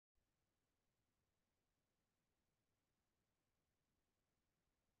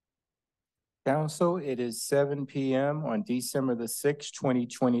Council, it is 7 p.m. on December the 6th,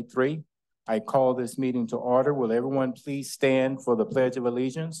 2023. I call this meeting to order. Will everyone please stand for the Pledge of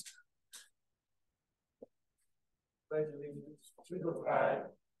Allegiance? Pledge allegiance to the flag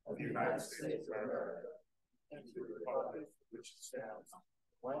of the United States of America and to the republic which stands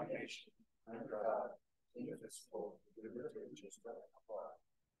one nation under God, indivisible, with liberty and justice for all.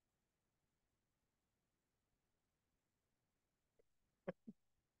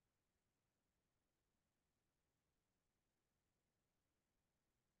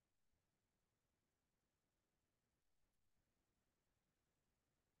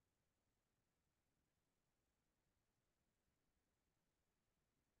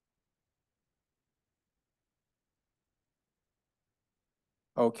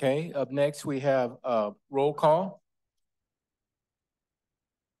 Okay, up next we have roll call.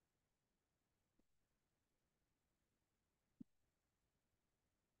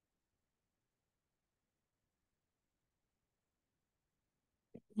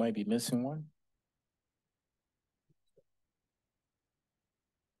 Might be missing one.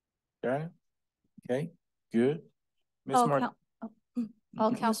 Got it? Okay, good. Ms. Martin.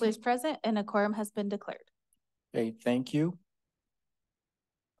 All councilors present and a quorum has been declared. Okay, thank you.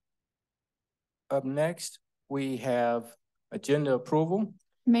 Up next, we have agenda approval.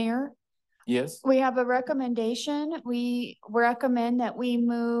 Mayor? Yes. We have a recommendation. We recommend that we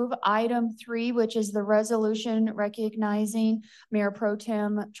move item 3, which is the resolution recognizing Mayor Pro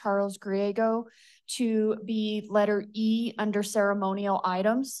Tem Charles Griego, to be letter E under ceremonial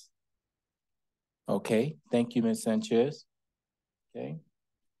items. Okay, thank you, Ms. Sanchez. Okay.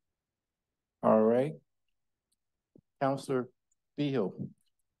 All right. Councilor Vigil.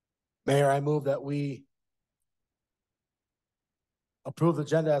 Mayor, I move that we approve the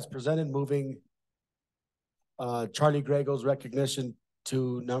agenda as presented, moving Charlie Griego's recognition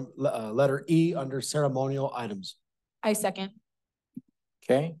to letter E under ceremonial items. I second.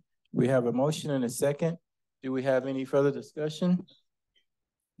 Okay, we have a motion and a second. Do we have any further discussion?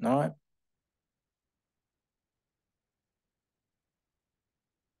 Not?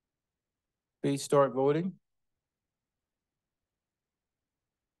 Please start voting.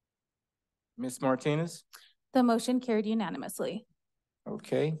 Ms. Martinez? The motion carried unanimously.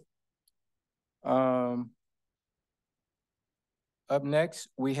 Okay. Up next,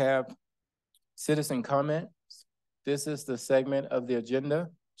 we have citizen comments. This is the segment of the agenda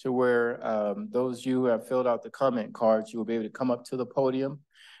to where those of you who have filled out the comment cards, you will be able to come up to the podium.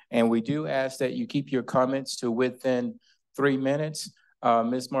 And we do ask that you keep your comments to within 3 minutes.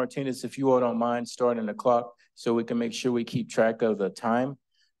 Ms. Martinez, if you all don't mind starting the clock so we can make sure we keep track of the time.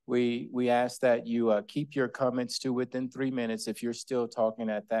 We ask that you keep your comments to within 3 minutes. If you're still talking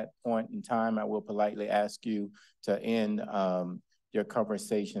at that point in time, I will politely ask you to end your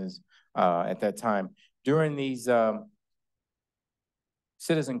conversations at that time. During these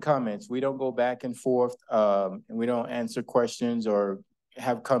citizen comments, we don't go back and forth and we don't answer questions or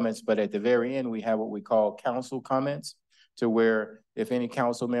have comments, but at the very end, we have what we call council comments, to where if any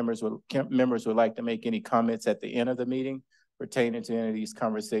council members would like to make any comments at the end of the meeting pertaining to any of these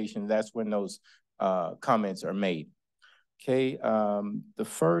conversations, that's when those comments are made. Okay, the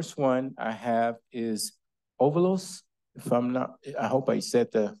first one I have is Ovalos. If I'm not, I hope I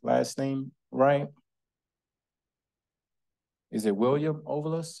said the last name right. Is it William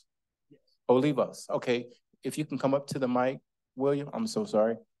Ovalos? Yes. Olivas, okay. If you can come up to the mic, William, I'm so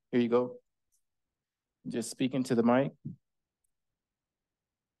sorry. Here you go. Just speaking to the mic.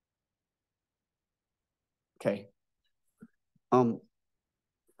 Okay.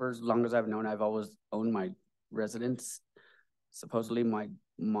 For as long as I've known, I've always owned my residence. Supposedly my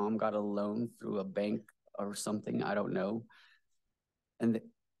mom got a loan through a bank or something, I don't know. And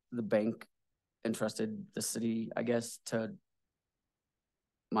the bank entrusted the city, I guess, to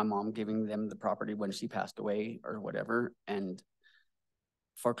my mom giving them the property when she passed away or whatever, and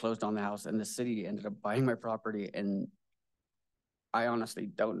foreclosed on the house, and the city ended up buying my property, and I honestly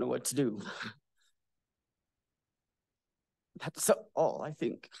don't know what to do. That's all, I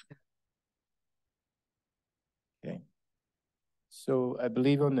think. Okay. So I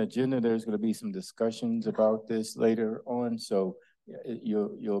believe on the agenda, there's going to be some discussions about this later on. So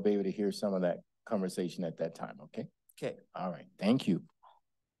you'll be able to hear some of that conversation at that time. Okay. Okay. All right. Thank you.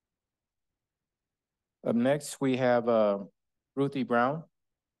 Up next, we have Ruthie Brown.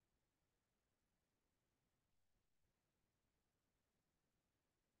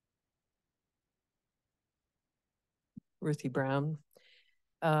 Ruthie Brown.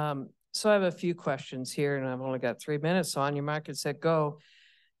 So I have a few questions here, and I've only got 3 minutes, so on your mark and set, go.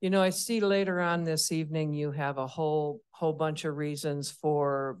 You know, I see later on this evening, you have a whole bunch of reasons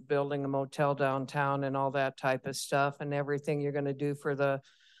for building a motel downtown and all that type of stuff and everything you're gonna do for the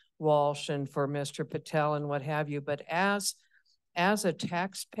Walsh and for Mr. Patel and what have you. But as a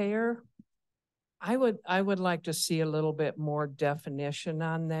taxpayer, I would like to see a little bit more definition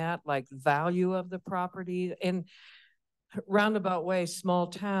on that, like value of the property. In roundabout way, small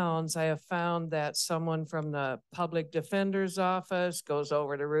towns, I have found that someone from the public defender's office goes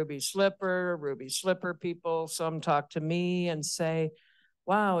over to Ruby Slipper people, some talk to me and say,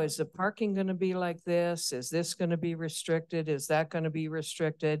 wow, is the parking gonna be like this? Is this gonna be restricted? Is that gonna be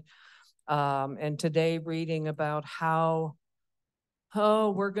restricted? And today reading about how,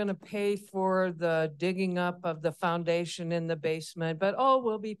 oh, we're gonna pay for the digging up of the foundation in the basement, but oh,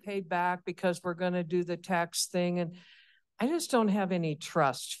 we'll be paid back because we're gonna do the tax thing. And I just don't have any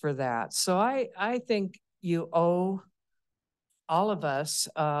trust for that. So I think you owe all of us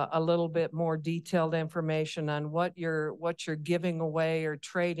a little bit more detailed information on what you're giving away or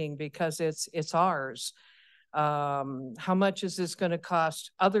trading, because it's ours. How much is this going to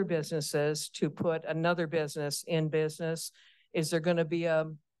cost other businesses to put another business in business? Is there going to be a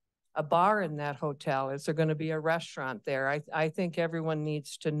bar in that hotel? Is there going to be a restaurant there? I think everyone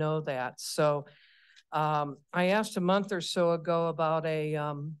needs to know that. So I asked a month or so ago about a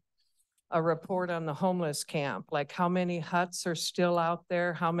report on the homeless camp, like how many huts are still out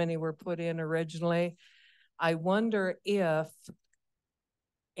there, how many were put in originally. I wonder if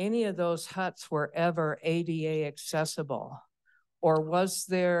any of those huts were ever ADA accessible, or was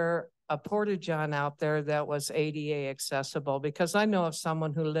there a porta-john out there that was ADA accessible? Because I know of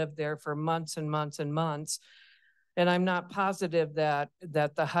someone who lived there for months and months and months, and I'm not positive that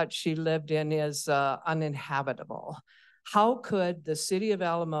the hut she lived in is uninhabitable. How could the city of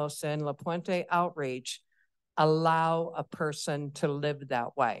Alamosa and La Puente Outreach allow a person to live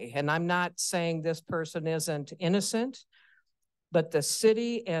that way? And I'm not saying this person isn't innocent, but the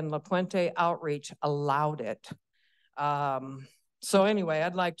city and La Puente Outreach allowed it. So anyway,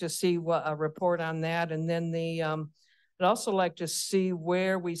 I'd like to see a report on that. And then I'd also like to see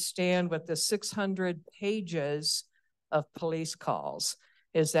where we stand with the 600 pages of police calls.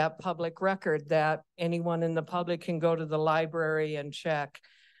 Is that public record that anyone in the public can go to the library and check?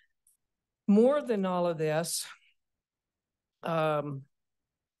 More than all of this,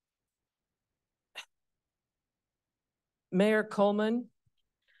 Mayor Coleman,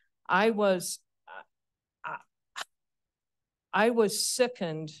 I was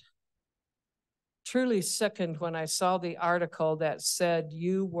sickened, truly sickened, when I saw the article that said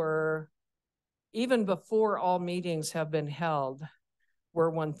you were, even before all meetings have been held, we're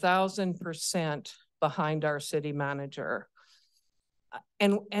 1000% behind our city manager.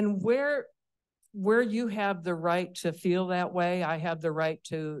 And where you have the right to feel that way, I have the right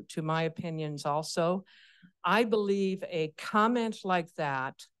to my opinions also. I believe a comment like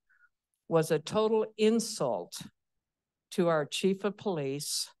that was a total insult to our chief of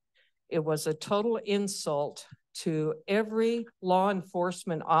police. It was a total insult to every law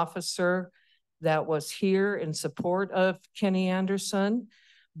enforcement officer that was here in support of Kenny Anderson,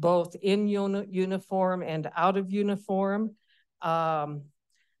 both in uniform and out of uniform.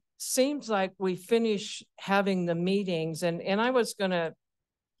 Seems like we finish having the meetings, and I was gonna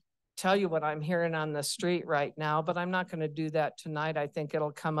tell you what I'm hearing on the street right now, but I'm not gonna do that tonight. I think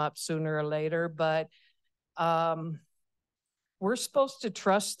it'll come up sooner or later, but we're supposed to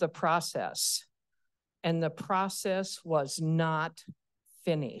trust the process, and the process was not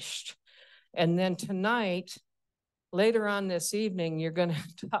finished. And then tonight, later on this evening, you're going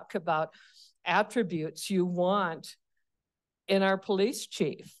to talk about attributes you want in our police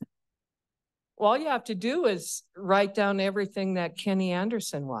chief. All you have to do is write down everything that Kenny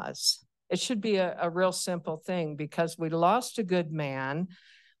Anderson was. It should be a real simple thing, because we lost a good man.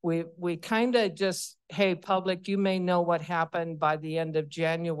 We kind of just, hey, public, you may know what happened by the end of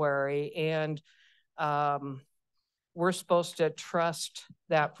January, and we're supposed to trust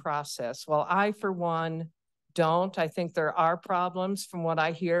that process. Well, I, for one, don't. I think there are problems from what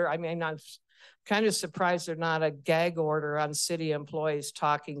I hear. I mean, I'm kind of surprised there's not a gag order on city employees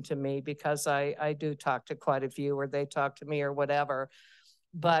talking to me, because I do talk to quite a few, or they talk to me or whatever.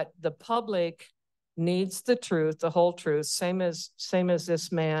 But the public needs the truth, the whole truth, same as this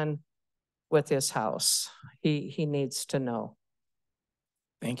man with his house. He needs to know.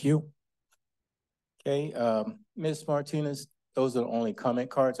 Thank you. Okay, Ms. Martinez, those are the only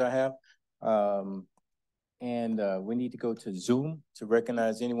comment cards I have. And we need to go to Zoom to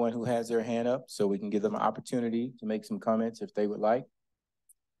recognize anyone who has their hand up, so we can give them an opportunity to make some comments if they would like.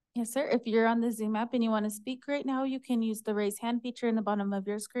 Yes, sir. If you're on the Zoom app and you want to speak right now, you can use the raise hand feature in the bottom of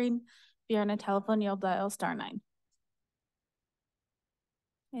your screen. If you're on a telephone, you'll dial *9.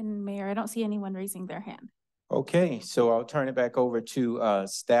 And Mayor, I don't see anyone raising their hand. Okay, so I'll turn it back over to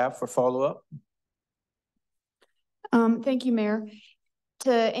staff for follow-up. Thank you, Mayor.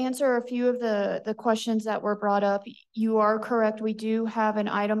 To answer a few of the questions that were brought up, you are correct. We do have an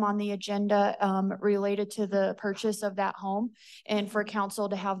item on the agenda related to the purchase of that home and for council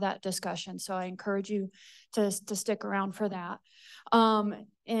to have that discussion. So I encourage you to stick around for that.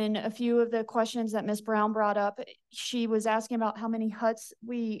 And a few of the questions that Ms. Brown brought up, she was asking about how many huts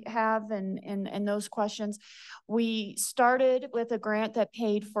we have and those questions. We started with a grant that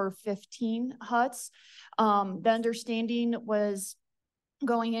paid for 15 huts. The understanding was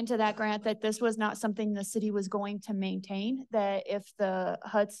going into that grant that this was not something the city was going to maintain, that if the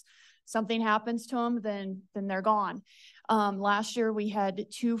huts, something happens to them, then they're gone. Last year we had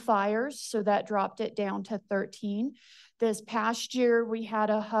 2 fires, so that dropped it down to 13. This past year we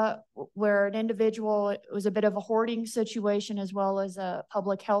had a hut where an individual, it was a bit of a hoarding situation as well as a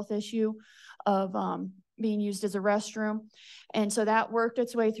public health issue of being used as a restroom. And so that worked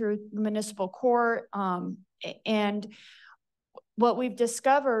its way through municipal court. And what we've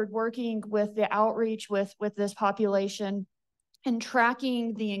discovered working with the outreach with this population and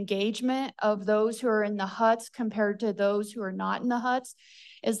tracking the engagement of those who are in the huts compared to those who are not in the huts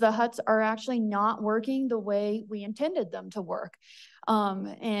is the huts are actually not working the way we intended them to work.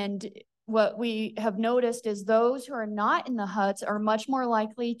 And what we have noticed is those who are not in the huts are much more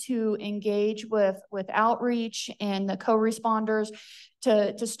likely to engage with outreach and the co-responders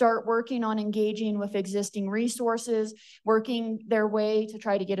to start working on engaging with existing resources, working their way to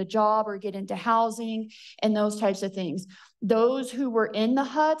try to get a job or get into housing and those types of things. Those who were in the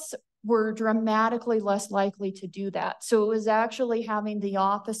huts were dramatically less likely to do that. So it was actually having the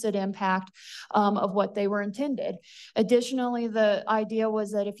opposite impact of what they were intended. Additionally, the idea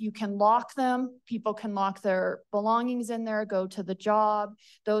was that if you can lock them, people can lock their belongings in there, go to the job,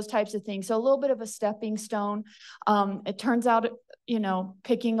 those types of things. So a little bit of a stepping stone. It turns out, you know,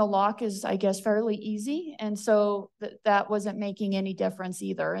 picking a lock is, I guess, fairly easy. And so that wasn't making any difference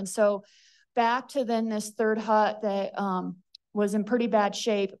either. And so back to then this third hut that was in pretty bad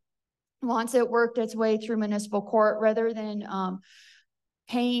shape. Once it worked its way through municipal court, rather than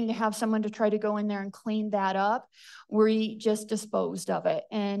paying to have someone to try to go in there and clean that up, we just disposed of it.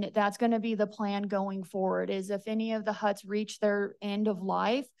 And that's going to be the plan going forward, is if any of the huts reach their end of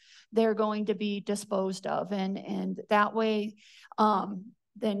life, they're going to be disposed of. And that way, the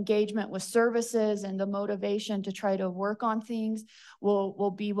engagement with services and the motivation to try to work on things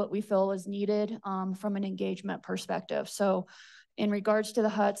will be what we feel is needed from an engagement perspective. So in regards to the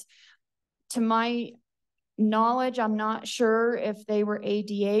huts, to my knowledge, I'm not sure if they were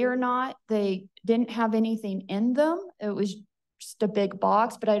ADA or not. They didn't have anything in them. It was just a big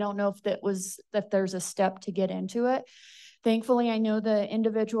box, but I don't know if there's a step to get into it. Thankfully, I know the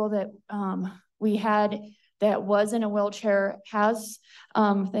individual that we had that was in a wheelchair has,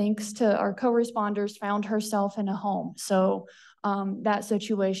 thanks to our co-responders, found herself in a home. So that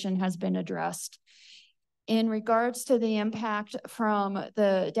situation has been addressed. In regards to the impact from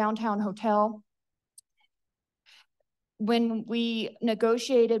the downtown hotel, when we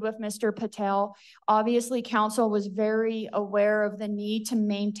negotiated with Mr. Patel, obviously council was very aware of the need to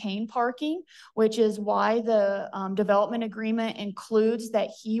maintain parking, which is why the development agreement includes that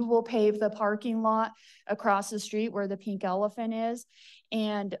he will pave the parking lot across the street where the pink elephant is.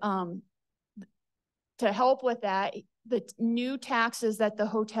 And to help with that, the new taxes that the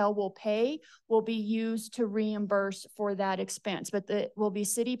hotel will pay will be used to reimburse for that expense, but it will be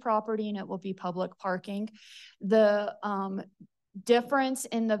city property and it will be public parking. The difference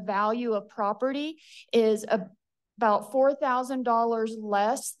in the value of property is about $4,000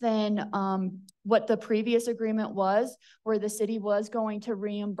 less than what the previous agreement was, where the city was going to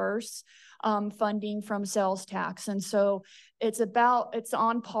reimburse funding from sales tax. And so it's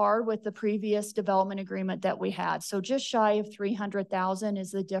on par with the previous development agreement that we had. So just shy of 300,000 is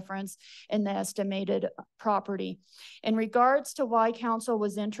the difference in the estimated property. In regards to why council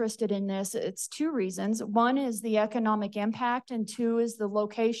was interested in this, it's 2 reasons. One is the economic impact, and 2 is the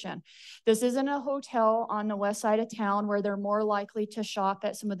location. This isn't a hotel on the west side of town where they're more likely to shop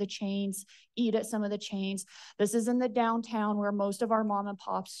at some of the chains, eat at some of the chains. This is in the downtown where most of our mom and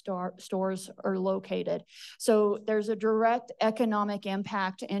pop stores are located. So there's a direct economic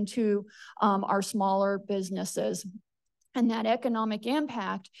impact into our smaller businesses. And that economic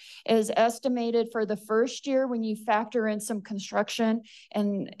impact is estimated for the first year when you factor in some construction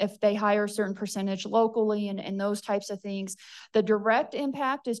and if they hire a certain percentage locally and those types of things. The direct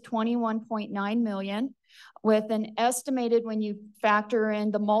impact is 21.9 million with an estimated when you factor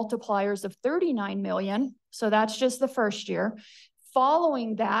in the multipliers of 39 million. So that's just the first year.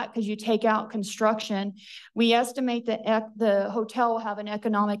 Following that, because you take out construction, we estimate that the hotel will have an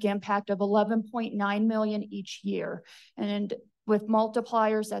economic impact of 11.9 million each year. And with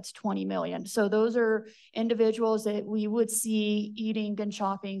multipliers, that's 20 million. So those are individuals that we would see eating and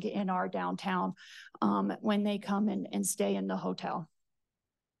shopping in our downtown when they come and stay in the hotel.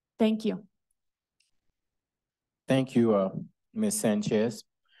 Thank you. Thank you, Ms. Sanchez.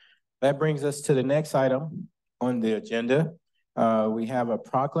 That brings us to the next item on the agenda. We have a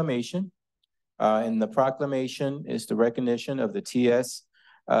proclamation, and the proclamation is the recognition of the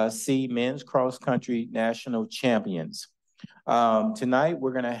TSC Men's Cross Country National Champions. Tonight,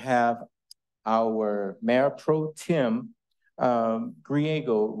 we're going to have our Mayor Pro Tem,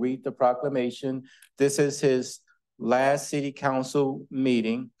 Griego, read the proclamation. This is his last City Council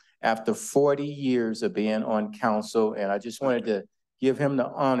meeting after 40 years of being on council, and I just wanted to give him the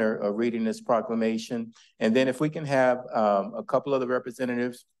honor of reading this proclamation. And then if we can have a couple of the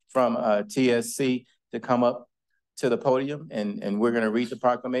representatives from TSC to come up to the podium and we're gonna read the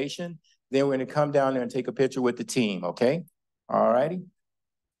proclamation. Then we're gonna come down there and take a picture with the team, okay? All righty.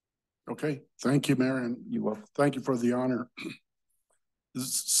 Okay, thank you, Mayor, and You're welcome. thank you for the honor. The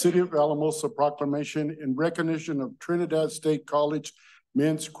City of Alamosa proclamation in recognition of Trinidad State College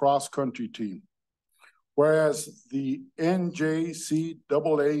Men's Cross Country Team. Whereas the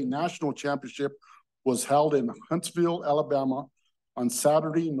NJCAA National Championship was held in Huntsville, Alabama on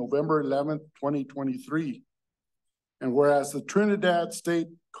Saturday, November 11th, 2023. And whereas the Trinidad State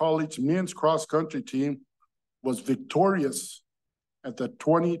College Men's Cross Country Team was victorious at the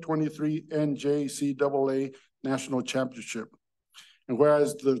 2023 NJCAA National Championship. And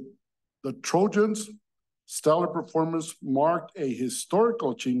whereas the Trojans' stellar performance marked a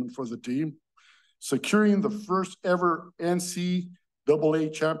historical achievement for the team, securing the first ever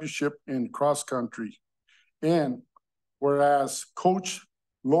NCAA championship in cross country. And whereas Coach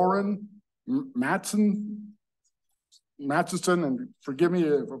Lauren Matson, and forgive me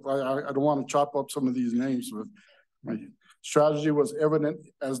if I don't want to chop up some of these names, but my strategy was evident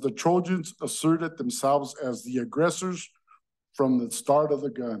as the Trojans asserted themselves as the aggressors from the start of the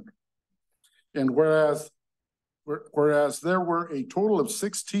gun. And whereas there were a total of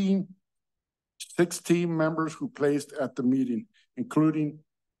 16 team members who placed at the meeting, including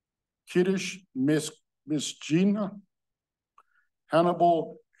Kiddish Miss Gina,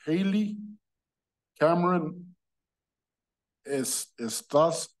 Hannibal Haley, Cameron Estes,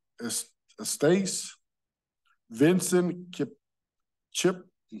 Vincent Chip.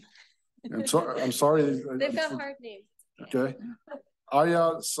 I'm sorry. They've got hard names. Okay.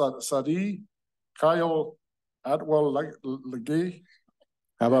 Aya Sadi, Kyle Atwell Legay.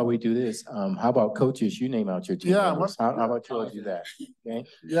 How about we do this? How about coaches, you name out your team Yeah, members. How about you do that? Okay.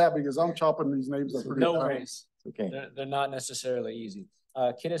 Yeah, because I'm chopping these names up pretty No fast. worries. Okay. They're not necessarily easy.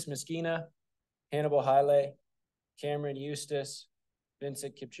 Kiddis Miskina, Hannibal Haile, Cameron Eustace,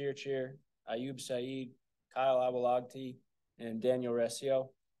 Vincent Kipchirchir, Ayub Saeed, Kyle Abalagti, and Daniel Resio.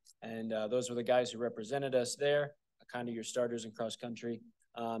 And those were the guys who represented us there, kind of your starters in cross country.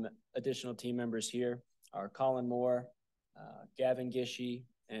 Additional team members here are Colin Moore, Gavin Gishy,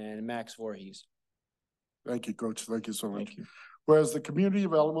 and Max Voorhees. Thank you, Coach. Thank you so much. Thank you. Whereas the community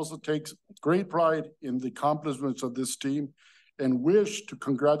of Alamosa takes great pride in the accomplishments of this team and wish to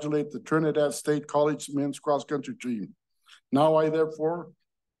congratulate the Trinidad State College Men's Cross Country team. Now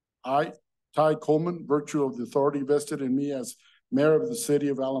I, Ty Coleman, virtue of the authority vested in me as Mayor of the City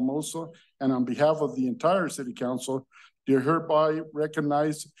of Alamosa, and on behalf of the entire City Council, do hereby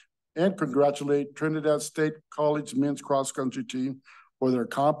recognize and congratulate Trinidad State College Men's Cross Country team for their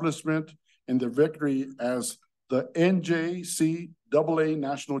accomplishment and their victory as the NJCAA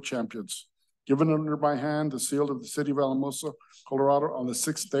National Champions. Given under my hand the seal of the City of Alamosa, Colorado on the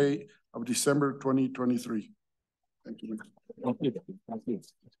 6th day of December 2023. Thank you. Thank you. Thank you.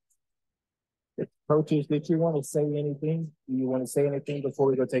 Coaches, did you want to say anything? Do you want to say anything before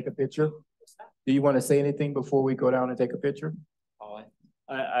we go take a picture? Do you want to say anything before we go down and take a picture? Oh,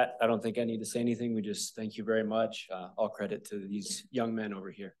 I don't think I need to say anything. We just thank you very much. All credit to these young men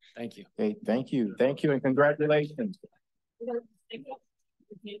over here. Thank you. Okay, thank you. Thank you and congratulations.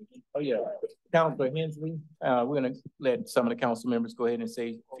 Oh, yeah. Councilor Hensley, we're going to let some of the council members go ahead and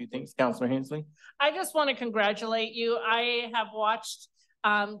say a few things. Councilor Hensley. I just want to congratulate you. I have watched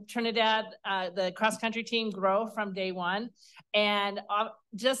Trinidad, the cross-country team grow from day one. And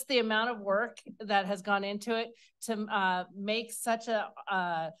just the amount of work that has gone into it to make such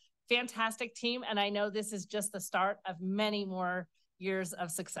a fantastic team. And I know this is just the start of many more years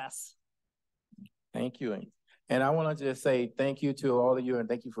of success. Thank you. And I want to just say thank you to all of you and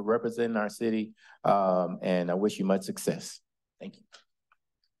thank you for representing our city. And I wish you much success. Thank you.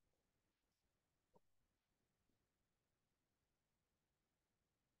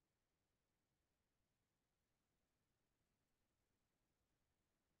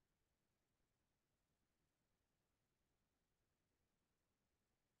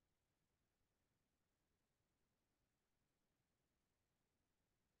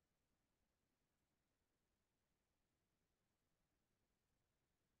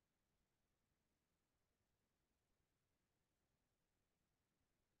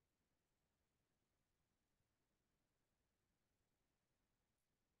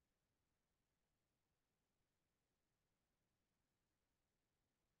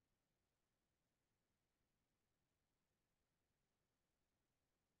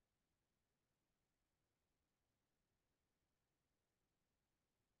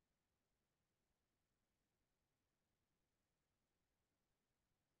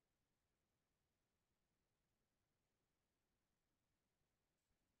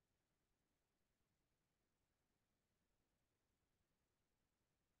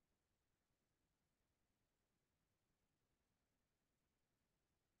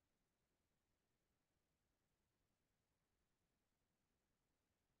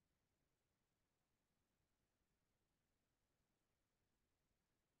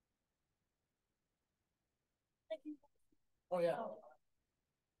 Oh, yeah.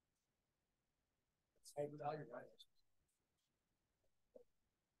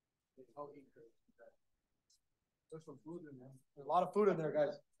 There's some food in there. There's a lot of food in there,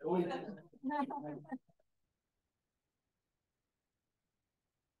 guys.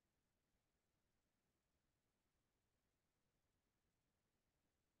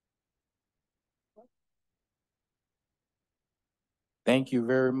 Thank you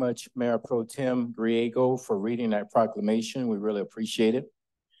very much, Mayor Pro Tem Griego, for reading that proclamation. We really appreciate it.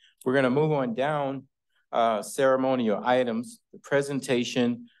 We're going to move on down ceremonial items. The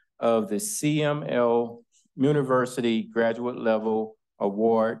presentation of the CML Muniversity Graduate Level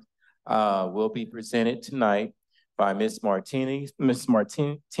Award will be presented tonight by Ms. Martinez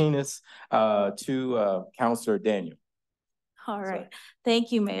to Councilor Daniel. All right.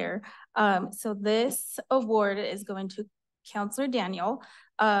 Thank you, Mayor. So this award is going to Councilor Daniel.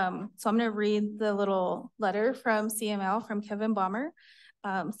 So I'm going to read the little letter from CML from Kevin Bomber.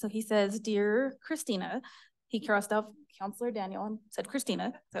 So he says, "Dear Kristina," he crossed off Councilor Daniel and said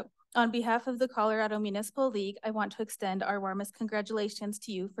Kristina. So on behalf of the Colorado Municipal League, I want to extend our warmest congratulations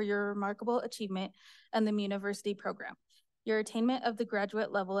to you for your remarkable achievement in the Muniversity program. Your attainment of the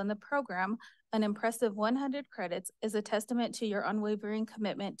graduate level in the program, an impressive 100 credits, is a testament to your unwavering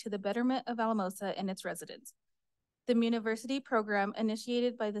commitment to the betterment of Alamosa and its residents. The Muniversity program,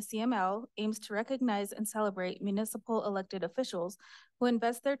 initiated by the CML, aims to recognize and celebrate municipal elected officials who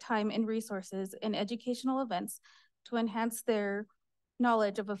invest their time and resources in educational events to enhance their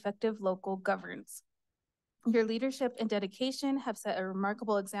knowledge of effective local governance. Your leadership and dedication have set a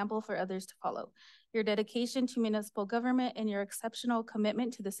remarkable example for others to follow. Your dedication to municipal government and your exceptional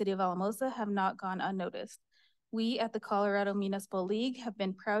commitment to the city of Alamosa have not gone unnoticed. We at the Colorado Municipal League have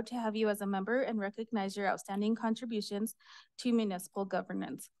been proud to have you as a member and recognize your outstanding contributions to municipal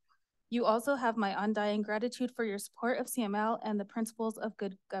governance. You also have my undying gratitude for your support of CML and the principles of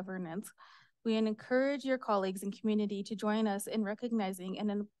good governance. We encourage your colleagues and community to join us in recognizing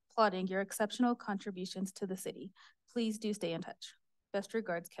and applauding your exceptional contributions to the city. Please do stay in touch. Best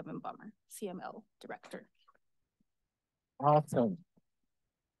regards, Kevin Bomber, CML Director. Awesome.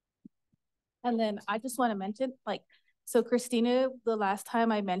 And then I just want to mention, so Kristina, the last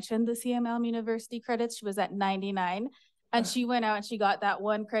time I mentioned the CML University credits, she was at 99 and she went out and she got that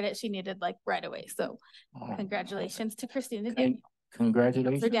one credit she needed right away. So congratulations to Kristina Daniel.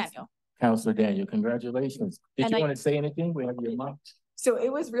 Congratulations. For Daniel. Councilor Daniel, congratulations. Did you want to say anything? We have your mic. So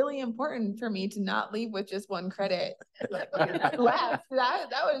it was really important for me to not leave with just one credit left. That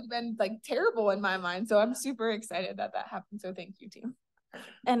would have been terrible in my mind. So I'm super excited that happened. So thank you, team.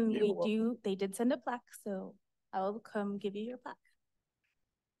 And they did send a plaque, so I'll come give you your plaque.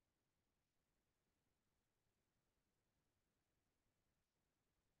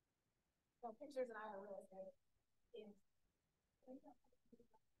 Pictures and I are really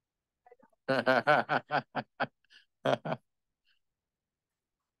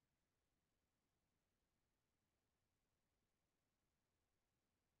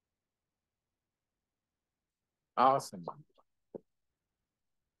Awesome.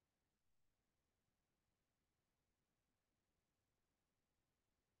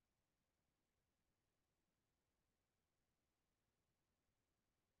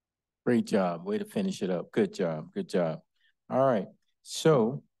 Great job. Way to finish it up. Good job. Good job. All right.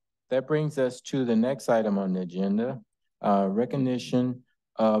 So that brings us to the next item on the agenda, recognition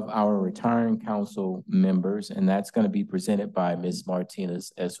of our retiring council members, and that's going to be presented by Ms.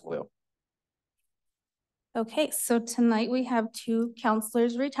 Martinez as well. Okay, so tonight we have two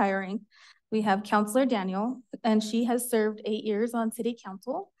counselors retiring. We have Councilor Daniel, and she has served 8 years on city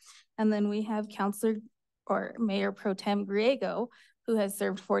council. And then we have Councilor or Mayor Pro Tem Griego, who has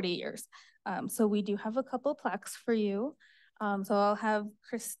served 40 years. So we do have a couple plaques for you. So I'll have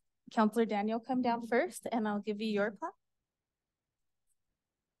Councilor Daniel come down first, and I'll give you your plaque.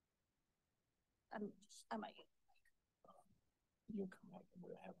 I might. You'll come back and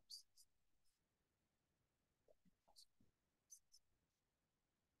we'll have them.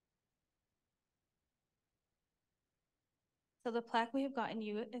 So the plaque we have gotten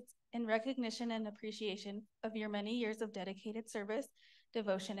you, it's in recognition and appreciation of your many years of dedicated service,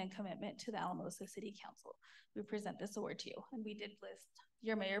 devotion, and commitment to the Alamosa City Council. We present this award to you, and we did list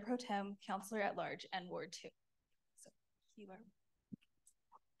your Mayor Pro Tem, Councilor at Large, and Ward 2. So you are.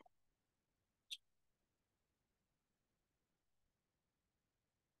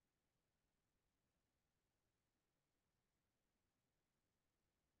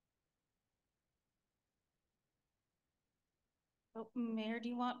 Oh, Mayor, do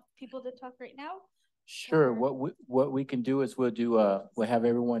you want people to talk right now? Sure. What we can do is we'll have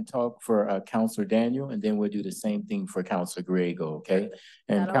everyone talk for Councilor Daniel, and then we'll do the same thing for Councilor Griego, okay?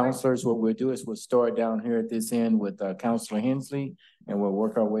 And councilors, what we'll do is we'll start down here at this end with Councilor Hensley, and we'll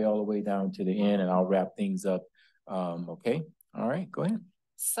work our way all the way down to the end, and I'll wrap things up. Okay. All right. Go ahead.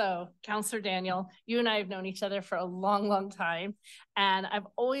 So, Councilor Daniel, you and I have known each other for a long, long time, and I've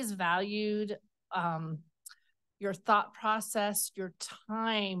always valued your thought process, your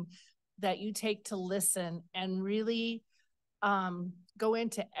time that you take to listen and really go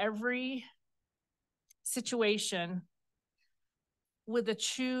into every situation with a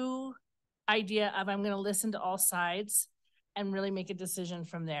true idea of I'm going to listen to all sides and really make a decision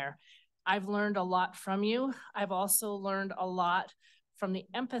from there. I've learned a lot from you. I've also learned a lot from the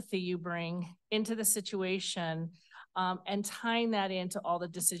empathy you bring into the situation and tying that into all the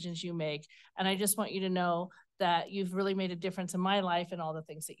decisions you make. And I just want you to know that you've really made a difference in my life and all the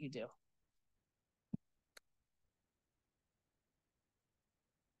things that you do.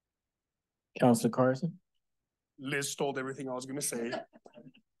 Councilor Carson? Liz stole everything I was gonna say.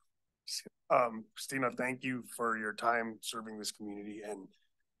 Kristina, thank you for your time serving this community and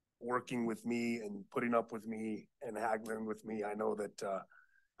working with me and putting up with me and haggling with me. I know that,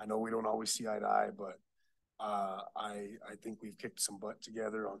 I know we don't always see eye to eye, but I think we've kicked some butt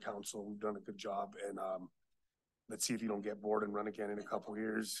together on council. We've done a good job, and let's see if you don't get bored and run again in a couple of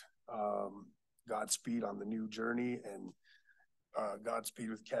years. Godspeed on the new journey, and Godspeed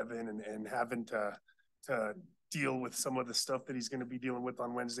with Kevin and having to deal with some of the stuff that he's going to be dealing with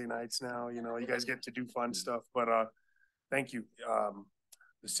on Wednesday nights now. You know, you guys get to do fun stuff, but thank you.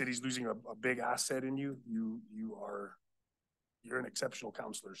 The city's losing a big asset in you. You're an exceptional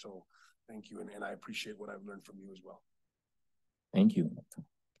counselor, so thank you, and I appreciate what I've learned from you as well. Thank you.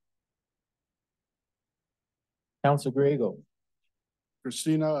 Councilor Griego.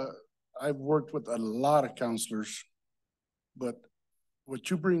 Kristina, I've worked with a lot of counselors, but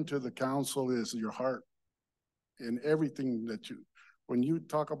what you bring to the council is your heart and everything that when you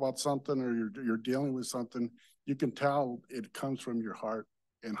talk about something or you're dealing with something, you can tell it comes from your heart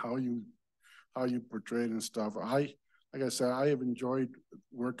and how you portray it and stuff. Like I said, I have enjoyed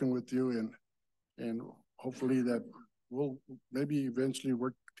working with you, and hopefully that we'll maybe eventually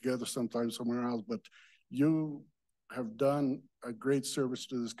work together sometime somewhere else, but you have done a great service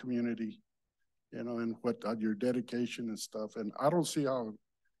to this community, you know, and what your dedication and stuff. And I don't see how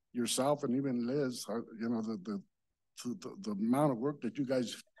yourself and even Liz, you know, the amount of work that you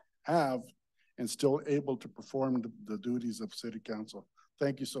guys have and still able to perform the duties of city council.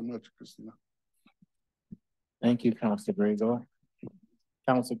 Thank you so much, Kristina. Thank you, Councilor Griego.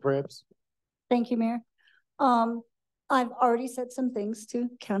 Councilor Krebs. Thank you, Mayor. I've already said some things to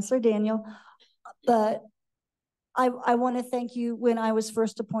Councilor Daniel, but I want to thank you. When I was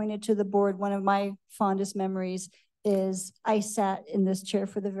first appointed to the board, one of my fondest memories is I sat in this chair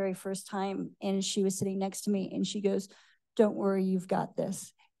for the very first time, and she was sitting next to me, and she goes, "Don't worry, you've got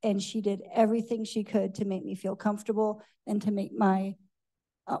this." And she did everything she could to make me feel comfortable and to make my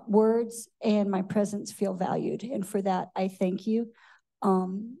words and my presence feel valued. And for that, I thank you.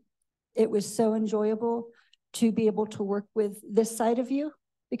 It was so enjoyable to be able to work with this side of you,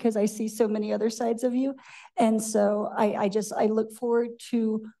 because I see so many other sides of you. And so I look forward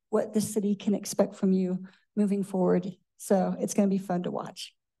to what the city can expect from you moving forward. So it's going to be fun to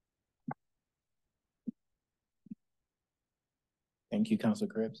watch. Thank you, Councilor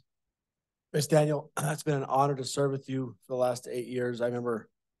Krebs. Ms. Daniel, it's been an honor to serve with you for the last 8 years. I remember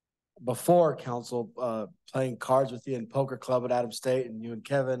before council, playing cards with you in poker club at Adams State, and you and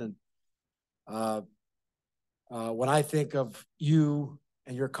Kevin. And when I think of you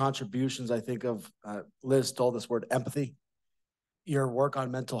and your contributions, I think of, Liz stole this word, empathy, your work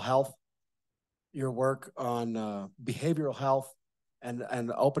on mental health, your work on behavioral health,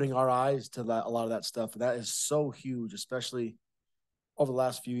 and opening our eyes to that, a lot of that stuff. And that is so huge, especially over the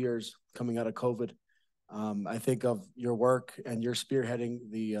last few years coming out of COVID. I think of your work and you're spearheading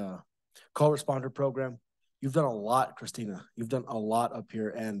the co-responder program. You've done a lot, Kristina. You've done a lot up here,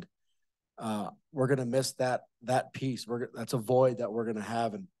 and we're gonna miss that piece. That's a void that we're gonna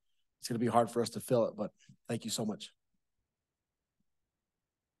have, and it's gonna be hard for us to fill it. But thank you so much.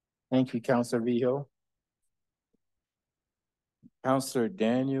 Thank you, Councilor Vigil. Councilor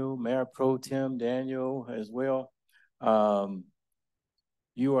Daniel, Mayor Pro Tem Daniel as well.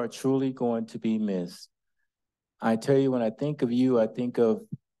 You are truly going to be missed. I tell you, when I think of you, I think of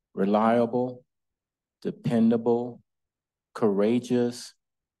reliable, dependable, courageous,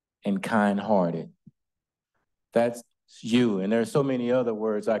 and kind-hearted. That's you, and there are so many other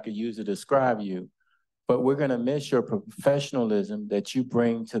words I could use to describe you, but we're gonna miss your professionalism that you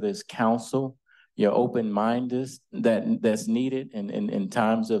bring to this council, your open-mindedness that's needed in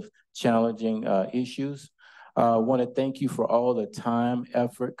times of challenging issues. I wanna thank you for all the time,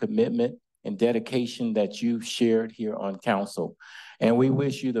 effort, commitment, and dedication that you've shared here on council. And we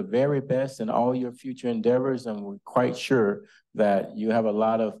wish you the very best in all your future endeavors, and we're quite sure that you have a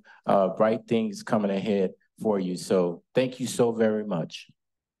lot of bright things coming ahead for you. So thank you so very much.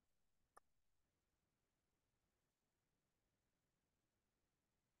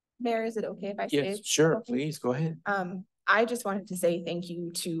 Mayor, is it okay if I say? Yes, sure, something? please, go ahead. I just wanted to say thank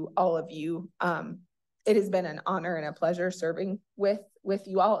you to all of you. It has been an honor and a pleasure serving with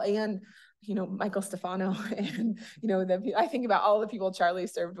you all, and Michael Stefano, and I think about all the people Charlie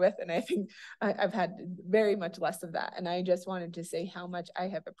served with, and I think I've had very much less of that. And I just wanted to say how much I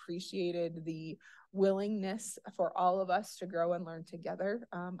have appreciated the willingness for all of us to grow and learn together.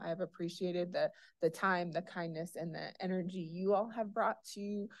 I have appreciated the time, the kindness, and the energy you all have brought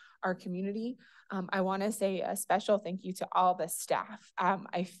to our community. I want to say a special thank you to all the staff.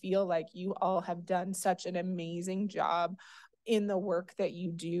 I feel like you all have done such an amazing job in the work that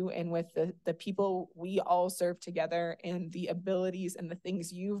you do, and with the people we all serve together, and the abilities and the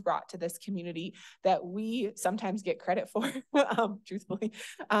things you've brought to this community that we sometimes get credit for, truthfully.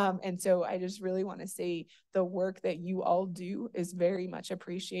 And so I just really want to say the work that you all do is very much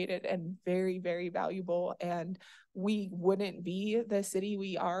appreciated and very, very valuable. And we wouldn't be the city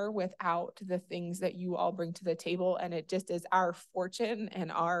we are without the things that you all bring to the table. And it just is our fortune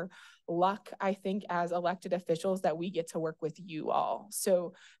and our luck, I think, as elected officials, that we get to work with you all.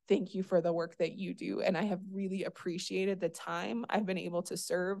 So thank you for the work that you do. And I have really appreciated the time I've been able to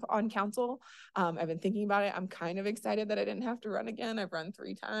serve on council. I've been thinking about it. I'm kind of excited that I didn't have to run again. I've run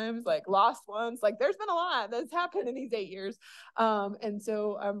 3 times, lost once. There's been a lot that's happened in these 8 years. And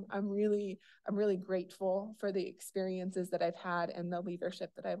so I'm really grateful for the experiences that I've had and the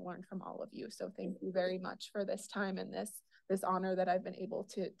leadership that I've learned from all of you. So thank you very much for this time and this honor that I've been able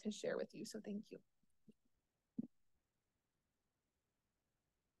to share with you. So thank you.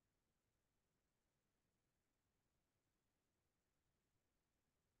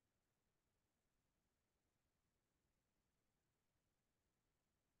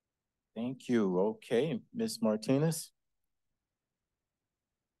 Thank you. Okay, Ms. Martinez.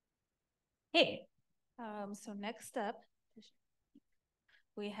 Hey, so next up,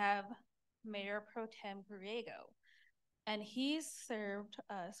 we have Mayor Pro Tem Griego, and he's served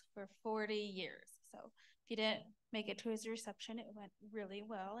us for 40 years. So if you didn't make it to his reception, it went really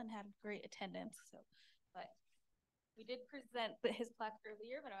well and had great attendance. So, but we did present his plaque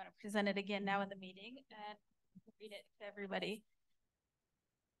earlier, but I want to present it again now in the meeting and read it to everybody.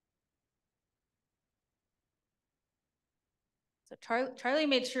 So Charlie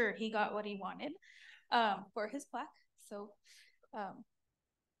made sure he got what he wanted for his plaque. So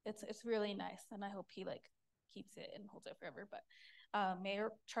it's really nice, and I hope he keeps it and holds it forever. But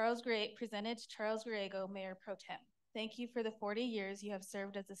Mayor Charles Gray presented to Charles Griego, Mayor Pro Tem. Thank you for the 40 years you have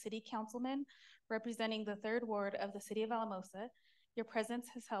served as a city councilman representing the 3rd Ward of the city of Alamosa. Your presence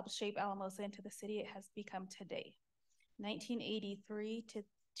has helped shape Alamosa into the city it has become today, 1983 to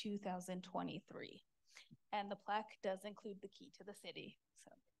 2023. And the plaque does include the key to the city.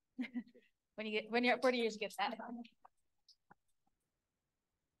 So when you're at 40 years, you get that.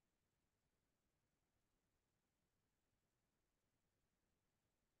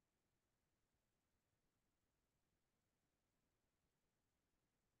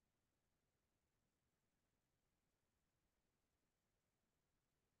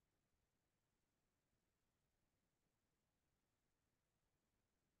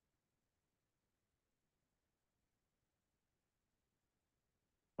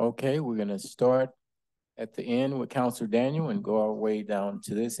 Okay, we're gonna start at the end with Councilor Daniel and go our way down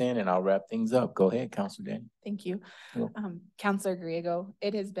to this end, and I'll wrap things up. Go ahead, Councilor Daniel. Thank you. Sure. Councilor Griego,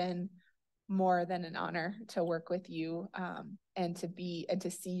 it has been more than an honor to work with you and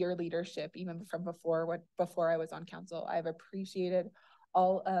to see your leadership even from before I was on council. I've appreciated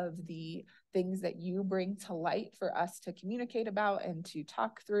all of the things that you bring to light for us to communicate about and to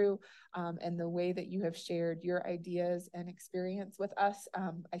talk through, and the way that you have shared your ideas and experience with us.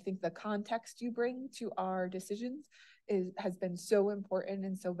 I think the context you bring to our decisions has been so important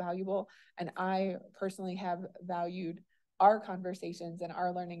and so valuable. And I personally have valued our conversations and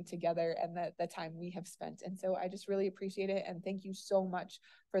our learning together and the time we have spent. And so I just really appreciate it. And thank you so much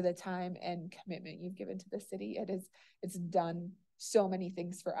for the time and commitment you've given to the city. It's done so many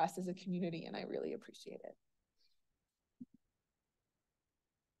things for us as a community, and I really appreciate it.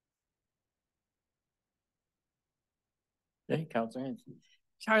 Hey, Councilor Hensley.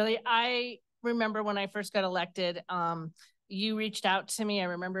 Charlie, I remember when I first got elected, you reached out to me. I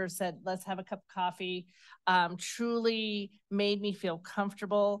remember said, let's have a cup of coffee. Truly made me feel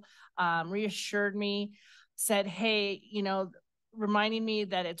comfortable, reassured me, said, hey, you know, reminding me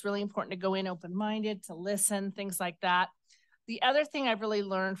that it's really important to go in open-minded, to listen, things like that. The other thing I've really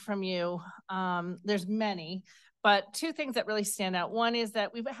learned from you, there's many, but two things that really stand out. One is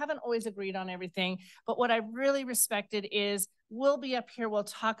that we haven't always agreed on everything, but what I've really respected is we'll be up here, we'll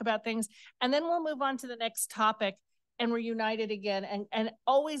talk about things, and then we'll move on to the next topic and we're united again. And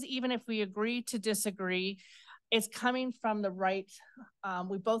always, even if we agree to disagree, it's coming from the right,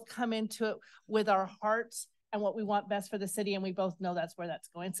 we both come into it with our hearts and what we want best for the city, and we both know that's where that's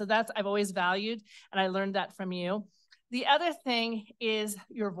going. So that's, I've always valued, and I learned that from you. The other thing is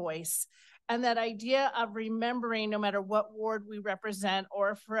your voice, and that idea of remembering, no matter what ward we represent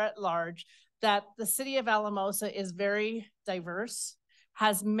or if we're at large, that the city of Alamosa is very diverse,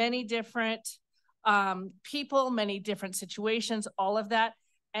 has many different people, many different situations, all of that.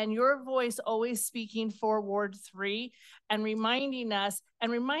 And your voice always speaking for Ward 3 and reminding us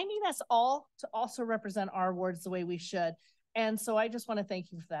all to also represent our wards the way we should. And so I just want to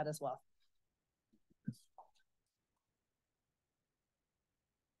thank you for that as well.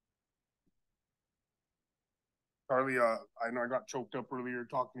 Charlie, I know I got choked up earlier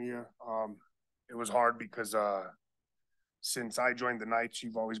talking to you. It was hard because since I joined the Knights,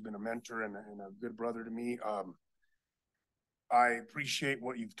 you've always been a mentor and a good brother to me. I appreciate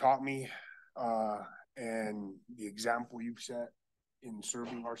what you've taught me and the example you've set in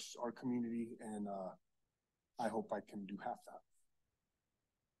serving our community, and I hope I can do half that.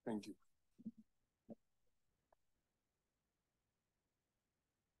 Thank you.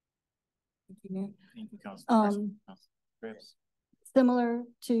 Thank you, Councilor. Krebs. Similar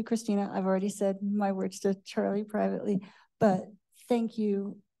to Kristina, I've already said my words to Charlie privately, but thank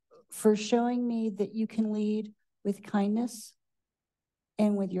you for showing me that you can lead with kindness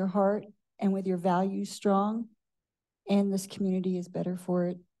and with your heart and with your values strong, and this community is better for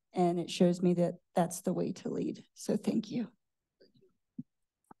it, and it shows me that that's the way to lead. So thank you.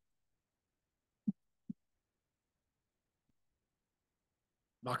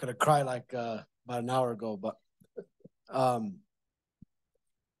 I'm not gonna cry like about an hour ago, but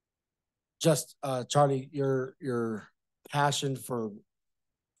just Charlie, your passion for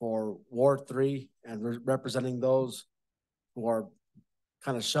Ward 3 and representing those who are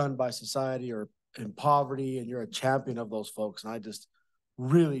kind of shunned by society or in poverty, and you're a champion of those folks. And I just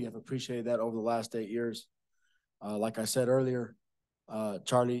really have appreciated that over the last 8 years. Like I said earlier,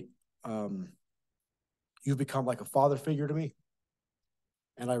 Charlie, you've become like a father figure to me,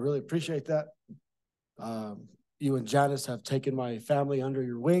 and I really appreciate that. You and Janice have taken my family under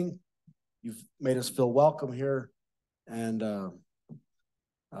your wing. You've made us feel welcome here, and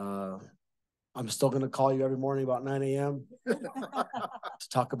I'm still going to call you every morning about 9 a.m. to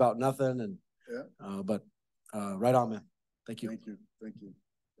talk about nothing. And yeah. But right on, man. Thank you. Thank you. Thank you.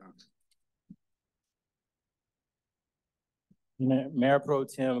 Mayor Pro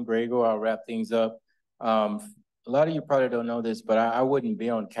Tem Griego, I'll wrap things up. A lot of you probably don't know this, but I wouldn't be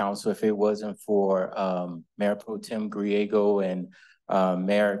on council if it wasn't for Mayor Pro Tem Griego and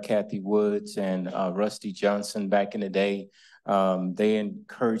Mayor Kathy Woods and Rusty Johnson back in the day. They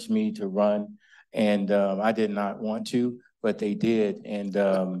encouraged me to run, and I did not want to, but they did, and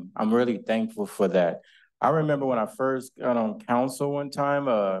I'm really thankful for that. I remember when I first got on council one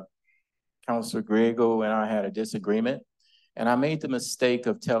time, Councilor Griego and I had a disagreement, and I made the mistake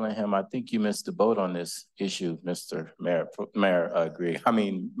of telling him, I think you missed the boat on this issue, Mr. Mayor Pro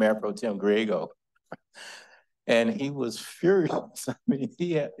Tem Griego. And he was furious. I mean,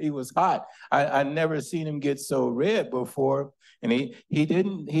 he was hot. I never seen him get so red before. And he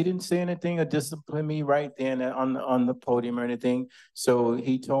didn't say anything or discipline me right then on the podium or anything. So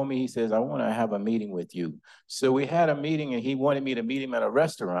he told me, he says, I want to have a meeting with you. So we had a meeting, and he wanted me to meet him at a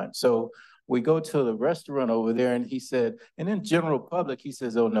restaurant. So we go to the restaurant over there, and he said, and in general public, he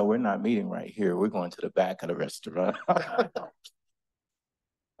says, oh no, we're not meeting right here. We're going to the back of the restaurant. I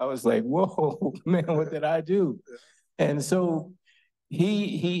was like, whoa, man, what did I do? And so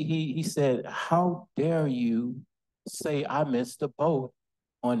he said, how dare you say I missed the boat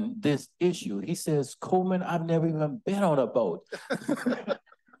on this issue? He says, Coleman, I've never even been on a boat.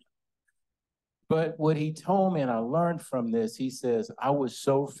 But what he told me, and I learned from this, he says, I was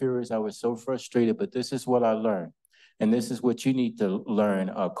so furious, I was so frustrated, but this is what I learned. And this is what you need to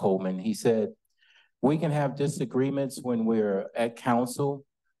learn, Coleman. He said, we can have disagreements when we're at council,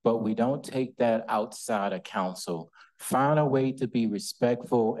 but we don't take that outside of council. Find a way to be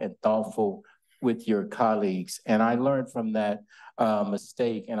respectful and thoughtful with your colleagues. And I learned from that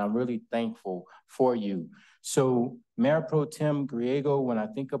mistake, and I'm really thankful for you. So Mayor Pro Tem Griego, when I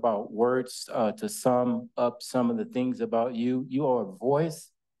think about words to sum up some of the things about you, you are a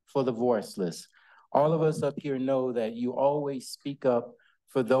voice for the voiceless. All of us up here know that you always speak up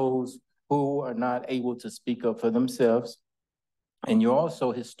for those who are not able to speak up for themselves. And you're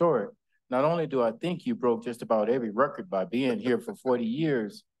also historic. Not only do I think you broke just about every record by being here for 40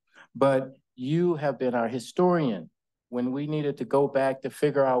 years, but you have been our historian. When we needed to go back to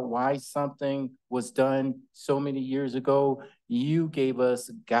figure out why something was done so many years ago, you gave us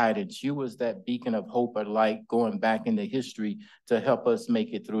guidance. You was that beacon of hope or light going back into history to help us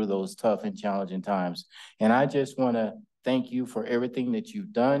make it through those tough and challenging times. And I just want to thank you for everything that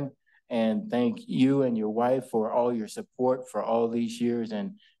you've done, and thank you and your wife for all your support for all these years.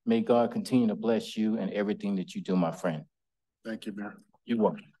 And may God continue to bless you and everything that you do, my friend. Thank you, Mayor. You're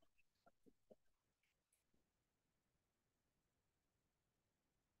welcome.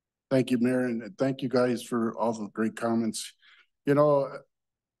 Thank you, Mayor, and thank you guys for all the great comments. You know,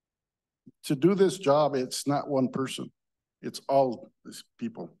 to do this job, it's not one person. It's all these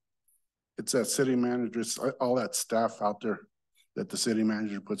people. It's that city manager, it's all that staff out there that the city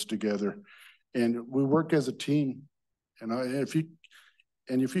manager puts together. And we work as a team. You know,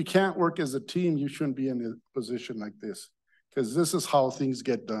 and if you can't work as a team, you shouldn't be in a position like this, because this is how things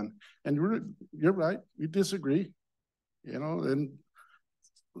get done. And you're right, we disagree, you know, and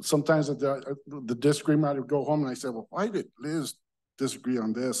sometimes the disagreement, I would go home and I said, well, why did Liz disagree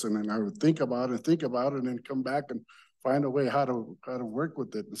on this? And then I would think about it and then come back and find a way how to work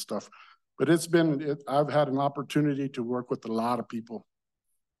with it and stuff. But I've had an opportunity to work with a lot of people,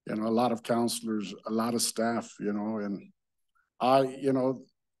 you know, a lot of counselors, a lot of staff, you know, and I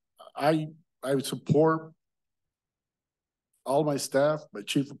support all my staff, my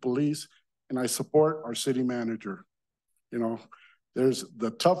chief of police, and I support our city manager. You know, there's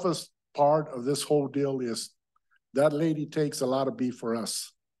the toughest part of this whole deal is that lady takes a lot of beef for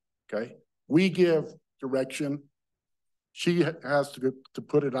us, okay? We give direction. She has to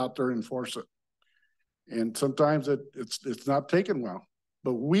put it out there and enforce it. And sometimes it's not taken well,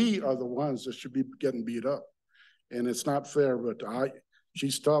 but we are the ones that should be getting beat up. And it's not fair, but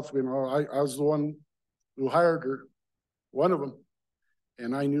she's tough, you know. I was the one who hired her, one of them.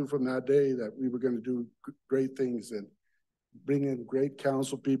 And I knew from that day that we were going to do great things and bring in great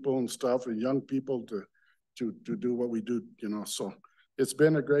council people and stuff and young people to do what we do, you know. So it's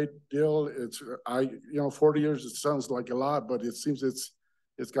been a great deal. 40 years, it sounds like a lot, but it seems it's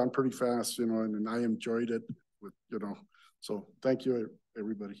gone pretty fast, you know, and I enjoyed it with, you know. So thank you,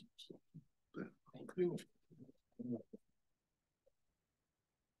 everybody. So, yeah. Thank you.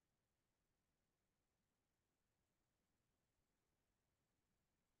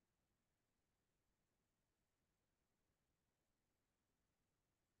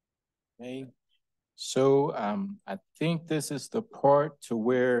 Okay. So I think this is the part to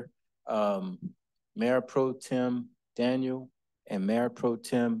where Mayor Pro Tem Daniel and Mayor Pro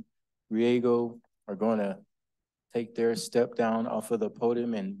Tem Griego are going to take their step down off of the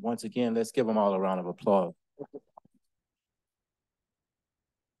podium. And once again, let's give them all a round of applause.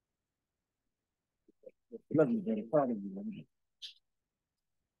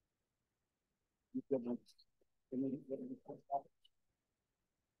 Okay,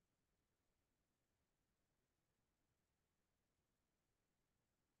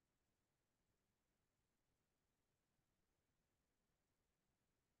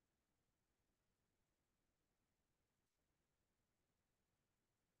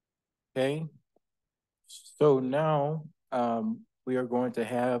 so now, we are going to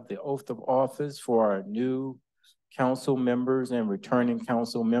have the oath of office for our new council members and returning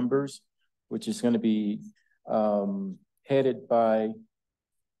council members, which is going to be, headed by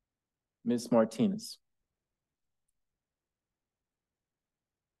Ms. Martinez.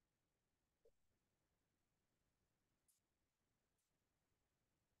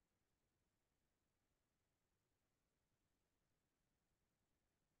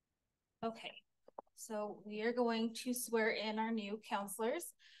 Okay, so we are going to swear in our new counselors.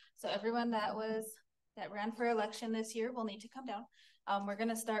 So everyone that ran for election this year will need to come down. We're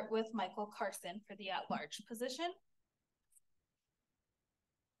gonna start with Michael Carson for the at-large position.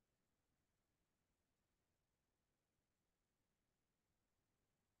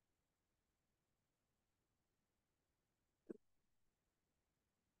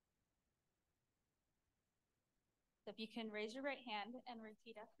 If you can raise your right hand and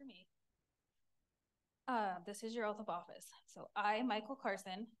repeat after me. This is your oath of office. So I, Michael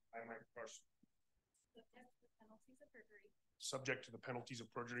Carson. I, Michael Carson. Subject to the penalties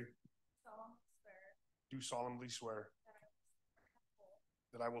of perjury. Do solemnly swear.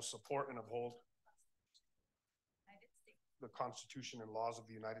 That I will support and uphold. The Constitution and laws of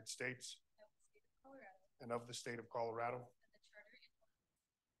the United States. And of the state of Colorado.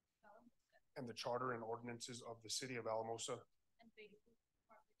 And the charter and ordinances of the city of Alamosa.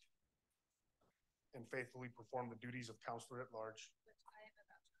 And faithfully perform the duties of counselor at large.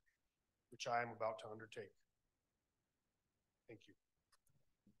 Which I am about to undertake. Thank you.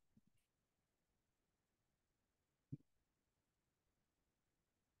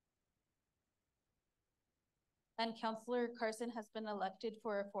 And Councilor Carson has been elected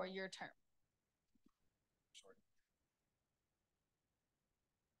for a 4-year term. Sorry.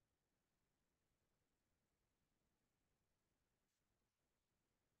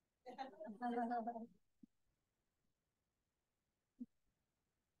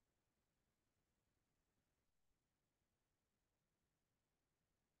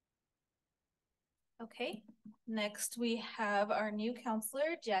 Okay, next we have our new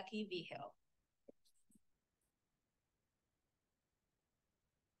counselor, Jackie Vigil.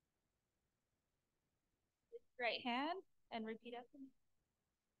 Right hand and repeat after me.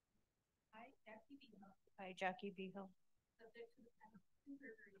 I, Jackie Vigil. I, Jackie Vigil. Subject to the penalties and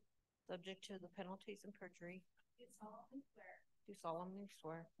perjury. Subject to the penalties and perjury. Do solemnly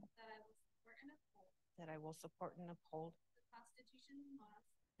swear. That I will support and uphold.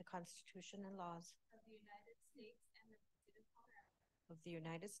 The Constitution and laws. Of the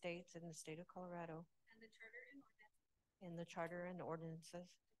United States and the state of Colorado. And the charter and ordinances.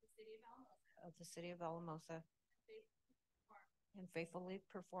 Of the city of Alamosa. And faithfully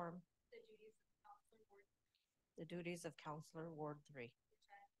perform. The duties of Counselor Ward 3.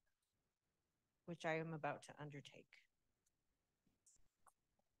 Which I am about to undertake.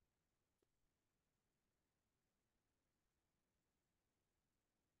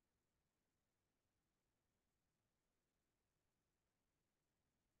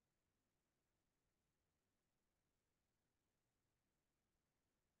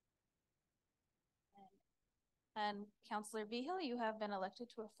 And Councilor Vigil, you have been elected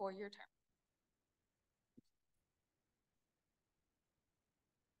to a 4-year term.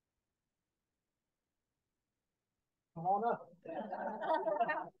 Come on up.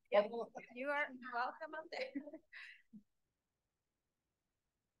 Yep. You are welcome up there.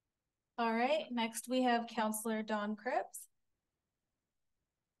 All right, next we have Councilor Don Krebs.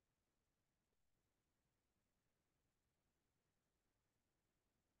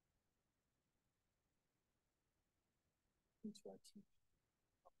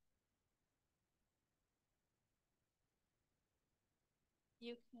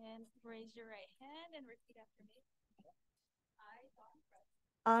 You can raise your right hand and repeat after me.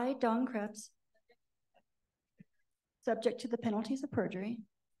 I, Don Krebs, subject to the penalties of perjury,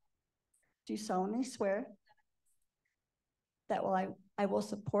 do solemnly swear that I will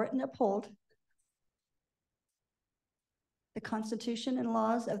support and uphold the Constitution and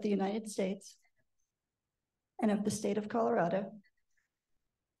laws of the United States and of the state of Colorado,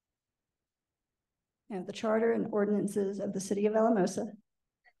 and the charter and ordinances of the city of Alamosa,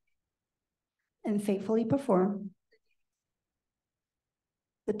 and faithfully perform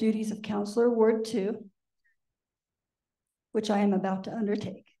the duties of Counselor Ward 2, which I am about to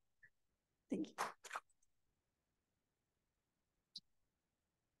undertake. Thank you.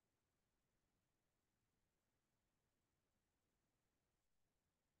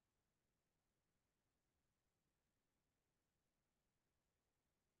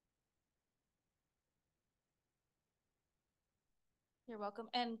 You're welcome.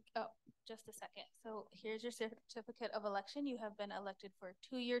 And just a second. So here's your certificate of election. You have been elected for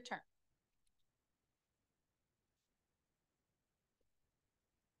a 2-year term.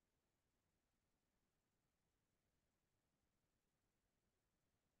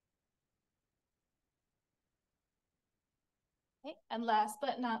 Okay, and last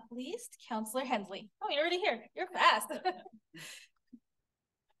but not least, Councilor Hensley. Oh, you're already here. You're fast. Yeah.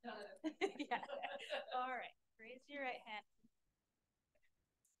 All right. Raise your right hand.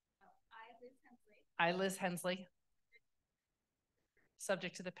 I, Liz Hensley,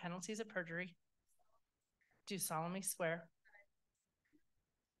 subject to the penalties of perjury, do solemnly swear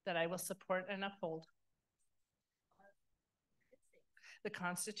that I will support and uphold the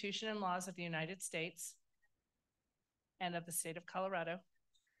Constitution and laws of the United States and of the state of Colorado,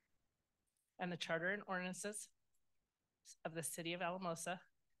 and the charter and ordinances of the city of Alamosa,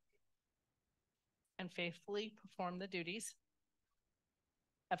 and faithfully perform the duties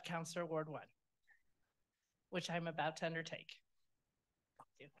of Councilor Ward 1, which I'm about to undertake. Thank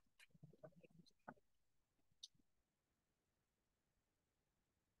you.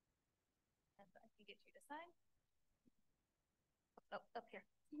 And I can get you to sign. Oh, up here.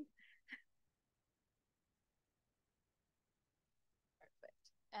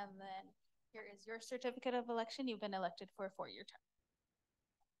 Perfect. And then here is your certificate of election. You've been elected for a 4-year term.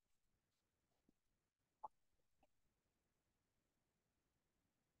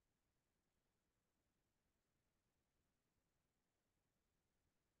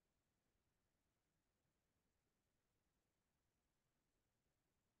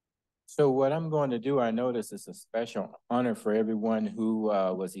 So what I'm going to do, I know this is a special honor for everyone who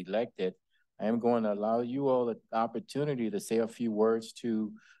was elected. I am going to allow you all the opportunity to say a few words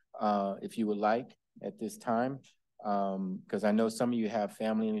to, if you would like at this time, because I know some of you have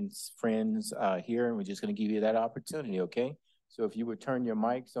family and friends here, and we're just going to give you that opportunity, okay? So if you would turn your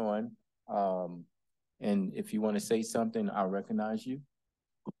mics on, and if you want to say something, I'll recognize you.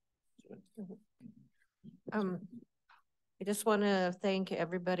 I just want to thank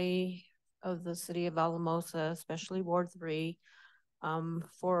everybody of the city of Alamosa, especially Ward 3,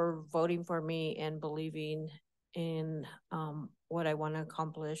 for voting for me and believing in what I want to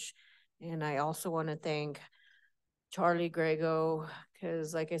accomplish. And I also want to thank Charlie Griego,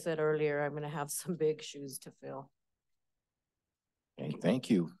 because like I said earlier, I'm going to have some big shoes to fill. Okay, thank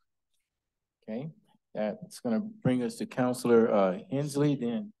you. Okay, that's going to bring us to Councilor Hensley,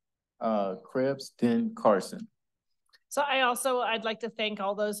 then Krebs, then Carson. So I'd like to thank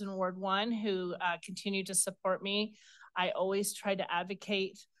all those in Ward 1 who continue to support me. I always try to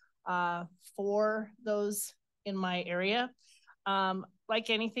advocate for those in my area. Like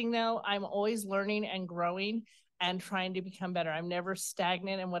anything though, I'm always learning and growing and trying to become better. I'm never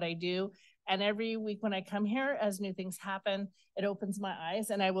stagnant in what I do. And every week when I come here, as new things happen, it opens my eyes,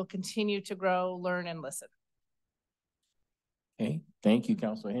 and I will continue to grow, learn, and listen. Okay, thank you,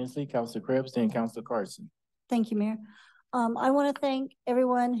 Councilor Hensley, Councilor Krebs, then Councilor Carson. Thank you, Mayor. I want to thank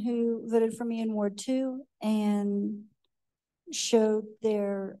everyone who voted for me in Ward 2 and showed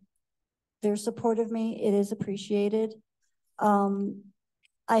their support of me. It is appreciated. I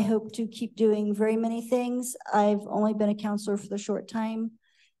hope to keep doing very many things. I've only been a counselor for the short time,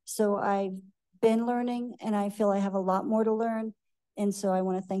 so I've been learning, and I feel I have a lot more to learn. And so I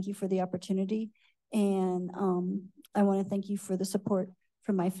want to thank you for the opportunity, and I want to thank you for the support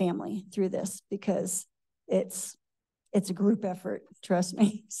from my family through this, because it's a group effort, trust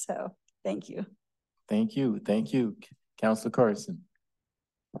me. So thank you. Thank you. Thank you. Councilor Carson.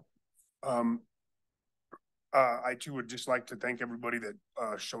 I too would just like to thank everybody that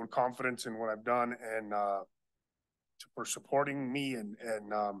showed confidence in what I've done and for supporting me.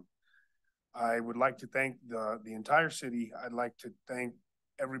 And I would like to thank the entire city. I'd like to thank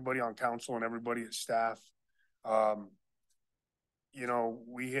everybody on council and everybody at staff. You know,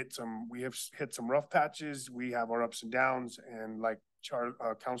 we have hit some rough patches. We have our ups and downs, and like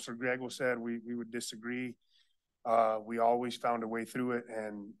Councilor Griego said, we would disagree. We always found a way through it,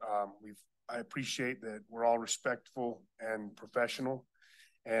 and I appreciate that we're all respectful and professional.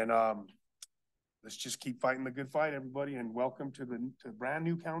 And let's just keep fighting the good fight, everybody. And welcome to the brand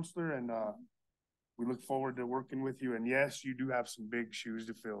new counselor. And we look forward to working with you. And yes, you do have some big shoes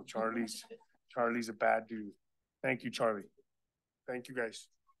to fill. Charlie's a bad dude. Thank you, Charlie. Thank you, guys.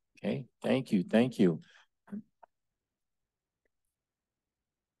 Okay, thank you, thank you.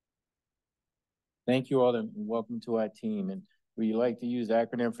 Thank you all and welcome to our team. And we like to use the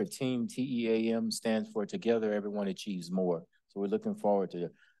acronym for TEAM. TEAM stands for Together Everyone Achieves More. So we're looking forward to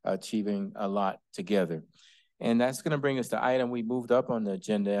achieving a lot together. And that's going to bring us to item we moved up on the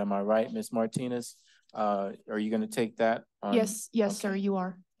agenda. Am I right, Ms. Martinez? Are you going to take that on? Yes, sir, you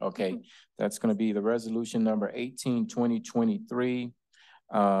are. Okay, that's going to be the resolution number 18/2023,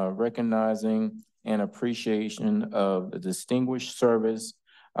 recognizing and appreciation of the distinguished service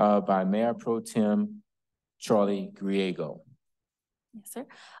by Mayor Pro Tem Charlie Griego. Yes, sir.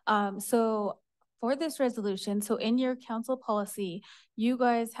 So for this resolution, so in your council policy, you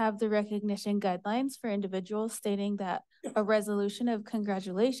guys have the recognition guidelines for individuals stating that a resolution of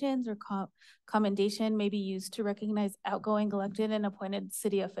congratulations or commendation may be used to recognize outgoing elected and appointed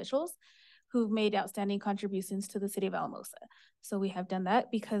city officials who've made outstanding contributions to the city of Alamosa. So we have done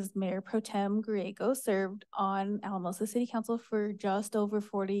that because Mayor Pro Tem Griego served on Alamosa City Council for just over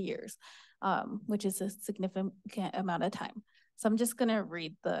 40 years, which is a significant amount of time. So I'm just gonna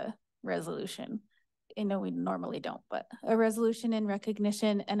read the resolution. I know we normally don't, but a resolution in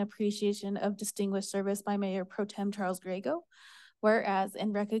recognition and appreciation of distinguished service by Mayor Pro Tem Charles Griego. Whereas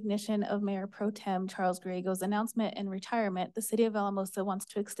in recognition of Mayor Pro Tem Charles Griego's announcement and retirement, the city of Alamosa wants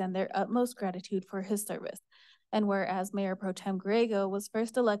to extend their utmost gratitude for his service. And whereas Mayor Pro Tem Griego was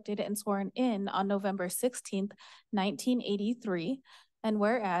first elected and sworn in on November 16th, 1983, and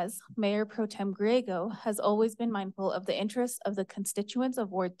whereas Mayor Pro Tem Griego has always been mindful of the interests of the constituents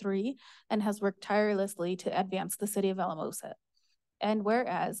of Ward 3 and has worked tirelessly to advance the city of Alamosa. And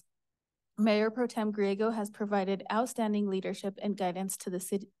whereas Mayor Pro Tem Griego has provided outstanding leadership and guidance to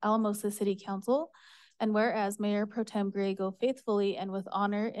the Alamosa City Council. And whereas Mayor Pro Tem Griego faithfully and with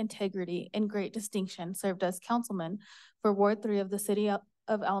honor, integrity, and great distinction served as councilman for Ward 3 of the city of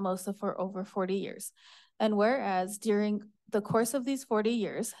Alamosa for over 40 years. And whereas during the course of these 40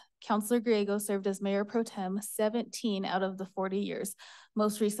 years, Councilor Griego served as Mayor Pro Tem 17 out of the 40 years,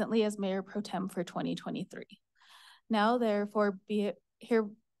 most recently as Mayor Pro Tem for 2023. Now therefore be it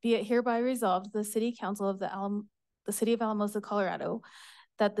hereby resolved, the City Council of the City of Alamosa, Colorado,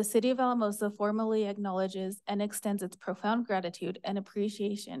 that the City of Alamosa formally acknowledges and extends its profound gratitude and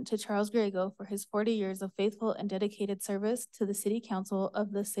appreciation to Charles Griego for his 40 years of faithful and dedicated service to the City Council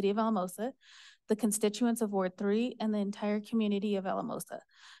of the City of Alamosa, the constituents of Ward 3, and the entire community of Alamosa.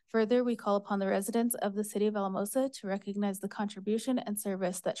 Further, we call upon the residents of the City of Alamosa to recognize the contribution and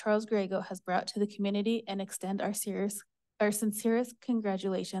service that Charles Griego has brought to the community and extend our sincerest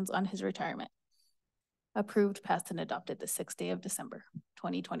congratulations on his retirement. Approved, passed, and adopted the 6th day of December,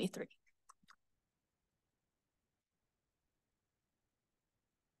 2023.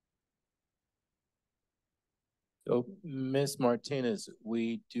 So, Ms. Martinez,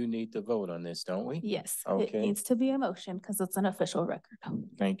 we do need to vote on this, don't we? Yes, okay. It needs to be a motion because it's an official record.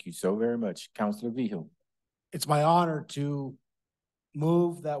 Thank you so very much. Councilor Vigil. It's my honor to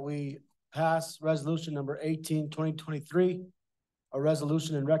move that we pass resolution number 18/2023, a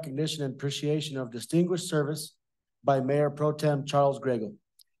resolution in recognition and appreciation of distinguished service by Mayor Pro Tem Charles Griego.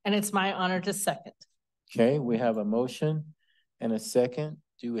 And it's my honor to second. Okay, we have a motion and a second.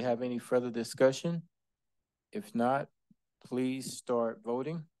 Do we have any further discussion? If not, please start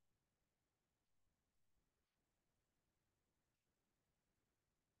voting.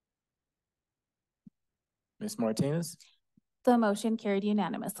 Ms. Martinez? The motion carried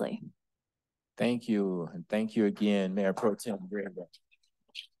unanimously. Thank you. And thank you again, Mayor Pro Tem Griego.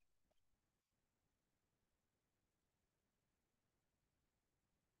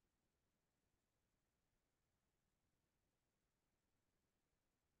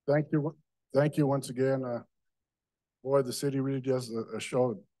 Thank you once again. Boy, the city really does a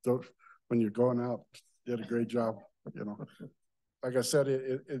show when you're going out. Did a great job, you know. Like I said,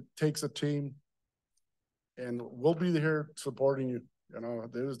 it takes a team, and we'll be here supporting you. You know,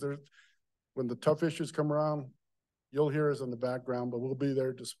 there's when the tough issues come around, you'll hear us in the background, but we'll be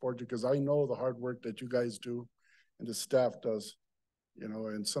there to support you because I know the hard work that you guys do and the staff does, you know,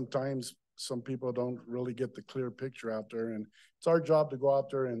 and sometimes some people don't really get the clear picture out there, and it's our job to go out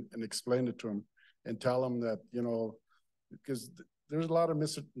there and explain it to them and tell them that, you know, because there's a lot of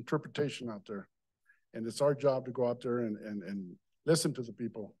misinterpretation out there, and it's our job to go out there and listen to the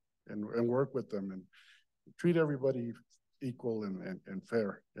people and work with them and treat everybody equal and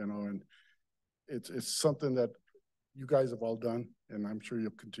fair, you know, and it's something that you guys have all done, and I'm sure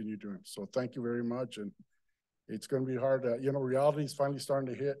you'll continue doing. So thank you very much, and it's going to be hard. You know, reality is finally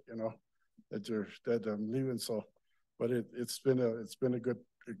starting to hit, you know, that I'm leaving. So, but it's been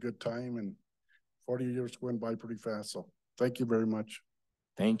a good time, and 40 years went by pretty fast. So thank you very much.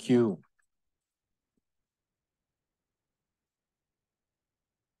 Thank you.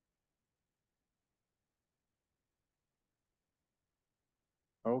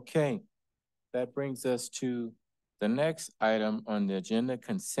 Okay, that brings us to the next item on the agenda,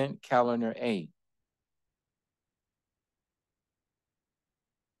 consent calendar A.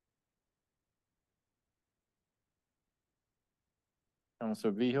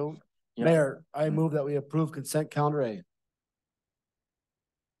 Councilor Vigil? Yeah. Mayor, I move that we approve consent calendar A.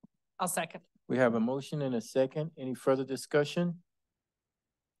 I'll second. We have a motion and a second. Any further discussion?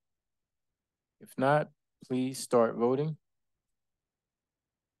 If not, please start voting.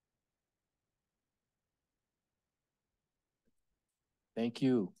 Thank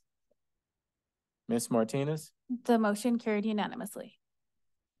you. Ms. Martinez? The motion carried unanimously.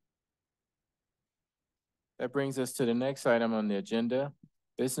 That brings us to the next item on the agenda,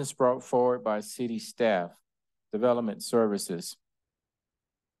 business brought forward by city staff, development services.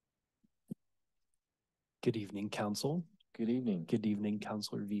 Good evening, council. Good evening. Good evening,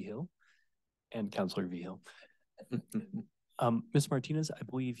 Councilor Vigil and Councilor Vigil. Ms. Martinez, I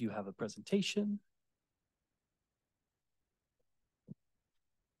believe you have a presentation.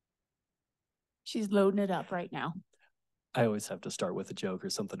 She's loading it up right now. I always have to start with a joke or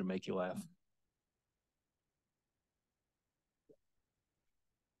something to make you laugh.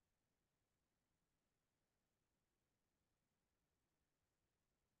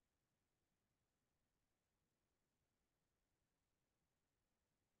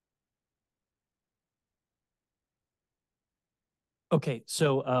 Okay,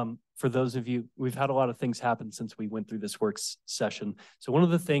 so for those of you, we've had a lot of things happen since we went through this works session. So one of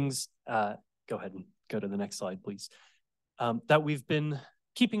the things, go ahead and go to the next slide, please, that we've been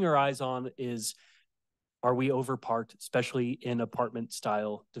keeping our eyes on is, are we overparked, especially in apartment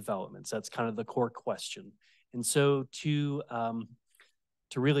style developments? That's kind of the core question. And so to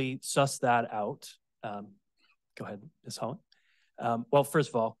really suss that out, go ahead, Ms. Holland. Well, first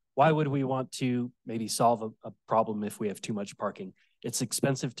of all, why would we want to maybe solve a problem if we have too much parking? It's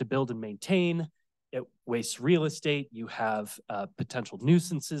expensive to build and maintain. It wastes real estate. You have potential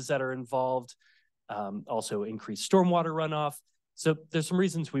nuisances that are involved, also increased stormwater runoff. So there's some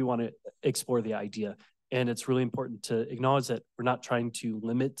reasons we want to explore the idea. And it's really important to acknowledge that we're not trying to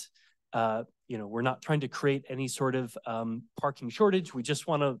limit, we're not trying to create any sort of parking shortage. We just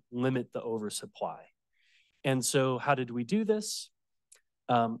want to limit the oversupply. And so how did we do this?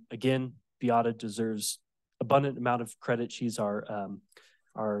 Again, Beata deserves abundant amount of credit. She's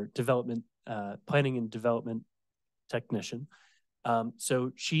our development, planning and development technician.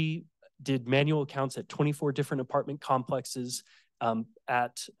 So she did manual counts at 24 different apartment complexes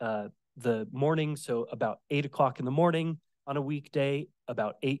at the morning. So about 8 o'clock in the morning on a weekday,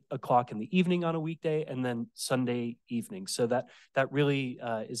 about 8 o'clock in the evening on a weekday, and then Sunday evening. So that really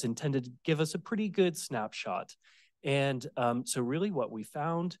is intended to give us a pretty good snapshot. And so really what we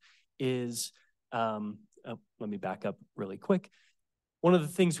found is, let me back up really quick. One of the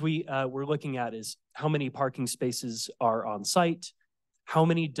things we're looking at is how many parking spaces are on site, how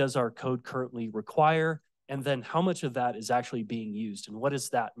many does our code currently require, and then how much of that is actually being used, and what is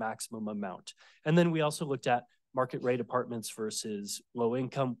that maximum amount? And then we also looked at market rate apartments versus low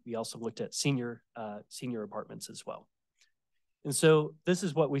income. We also looked at senior apartments as well. And so this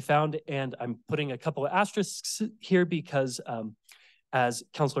is what we found, and I'm putting a couple of asterisks here because as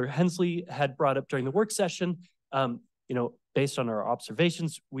Councilor Hensley had brought up during the work session, based on our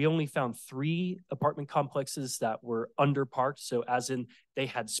observations, we only found 3 apartment complexes that were underparked. So as in they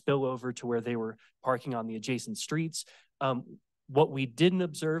had spillover to where they were parking on the adjacent streets. What we didn't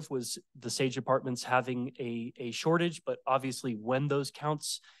observe was the Sage Apartments having a shortage, but obviously when those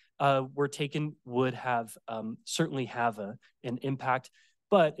counts were taken would have certainly have an impact.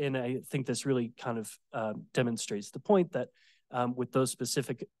 But, and I think this really kind of demonstrates the point that with those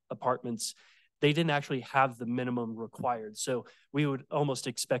specific apartments, they didn't actually have the minimum required. So we would almost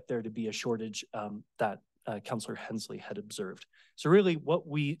expect there to be a shortage that Councilor Hensley had observed. So really what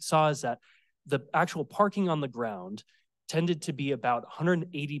we saw is that the actual parking on the ground tended to be about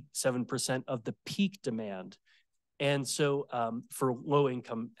 187% of the peak demand. And so for low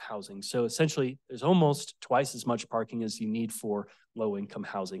income housing. So essentially there's almost twice as much parking as you need for low income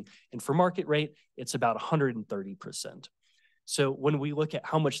housing. And for market rate, it's about 130%. So when we look at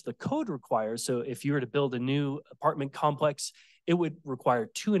how much the code requires, so if you were to build a new apartment complex, it would require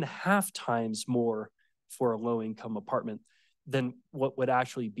 2.5 times more for a low income apartment than what would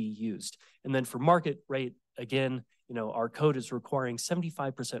actually be used. And then for market rate, again, our code is requiring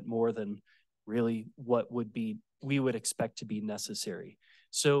 75% more than really what we would expect to be necessary.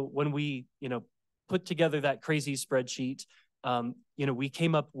 So when we, put together that crazy spreadsheet, we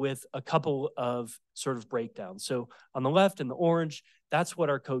came up with a couple of sort of breakdowns. So on the left in the orange, that's what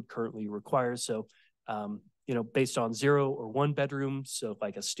our code currently requires. So based on 0 or 1 bedroom. So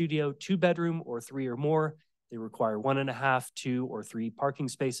like a studio, 2 bedroom or 3 or more, they require 1.5, 2 or 3 parking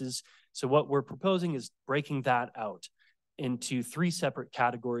spaces. So what we're proposing is breaking that out into 3 separate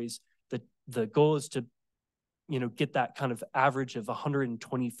categories. The goal is to, get that kind of average of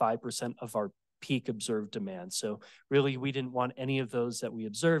 125% of our peak observed demand. So really, we didn't want any of those that we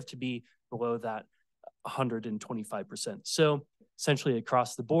observed to be below that 125%. So essentially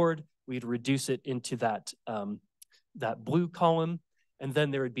across the board, we'd reduce it into that blue column, and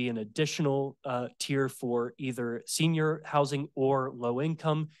then there would be an additional tier for either senior housing or low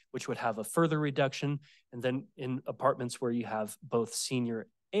income, which would have a further reduction. And then in apartments where you have both senior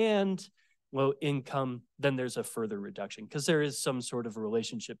and low income, then there's a further reduction because there is some sort of a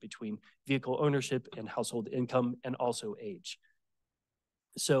relationship between vehicle ownership and household income and also age.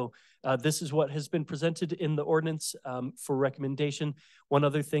 So this is what has been presented in the ordinance for recommendation. One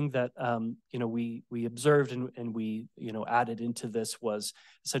other thing that we observed and we added into this was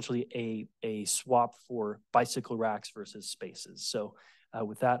essentially a swap for bicycle racks versus spaces. So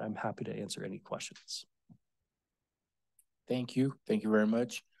with that, I'm happy to answer any questions. Thank you very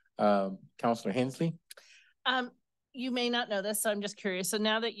much. Councilor Hensley? You may not know this, so I'm just curious. So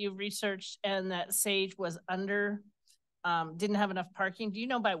now that you've researched and that Sage was under, didn't have enough parking, do you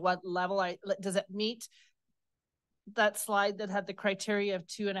know by what level does it meet that slide that had the criteria of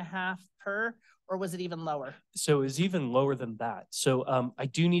 2.5 per, or was it even lower? So it's even lower than that. So I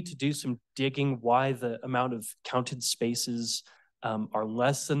do need to do some digging why the amount of counted spaces are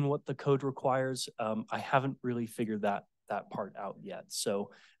less than what the code requires. I haven't really figured that part out yet.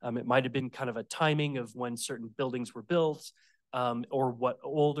 So it might have been kind of a timing of when certain buildings were built or what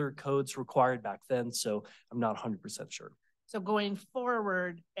older codes required back then. So I'm not 100% sure. So going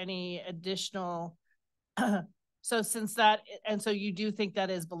forward, any additional, so since that, and so you do think that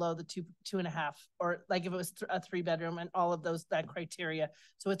is below the 2.5, or like if it was a 3 bedroom and all of that criteria,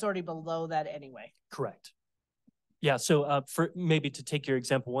 so it's already below that anyway. Correct. Yeah, so for maybe to take your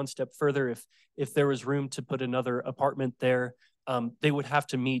example one step further, if there was room to put another apartment there, they would have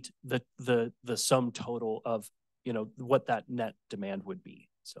to meet the sum total of what that net demand would be.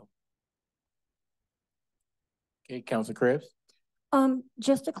 So, okay, Councilor Krebs.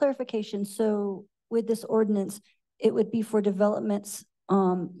 Just a clarification. So with this ordinance, it would be for developments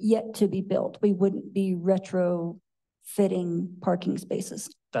yet to be built. We wouldn't be retrofitting parking spaces.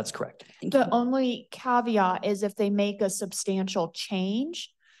 That's correct. The only caveat is if they make a substantial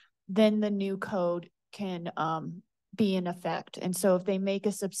change, then the new code can be in effect. And so if they make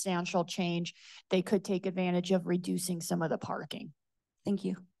a substantial change, they could take advantage of reducing some of the parking. Thank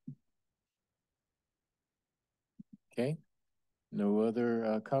you. Okay, no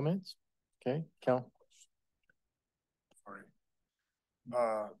other comments? Okay, Cal. Sorry.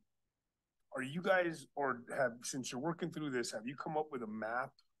 Are you guys, or since you're working through this, have you come up with a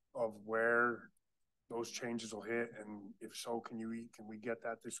map of where those changes will hit? And if so, can we get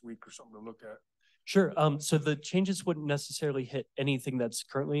that this week or something to look at? Sure. So the changes wouldn't necessarily hit anything that's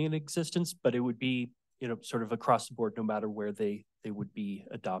currently in existence, but it would be, sort of across the board, no matter where they would be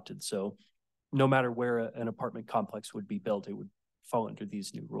adopted. So no matter where an apartment complex would be built, it would fall under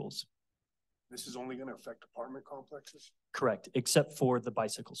these new rules. This is only going to affect apartment complexes? Correct, except for the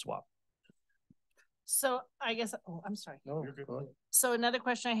bicycle swap. So I guess, I'm sorry. No, you're good. Go ahead. So another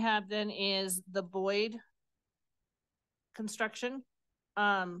question I have then is the Boyd construction.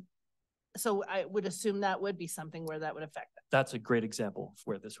 So I would assume that would be something where that would affect them. That's a great example of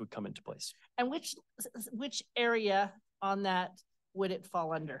where this would come into place. And which area on that would it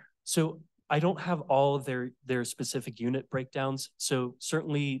fall under? So I don't have all of their specific unit breakdowns. So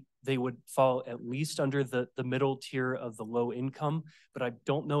certainly they would fall at least under the middle tier of the low income, but I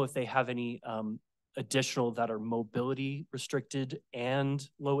don't know if they have any additional that are mobility restricted and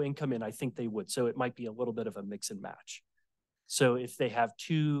low income, and I think they would. So it might be a little bit of a mix and match. So if they have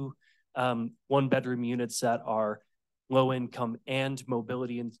 2 1-bedroom units that are low income and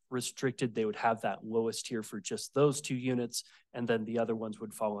mobility restricted, they would have that lowest tier for just those 2 units, and then the other ones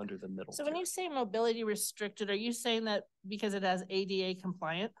would fall under the middle So tier. when you say mobility restricted, are you saying that because it has ADA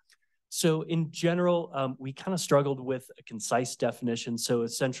compliant? So in general, we kind of struggled with a concise definition. So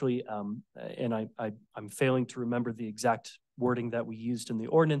essentially, and I'm failing to remember the exact wording that we used in the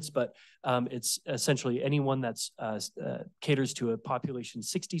ordinance, but it's essentially anyone that's caters to a population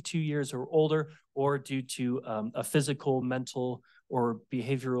 62 years or older, or due to a physical, mental, or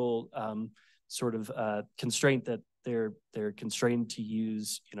behavioral sort of constraint that they're constrained to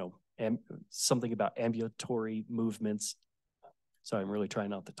use, something about ambulatory movements. So I'm really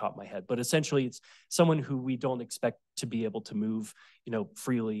trying off the top of my head, but essentially it's someone who we don't expect to be able to move,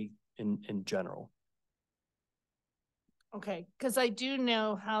 freely in general. Okay, because I do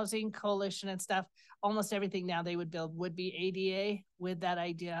know Housing Coalition and stuff, almost everything now they would build would be ADA with that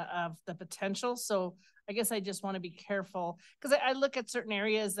idea of the potential. So I guess I just want to be careful because I look at certain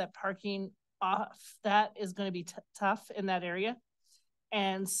areas that parking off that is going to be tough in that area.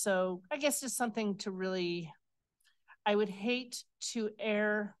 And so I guess just something to really, I would hate to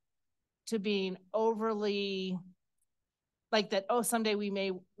err to being overly like that, oh, someday we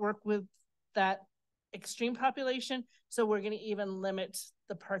may work with that extreme population, so we're going to even limit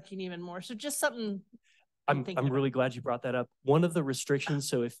the parking even more. So just something I'm really glad you brought that up. One of the restrictions,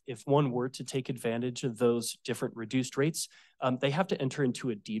 so if one were to take advantage of those different reduced rates, they have to enter into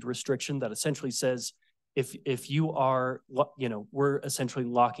a deed restriction that essentially says if you are, we're essentially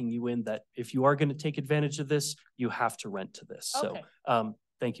locking you in that if you are going to take advantage of this, you have to rent to this. Okay. So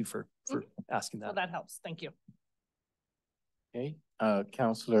thank you for asking that. Well, that helps. Thank you. Okay,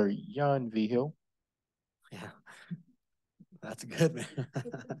 Councilor Jan Vigil. Yeah, that's good, man.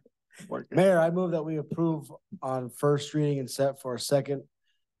 Mayor, I move that we approve on first reading and set for a second,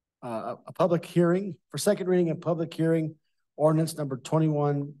 a public hearing, for second reading and public hearing, ordinance number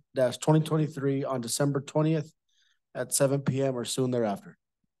 21-2023 on December 20th at 7 p.m. or soon thereafter.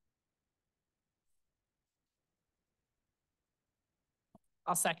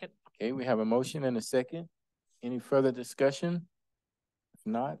 I'll second. Okay, we have a motion and a second. Any further discussion? If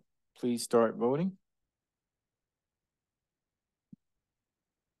not, please start voting.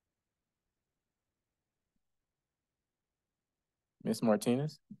 Ms.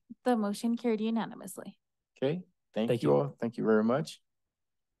 Martinez? The motion carried unanimously. Okay, thank you all. Thank you very much.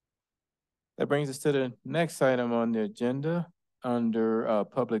 That brings us to the next item on the agenda under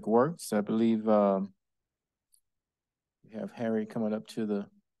Public Works. I believe we have Harry coming up to the,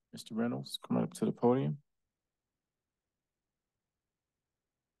 Mr. Reynolds coming up to the podium.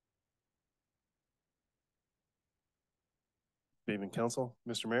 Good evening, Council,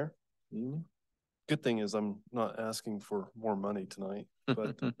 Mr. Mayor. Good thing is I'm not asking for more money tonight,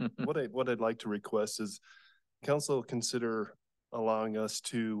 but what I'd like to request is Council consider allowing us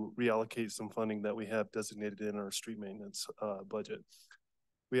to reallocate some funding that we have designated in our street maintenance budget.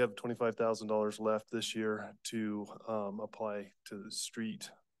 We have $25,000 left this year to apply to the street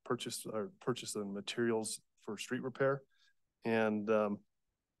purchase the materials for street repair, and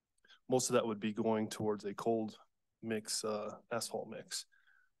most of that would be going towards a cold mix asphalt mix.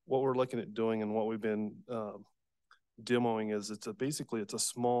 What we're looking at doing and what we've been demoing is basically it's a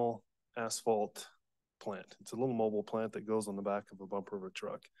small asphalt plant. It's a little mobile plant that goes on the back of a bumper of a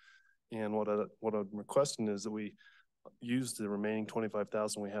truck. And what I'm requesting is that we use the remaining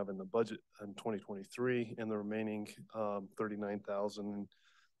 25,000 we have in the budget in 2023 and the remaining 39,000.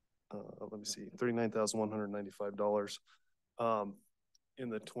 Let me see, $39,195 in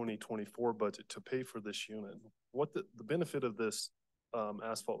the 2024 budget to pay for this unit. What the benefit of this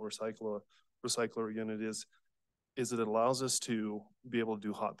asphalt recycler unit is it allows us to be able to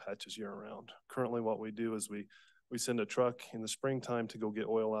do hot patches year round. Currently what we do is we send a truck in the springtime to go get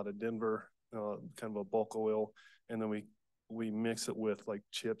oil out of Denver, kind of a bulk oil, and then we mix it with like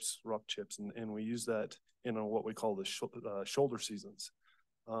chips, rock chips, and we use that in what we call the shoulder seasons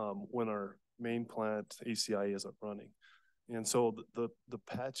when our main plant ACI isn't running. And so the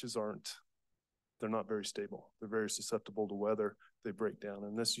patches they're not very stable. They're very susceptible to weather. They break down.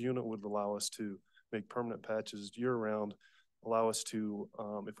 And this unit would allow us to make permanent patches year round, allow us to,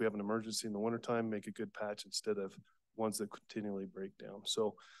 if we have an emergency in the wintertime, make a good patch instead of ones that continually break down.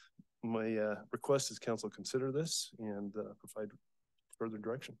 So my request is council consider this and provide further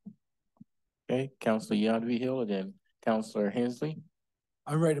direction. Okay, Councilor Jan Vigil and then Councilor Hensley.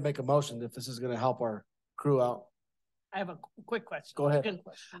 I'm ready to make a motion if this is going to help our crew out. I have a quick question. Go ahead. Good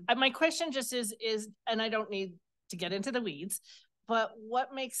question. My question just is, and I don't need to get into the weeds, but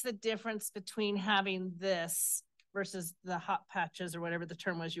what makes the difference between having this versus the hot patches or whatever the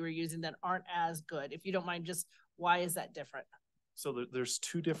term was you were using that aren't as good? If you don't mind, just why is that different? So there's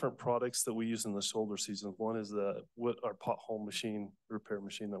two different products that we use in the shoulder season. One is our pothole repair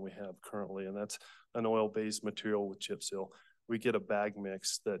machine that we have currently, and that's an oil-based material with chip seal. We get a bag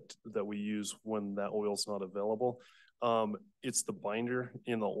mix that we use when that oil's not available. It's the binder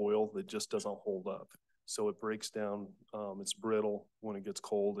in the oil that just doesn't hold up. So it breaks down, it's brittle when it gets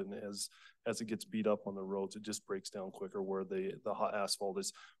cold, and as it gets beat up on the roads, it just breaks down quicker, where the hot asphalt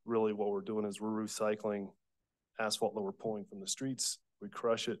is really what we're doing is we're recycling asphalt that we're pulling from the streets. We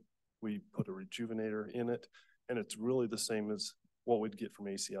crush it, we put a rejuvenator in it, and it's really the same as what we'd get from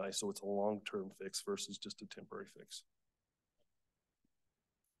ACI. So it's a long-term fix versus just a temporary fix.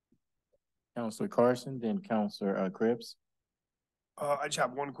 Councilor Carson, then Councilor Krebs. I just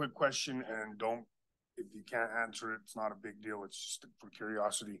have one quick question, and if you can't answer it, it's not a big deal. It's just for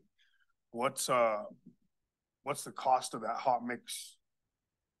curiosity. What's the cost of that hot mix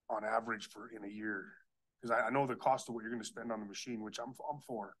on average in a year? Cause I know the cost of what you're gonna spend on the machine, which I'm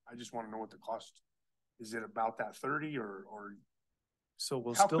for. I just wanna know what the cost, is it about that 30 or So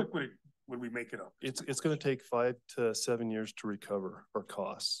we'll how still, quick would we make it up? it's gonna take 5 to 7 years to recover our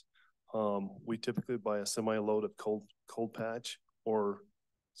costs. We typically buy a semi-load of cold patch or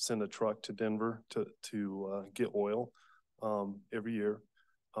send a truck to Denver to get oil every year.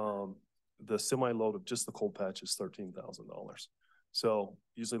 The semi-load of just the cold patch is $13,000. So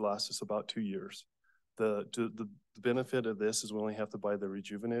usually lasts us about 2 years. The benefit of this is we only have to buy the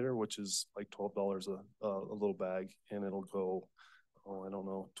rejuvenator, which is like $12 a little bag, and it'll go, I don't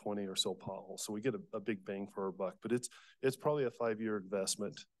know, 20 or so potholes. So we get a big bang for our buck, but it's probably a 5-year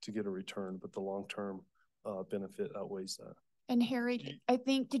investment to get a return, but the long-term benefit outweighs that. And Harry, I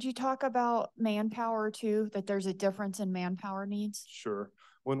think, did you talk about manpower too, that there's a difference in manpower needs? Sure.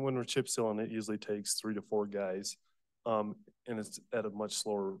 When we're chip sealing, it usually takes 3 to 4 guys. And it's at a much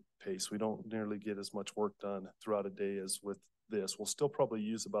slower pace. We don't nearly get as much work done throughout a day as with this. We'll still probably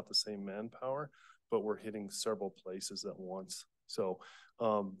use about the same manpower, but we're hitting several places at once. So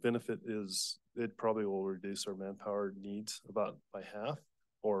benefit is it probably will reduce our manpower needs about by half,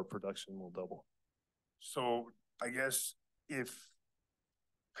 or production will double. So I guess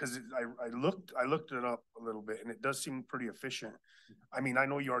because I looked it up a little bit and it does seem pretty efficient. I mean, I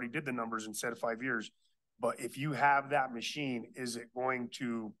know you already did the numbers and said 5 years, but if you have that machine, is it going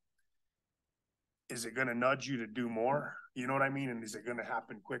to nudge you to do more? You know what I mean? And is it going to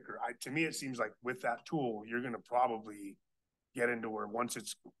happen quicker? To me, it seems like with that tool, you're going to probably get into where once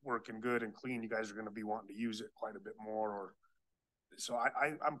it's working good and clean, you guys are going to be wanting to use it quite a bit more. So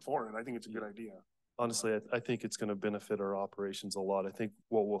I'm for it. I think it's a good idea. Honestly, I think it's going to benefit our operations a lot. I think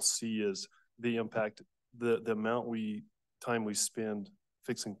what we'll see is the impact, the amount time we spend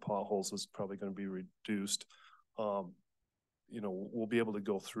fixing potholes is probably going to be reduced. We'll be able to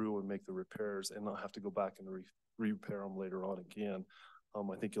go through and make the repairs and not have to go back and repair them later on again. I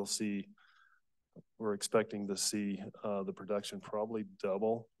think we're expecting to see the production probably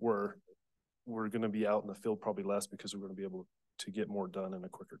double, where we're going to be out in the field probably less because we're going to be able to get more done in a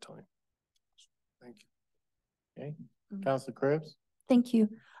quicker time. Thank you. Okay, Councilor Krebs? Thank you.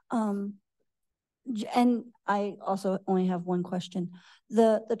 And I also only have one question.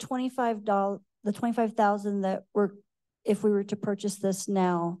 The $25,000 that if we were to purchase this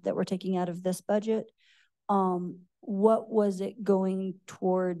now, that we're taking out of this budget, what was it going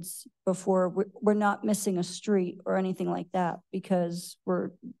towards before? We're not missing a street or anything like that, because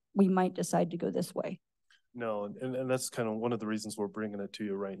we might decide to go this way. No, and that's kind of one of the reasons we're bringing it to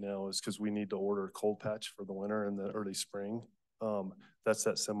you right now, is because we need to order a cold patch for the winter and the early spring. That's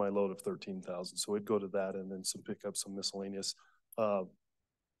that semi-load of 13,000. So we'd go to that and then pick up some miscellaneous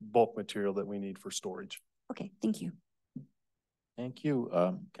bulk material that we need for storage. Okay, thank you. Thank you,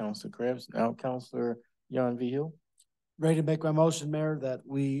 Councilor Krebs. Now, Councilor Vigil. Ready to make my motion, Mayor, that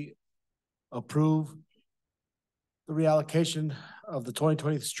we approve the reallocation of the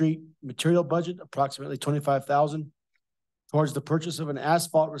 2020 street material budget, approximately 25,000, towards the purchase of an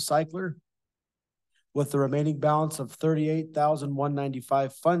asphalt recycler, with the remaining balance of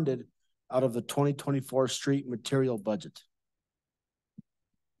 38,195 funded out of the 2024 street material budget.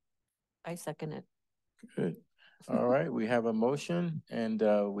 I second it. Good. All right, we have a motion and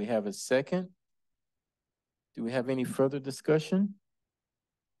we have a second. Do we have any further discussion?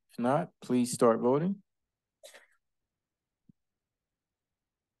 If not, please start voting.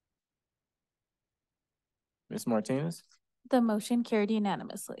 Ms. Martinez? The motion carried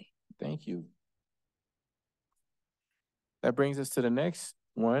unanimously. Thank you. That brings us to the next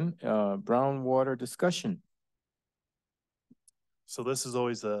one, brown water discussion. So this is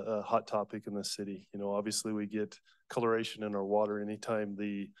always a hot topic in the city. Obviously we get coloration in our water anytime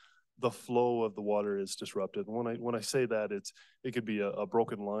the flow of the water is disrupted. And when I say that, it could be a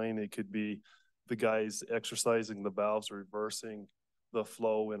broken line. It could be the guys exercising the valves, reversing the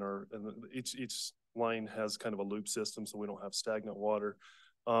flow each line has kind of a loop system, so we don't have stagnant water.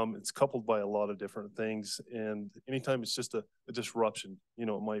 It's coupled by a lot of different things. And anytime it's just a disruption,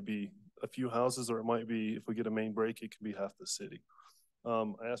 it might be a few houses, or it might be, if we get a main break, it can be half the city.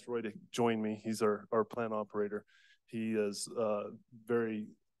 I asked Roy to join me. He's our plant operator. He is very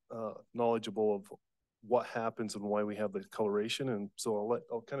knowledgeable of what happens and why we have the coloration. And so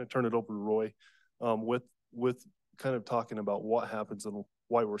I'll kind of turn it over to Roy with kind of talking about what happens and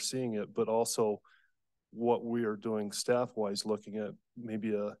why we're seeing it, but also what we are doing staff-wise, looking at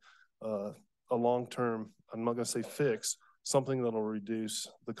maybe a long-term, I'm not going to say fix, something that'll reduce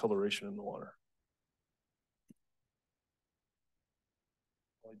the coloration in the water.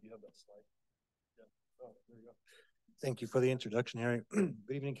 slide. Do you have that slide? Yeah. Oh, there you go. Thank you for the introduction, Harry. Good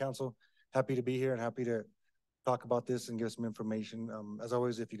evening, council. Happy to be here and happy to talk about this and give some information. As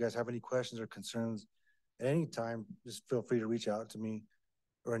always, if you guys have any questions or concerns at any time, just feel free to reach out to me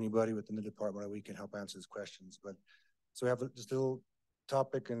or anybody within the department, and we can help answer these questions. But so we have just a little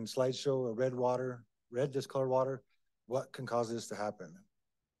topic and slideshow, red discolored water. What can cause this to happen?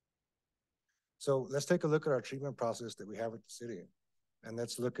 So let's take a look at our treatment process that we have at the city. And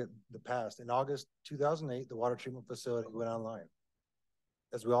let's look at the past. In August 2008, the water treatment facility went online.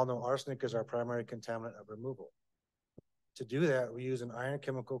 As we all know, arsenic is our primary contaminant of removal. To do that, we use an iron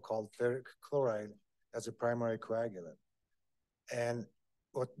chemical called ferric chloride as a primary coagulant. And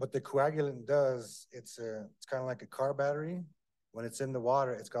what the coagulant does, it's kind of like a car battery. When it's in the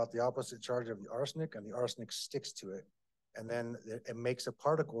water, it's got the opposite charge of the arsenic, and the arsenic sticks to it. And then it makes a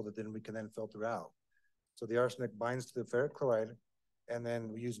particle that then we can then filter out. So the arsenic binds to the ferric chloride, and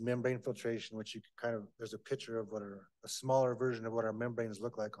then we use membrane filtration, which you can there's a picture of a smaller version of what our membranes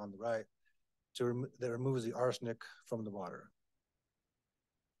look like on the right, that removes the arsenic from the water.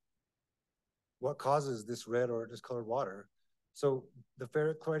 What causes this red or discolored water? So the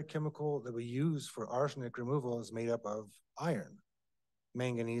ferric chloride chemical that we use for arsenic removal is made up of iron,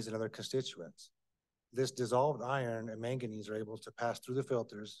 manganese, and other constituents. This dissolved iron and manganese are able to pass through the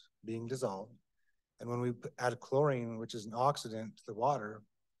filters, being dissolved. And when we add chlorine, which is an oxidant to the water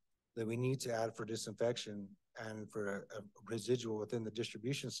that we need to add for disinfection and for a residual within the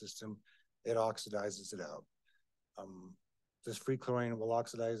distribution system, it oxidizes it out. This free chlorine will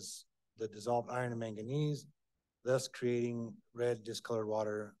oxidize the dissolved iron and manganese, thus creating red discolored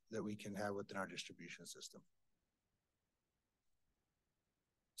water that we can have within our distribution system.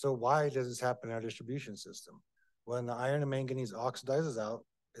 So why does this happen in our distribution system? When the iron and manganese oxidizes out,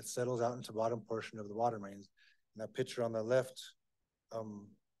 it settles out into the bottom portion of the water mains. And that picture on the left,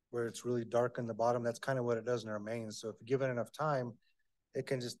 where it's really dark in the bottom, that's kind of what it does in our mains. So if you give it enough time, it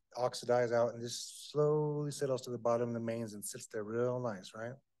can just oxidize out and just slowly settles to the bottom of the mains and sits there real nice,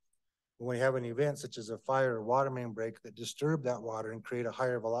 right? When we have an event such as a fire or water main break that disturb that water and create a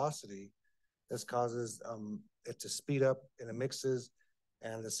higher velocity, this causes it to speed up and it mixes,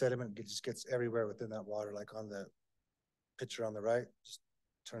 and the sediment just gets everywhere within that water, like on the picture on the right, just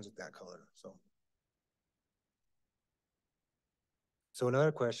turns it that color. So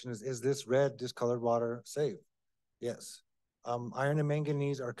another question is this red discolored water safe? Yes. Iron and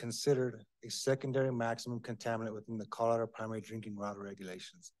manganese are considered a secondary maximum contaminant within the Colorado primary drinking water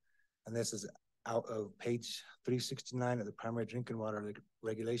regulations. And this is out of page 369 of the primary drinking water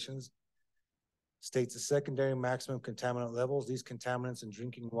regulations. States the secondary maximum contaminant levels. These contaminants in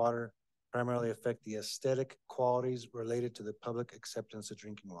drinking water primarily affect the aesthetic qualities related to the public acceptance of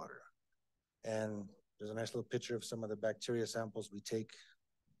drinking water. And there's a nice little picture of some of the bacteria samples we take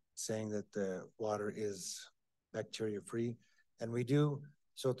saying that the water is bacteria free. And we do,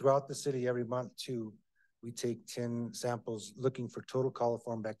 so throughout the city every month too, we take 10 samples looking for total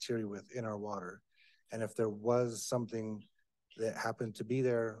coliform bacteria within our water. And if there was something that happened to be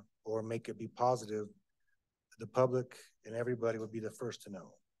there or make it be positive, the public and everybody would be the first to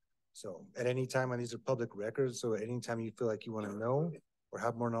know. So at any time, and these are public records, so at any time you feel like you want to know or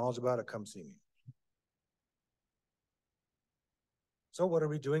have more knowledge about it, come see me. So what are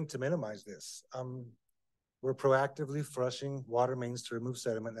we doing to minimize this? We're proactively flushing water mains to remove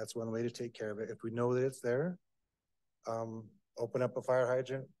sediment. That's one way to take care of it. If we know that it's there, open up a fire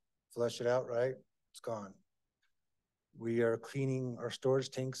hydrant, flush it out, right? It's gone. We are cleaning our storage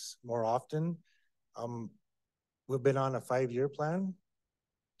tanks more often. We've been on a 5-year plan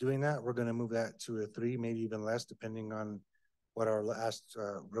doing that. We're going to move that to a 3, maybe even less, depending on what our last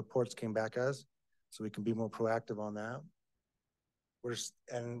reports came back as, so we can be more proactive on that. We're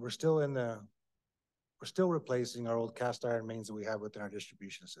still replacing our old cast iron mains that we have within our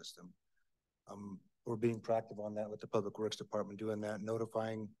distribution system. We're being proactive on that with the Public Works Department, doing that,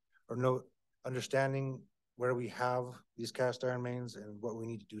 notifying or understanding where we have these cast iron mains and what we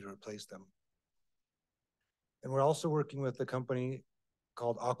need to do to replace them. And we're also working with a company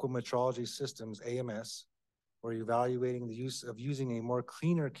called Aqua Metrology Systems, AMS. We're evaluating the use of using a more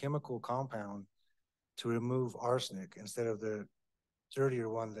cleaner chemical compound to remove arsenic instead of the dirtier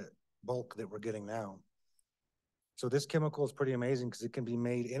one, that bulk that we're getting now. So this chemical is pretty amazing because it can be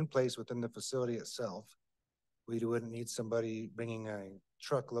made in place within the facility itself. We wouldn't need somebody bringing a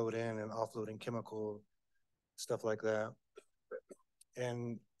truckload in and offloading chemical, stuff like that.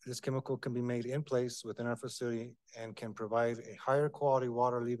 And this chemical can be made in place within our facility and can provide a higher quality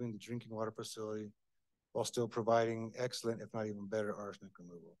water leaving the drinking water facility while still providing excellent, if not even better, arsenic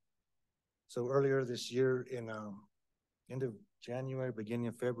removal. So earlier this year in end of January, beginning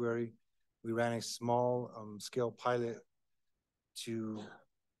of February, we ran a small scale pilot to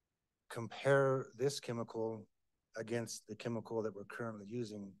compare this chemical against the chemical that we're currently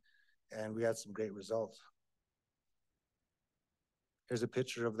using, and we had some great results. Here's a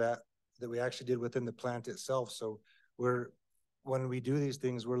picture of that we actually did within the plant itself. So when we do these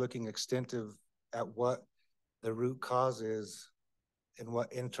things, we're looking extensive at what the root cause is and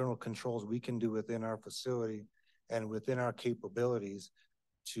what internal controls we can do within our facility and within our capabilities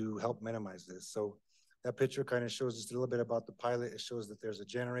to help minimize this. So that picture kind of shows just a little bit about the pilot. It shows that there's a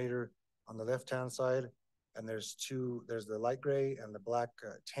generator on the left-hand side, and there's the light gray and the black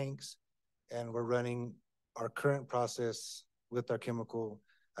tanks, and we're running our current process with our chemical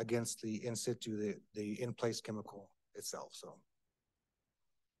against the in situ, the in-place chemical itself. So,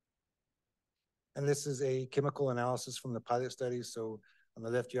 and this is a chemical analysis from the pilot study. So on the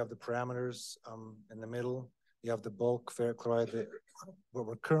left, you have the parameters. In the middle, you have the bulk ferric chloride, what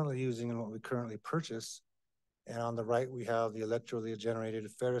we're currently using and what we currently purchase. And on the right, we have the electrolyte generated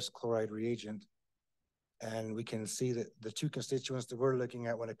ferrous chloride reagent. And we can see that the two constituents that we're looking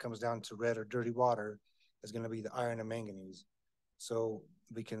at when it comes down to red or dirty water is going to be the iron and manganese. So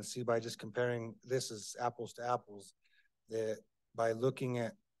we can see by just comparing this as apples to apples, that by looking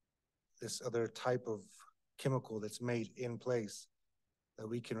at this other type of chemical that's made in place, that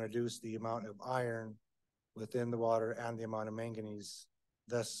we can reduce the amount of iron within the water and the amount of manganese,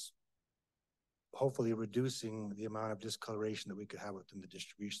 thus hopefully reducing the amount of discoloration that we could have within the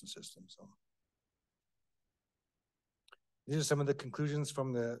distribution system. So these are some of the conclusions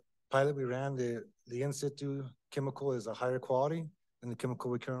from the pilot we ran. The in situ chemical is a higher quality than the chemical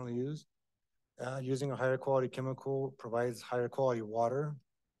we currently use. Using a higher quality chemical provides higher quality water.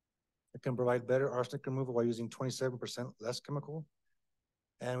 It can provide better arsenic removal while using 27% less chemical.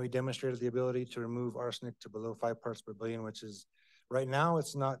 And we demonstrated the ability to remove arsenic to below 5 parts per billion, which is, right now,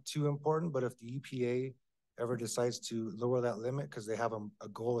 it's not too important, but if the EPA ever decides to lower that limit because they have a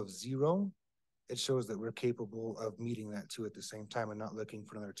goal of 0, it shows that we're capable of meeting that too at the same time and not looking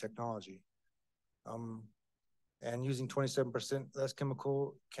for another technology. And using 27% less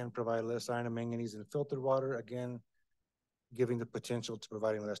chemical can provide less iron and manganese in filtered water, again, giving the potential to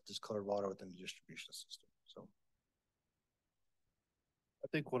providing less discolored water within the distribution system. So I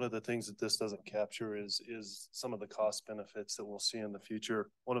think one of the things that this doesn't capture is some of the cost benefits that we'll see in the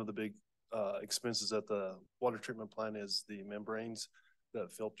future. One of the big expenses at the water treatment plant is the membranes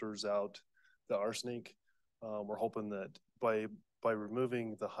that filters out the arsenic. We're hoping that by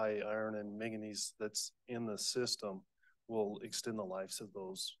removing the high iron and manganese that's in the system, will extend the lives of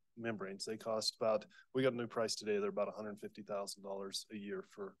those membranes. They cost about, we got a new price today, they're about $150,000 a year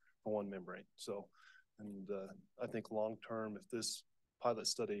for one membrane. So, and I think long-term, if this pilot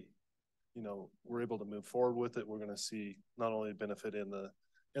study, we're able to move forward with it, we're going to see not only benefit in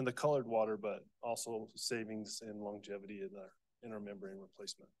the colored water, but also savings and longevity in our membrane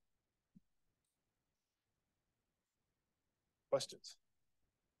replacement. Questions?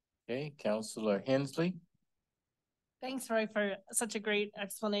 Okay, Councilor Hensley. Thanks, Roy, for such a great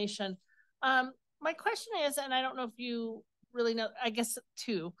explanation. My question is, and I don't know if you really know, I guess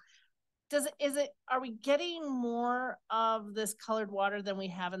two, are we getting more of this colored water than we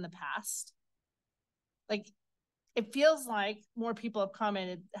have in the past? Like, it feels like more people have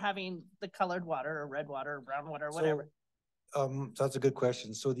commented having the colored water or red water or brown water or whatever. So that's a good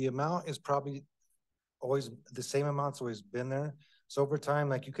question. So the amount is probably always, the same amount's always been there. So over time,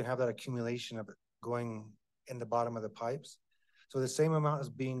 like, you can have that accumulation of it going in the bottom of the pipes. So the same amount is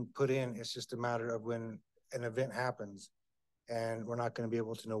being put in. It's just a matter of when an event happens, and we're not going to be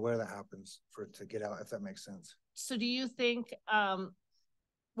able to know where that happens for it to get out, if that makes sense. So do you think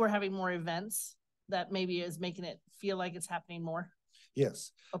we're having more events that maybe is making it feel like it's happening more?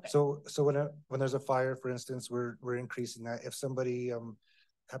 Yes. Okay. So when there's a fire, for instance, we're increasing that. If somebody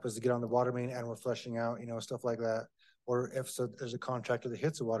happens to get on the water main and we're flushing out, stuff like that, or if there's a contractor that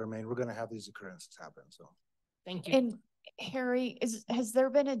hits a water main, we're going to have these occurrences happen. So thank you. And Harry, has there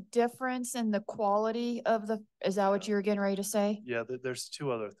been a difference in the quality of is that what you were getting ready to say? Yeah, there's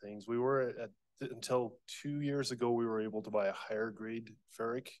two other things. We were until 2 years ago, we were able to buy a higher grade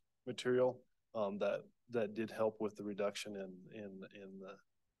ferric material that did help with the reduction in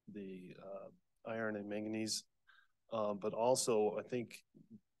the iron and manganese. But also, I think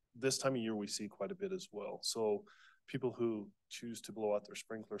this time of year we see quite a bit as well. So people who choose to blow out their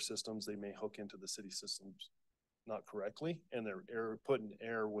sprinkler systems, they may hook into the city systems not correctly, and they're putting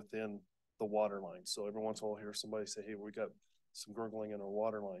air within the water line. So every once in a while, I'll hear somebody say, "Hey, we got some gurgling in our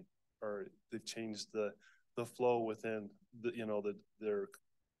water line," or they've changed the flow within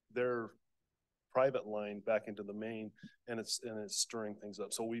their private line back into the main, and it's stirring things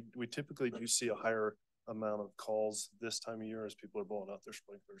up. So we typically do see a higher amount of calls this time of year as people are blowing out their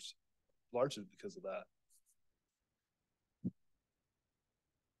sprinklers, largely because of that.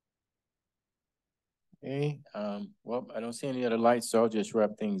 Okay, well, I don't see any other lights, so I'll just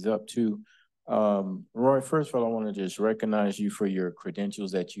wrap things up too. Roy, first of all, I want to just recognize you for your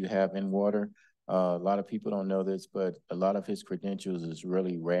credentials that you have in water. A lot of people don't know this, but a lot of his credentials is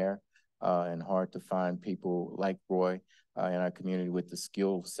really rare and hard to find people like Roy in our community with the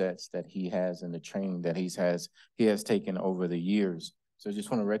skill sets that he has and the training that he has taken over the years. So I just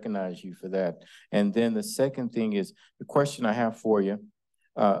want to recognize you for that. And then the second thing is the question I have for you.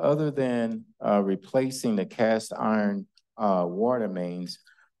 Other than replacing the cast iron water mains,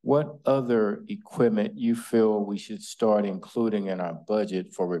 what other equipment you feel we should start including in our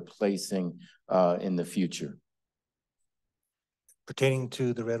budget for replacing in the future? Pertaining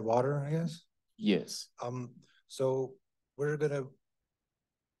to the red water, I guess? Yes. So we're gonna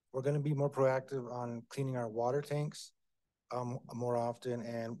be more proactive on cleaning our water tanks more often,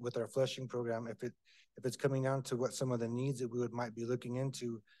 and with our flushing program, if it's coming down to what some of the needs that we might be looking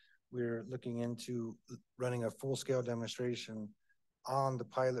into, we're looking into running a full-scale demonstration on the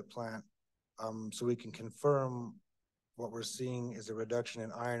pilot plant, so we can confirm what we're seeing is a reduction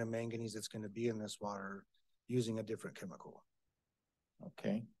in iron and manganese that's going to be in this water using a different chemical.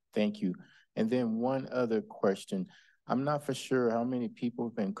 Okay, thank you. And then one other question. I'm not for sure how many people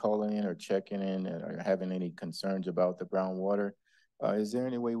have been calling in or checking in or having any concerns about the brown water. Is there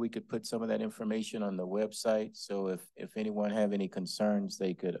any way we could put some of that information on the website? So if anyone have any concerns,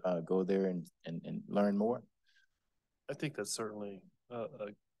 they could go there and learn more? I think that's certainly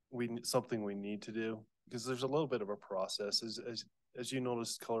something we need to do, because there's a little bit of a process. As you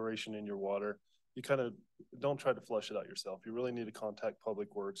notice coloration in your water, you kind of don't try to flush it out yourself. You really need to contact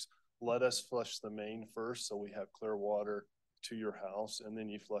Public Works. Let us flush the main first so we have clear water to your house, and then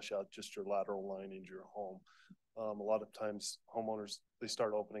you flush out just your lateral line into your home. A lot of times homeowners, they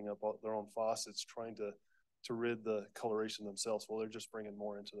start opening up their own faucets trying to rid the coloration themselves. Well, they're just bringing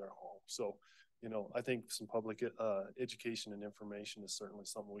more into their home. So, you know, I think some public education and information is certainly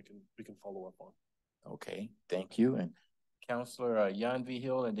something we can follow up on. Okay, thank you. And Councilor Jan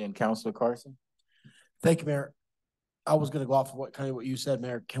Vigil and then Councilor Carson. Thank you, Mayor. I was going to go off of what you said,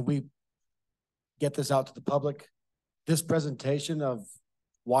 Mayor. Can we get this out to the public? This presentation of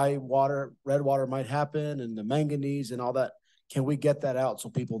why red water might happen and the manganese and all that, can we get that out so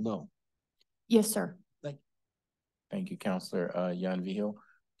people know? Yes, sir. Thank you. Thank you, Councilor Jan Vigil.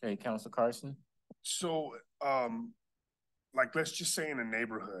 Okay, Councilor Carson. So, like, let's just say in a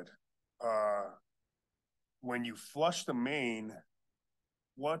neighborhood, when you flush the main,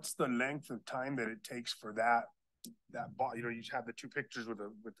 what's the length of time that it takes for that you know, you have the two pictures with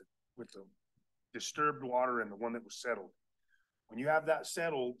the disturbed water and the one that was settled. When you have that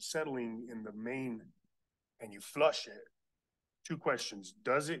settling in the main and you flush it, two questions.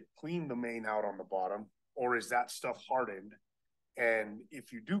 Does it clean the main out on the bottom, or is that stuff hardened? And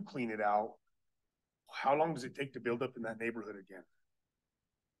if you do clean it out, how long does it take to build up in that neighborhood again?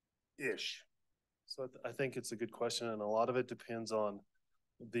 Ish. So I think it's a good question, and a lot of it depends on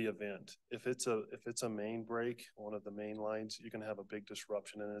the event. If it's a main break, one of the main lines, you're going to have a big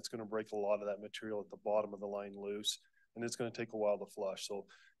disruption, and it's going to break a lot of that material at the bottom of the line loose, and it's going to take a while to flush. So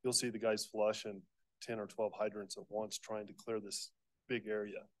you'll see the guys flush and 10 or 12 hydrants at once trying to clear this big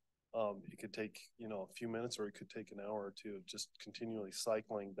area. It could take, you know, a few minutes, or it could take an hour or two of just continually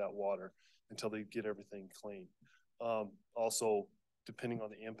cycling that water until they get everything clean. Also, depending on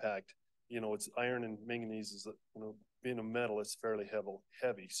the impact, you know, it's iron and manganese is, you know, being a metal, it's fairly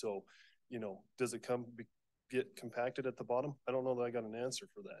heavy. So, you know, does it get compacted at the bottom? I don't know that I got an answer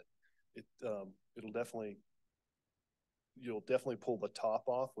for that. You'll definitely pull the top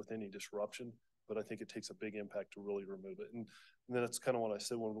off with any disruption, but I think it takes a big impact to really remove it. And then it's kind of what I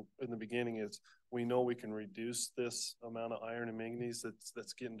said in the beginning is we know we can reduce this amount of iron and manganese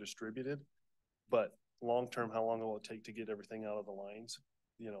that's getting distributed, but long-term, how long will it take to get everything out of the lines?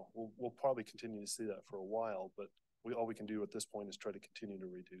 You know, we'll probably continue to see that for a while, but all we can do at this point is try to continue to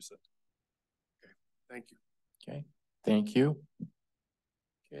reduce it. Okay, thank you. Okay, thank you.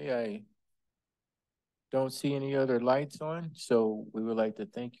 Okay, I don't see any other lights on, so we would like to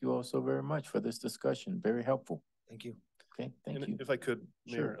thank you all so very much for this discussion. Very helpful. Thank you. Okay, thank you. If I could,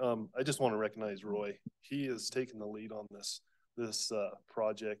 Mayor, sure. I just want to recognize Roy. He has taken the lead on this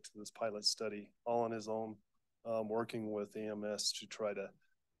project, this pilot study, all on his own, working with AMS to try to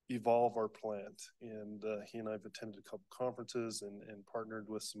evolve our plant. And he and I have attended a couple conferences and partnered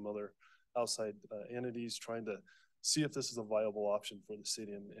with some other outside entities trying to see if this is a viable option for the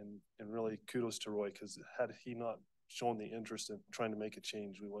city, and really kudos to Roy, because had he not shown the interest in trying to make a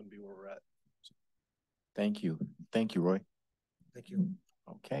change, we wouldn't be where we're at. So. Thank you. Thank you, Roy. Thank you.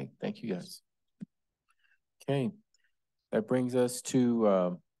 Okay, thank you guys. Okay, that brings us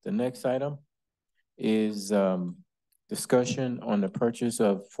to the next item is discussion on the purchase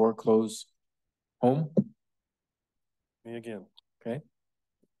of foreclosed home. Me again. Okay.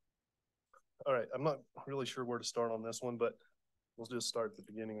 All right, I'm not really sure where to start on this one, but we'll just start at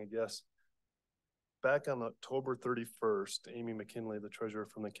the beginning, I guess. Back on October 31st, Amy McKinley, the treasurer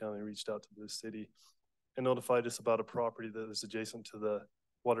from the county, reached out to the city and notified us about a property that is adjacent to the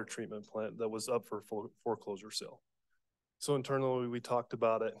water treatment plant that was up for foreclosure sale. So internally, we talked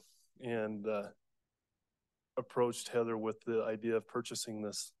about it and approached Heather with the idea of purchasing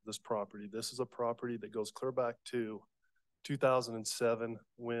this property. This is a property that goes clear back to 2007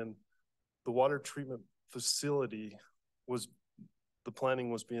 when the water treatment facility the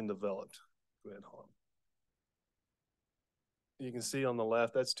planning was being developed. Go ahead, Hon. You can see on the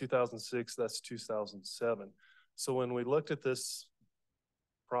left, that's 2006, that's 2007. So when we looked at this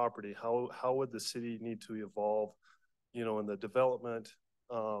property, how would the city need to evolve, you know, in the development,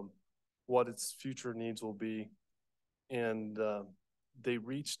 what its future needs will be. And they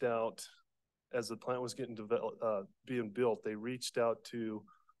reached out as the plant was getting being built, they reached out to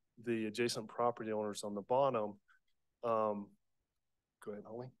the adjacent property owners on the bottom. Go ahead,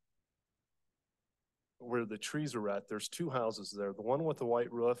 Holly. Where the trees are at, there's two houses there. The one with the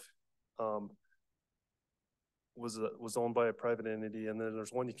white roof was owned by a private entity, and then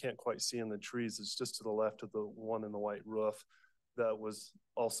there's one you can't quite see in the trees. It's just to the left of the one in the white roof that was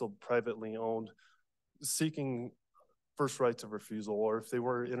also privately owned, seeking first rights of refusal, or if they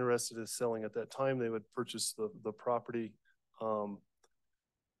were interested in selling at that time, they would purchase the property.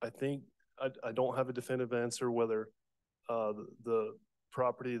 I think I don't have a definitive answer whether the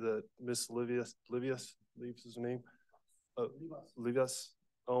property that Miss Livius his name, Livius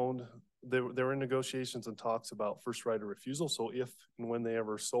owned, they were in negotiations and talks about first right of refusal. So if and when they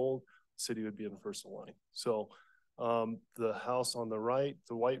ever sold, the city would be in first line. So the house on the right,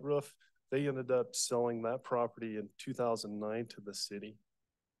 the white roof, they ended up selling that property in 2009 to the city.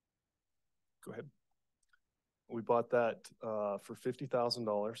 Go ahead. We bought that for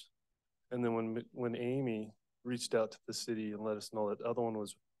 $50,000. And then when Amy reached out to the city and let us know that the other one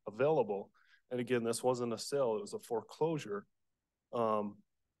was available, and again, this wasn't a sale, it was a foreclosure,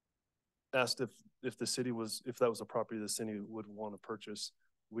 asked if the city if that was a property the city would want to purchase.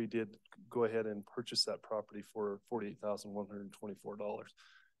 We did go ahead and purchase that property for $48,124.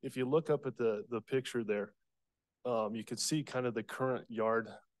 If you look up at the picture there, you could see kind of the current yard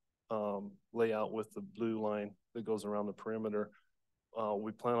layout with the blue line that goes around the perimeter.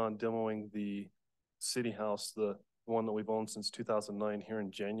 We plan on demoing the city house, the one that we've owned since 2009 here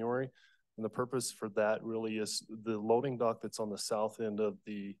in January. And the purpose for that really is the loading dock that's on the south end of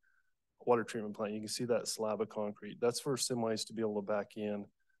the water treatment plant. You can see that slab of concrete. That's for semis to be able to back in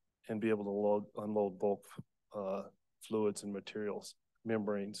and be able to unload bulk fluids and materials,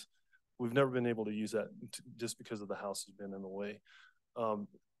 membranes. We've never been able to use that just because of the house has been in the way.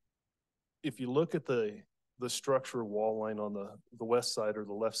 If you look at the structure wall line on the west side or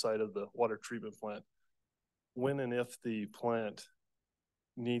the left side of the water treatment plant, when and if the plant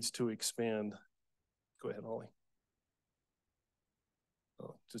needs to expand, go ahead, Holly.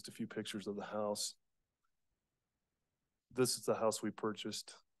 Oh, just a few pictures of the house. This is the house we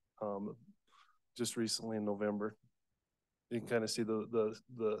purchased just recently in November. You can kind of see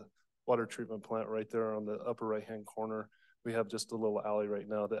the water treatment plant right there on the upper right-hand corner. We have just a little alley right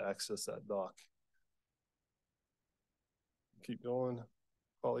now to access that dock. Keep going,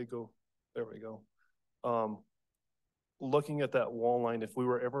 Holly, go, there we go. Looking at that wall line, if we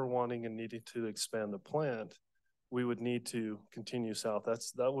were ever wanting and needing to expand the plant, we would need to continue south.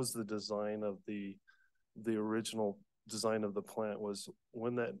 That was the design of the original design of the plant, was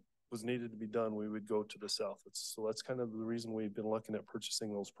when that was needed to be done, we would go to the south. So that's kind of the reason we've been looking at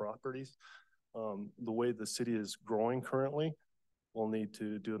purchasing those properties. The way the city is growing currently, we'll need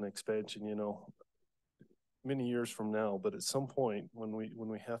to do an expansion, you know, many years from now, but at some point when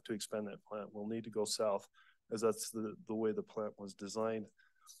we have to expand that plant, we'll need to go south, as that's the way the plant was designed.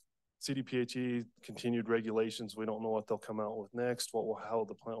 CDPHE continued regulations. We don't know what they'll come out with next, how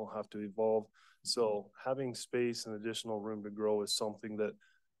the plant will have to evolve. So having space and additional room to grow is something that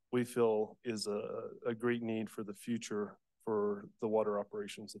we feel is a great need for the future for the water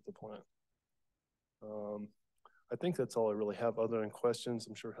operations at the plant. I think that's all I really have other than questions.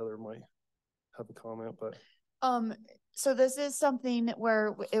 I'm sure Heather might have a comment, but. So this is something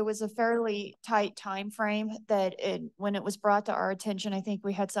where it was a fairly tight time frame that when it was brought to our attention, I think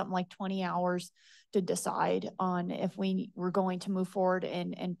we had something like 20 hours to decide on if we were going to move forward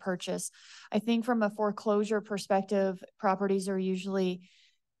and purchase. I think from a foreclosure perspective, properties are usually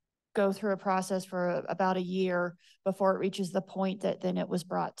go through a process for about a year before it reaches the point that then it was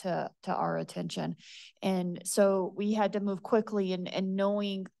brought to our attention. And so we had to move quickly, and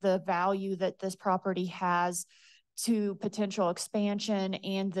knowing the value that this property has to potential expansion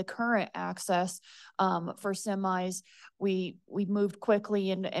and the current access for semis, we moved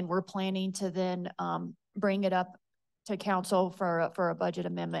quickly, and we're planning to then bring it up to council for a budget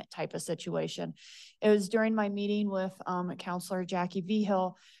amendment type of situation. It was during my meeting with Councilor Jackie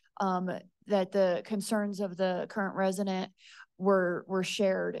Vigil that the concerns of the current resident were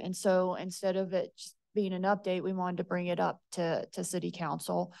shared. And so instead of it just being an update, we wanted to bring it up to city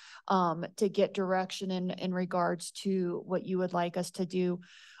council to get direction in regards to what you would like us to do.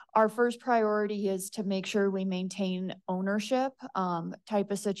 Our first priority is to make sure we maintain ownership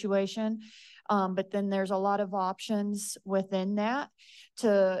type of situation. But then there's a lot of options within that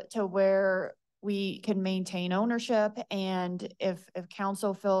to where we can maintain ownership. And if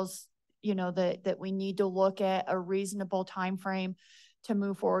council feels, you know, that we need to look at a reasonable time frame to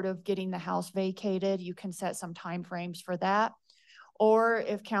move forward of getting the house vacated, you can set some time frames for that. Or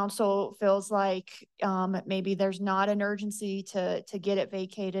if council feels like maybe there's not an urgency to get it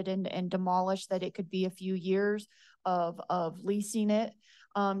vacated and demolished, that it could be a few years of leasing it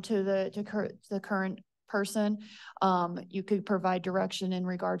to the current person, you could provide direction in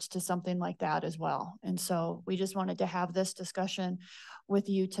regards to something like that as well. And so we just wanted to have this discussion with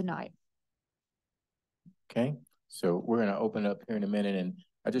you tonight. Okay, so we're gonna open up here in a minute, and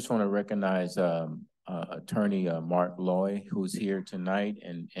I just want to recognize Attorney Mark Loy, who's here tonight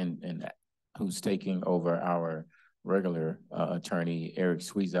and who's taking over our regular attorney, Eric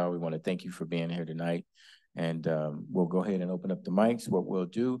Sweezow. We want to thank you for being here tonight. And we'll go ahead and open up the mics. What we'll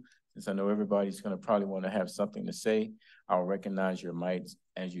do, since I know everybody's gonna probably want to have something to say, I'll recognize your mics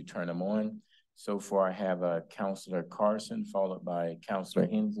as you turn them on. So far, I have Councilor Carson, followed by Councilor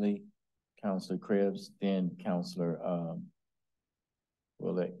Hensley, Councilor Krebs, then Councilor,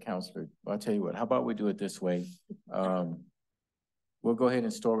 we'll let Councilor, I'll tell you what, how about we do it this way? We'll go ahead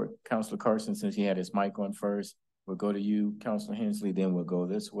and start with Councilor Carson since he had his mic on first. We'll go to you, Councilor Hensley, then we'll go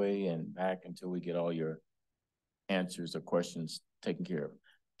this way and back until we get all your answers or questions taken care of.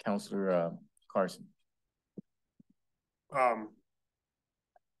 Councilor Carson.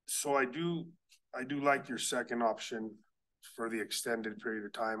 So I do like your second option for the extended period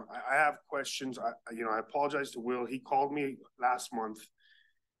of time. I have questions. I apologize to Will. He called me last month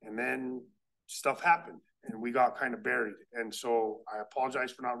and then stuff happened and we got kind of buried. And so I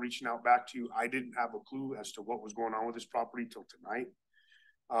apologize for not reaching out back to you. I didn't have a clue as to what was going on with this property till tonight.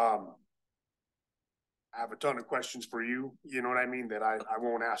 I have a ton of questions for you, you know what I mean, that I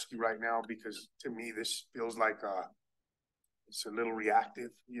won't ask you right now because to me, this feels like it's a little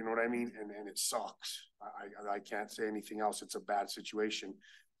reactive, you know what I mean? And it sucks. I can't say anything else. It's a bad situation.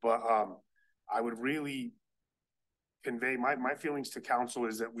 But I would really convey my feelings to council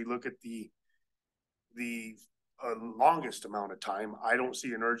is that we look at the longest amount of time. I don't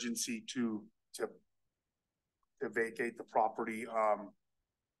see an urgency to vacate the property.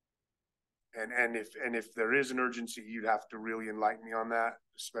 And if there is an urgency, you'd have to really enlighten me on that,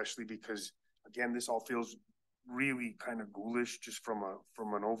 especially because again, this all feels really kind of ghoulish just from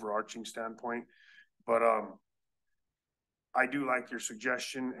an overarching standpoint. But I do like your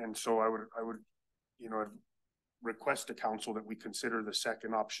suggestion, and so I would request to council that we consider the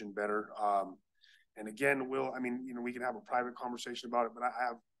second option better. And again, we can have a private conversation about it, but I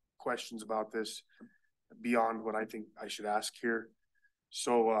have questions about this beyond what I think I should ask here.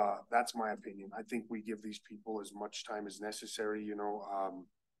 So that's my opinion. I think we give these people as much time as necessary.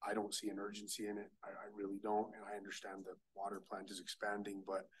 I don't see an urgency in it. I really don't. And I understand the water plant is expanding,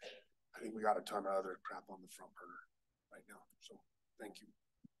 but I think we got a ton of other crap on the front burner right now. So thank you.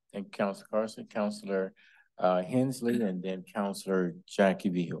 Thank you, Councilor Carson, Councilor Hensley, and then Councilor Jackie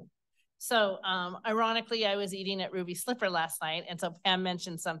Vigil. So ironically, I was eating at Ruby Slipper last night. And so Pam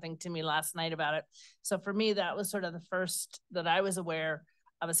mentioned something to me last night about it. So for me, that was sort of the first that I was aware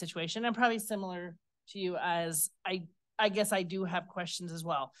of a situation. And probably similar to you as I guess I do have questions as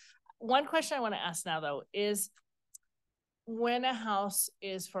well. One question I want to ask now though is when a house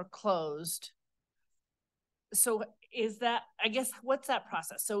is foreclosed, so is that, I guess, what's that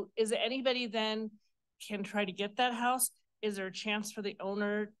process? So is it anybody then can try to get that house? Is there a chance for the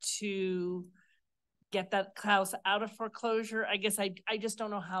owner to get that house out of foreclosure? I guess I just don't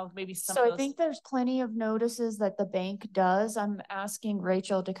know how maybe some So of I those. think there's plenty of notices that the bank does. I'm asking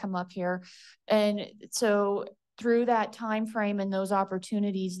Rachel to come up here. And so through that time frame and those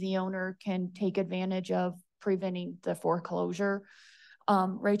opportunities, the owner can take advantage of preventing the foreclosure.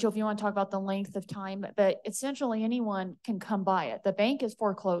 Rachel, if you want to talk about the length of time, but essentially anyone can come buy it. The bank is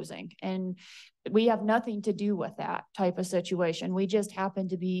foreclosing and we have nothing to do with that type of situation. We just happen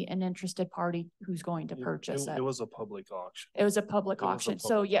to be an interested party who's going to purchase it. It was a public auction. It was a public auction.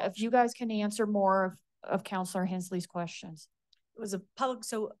 So yeah, if you guys can answer more of Councilor Hensley's questions. It was a public,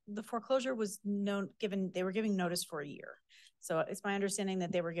 so the foreclosure was they were giving notice for a year. So it's my understanding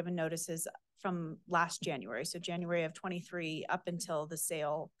that they were given notices from last January. So January of 23 up until the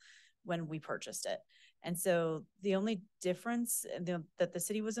sale when we purchased it. And so the only difference that the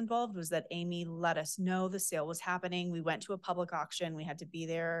city was involved was that Amy let us know the sale was happening. We went to a public auction. We had to be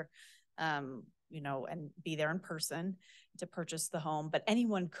there, and be there in person to purchase the home, but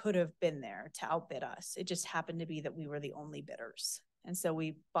anyone could have been there to outbid us. It just happened to be that we were the only bidders. And so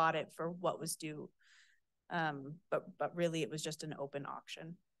we bought it for what was due. But really it was just an open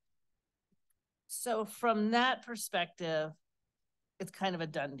auction. So from that perspective, it's kind of a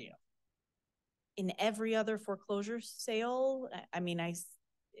done deal. In every other foreclosure sale, I mean,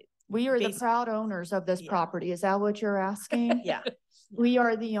 we are the proud owners of this property. Is that what you're asking? Yeah. We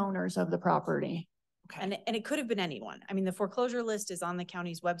are the owners of the property. Okay. And it could have been anyone. I mean, the foreclosure list is on the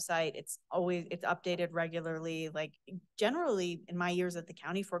county's website. It's updated regularly. Like generally in my years at the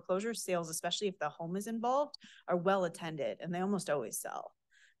county, foreclosure sales, especially if the home is involved, are well attended and they almost always sell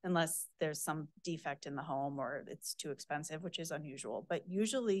unless there's some defect in the home or it's too expensive, which is unusual, but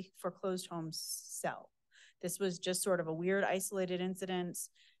usually foreclosed homes sell. This was just sort of a weird isolated incident.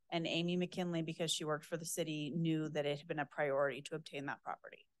 And Amy McKinley, because she worked for the city, knew that it had been a priority to obtain that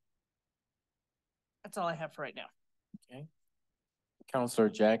property. That's all I have for right now. Okay. Councilor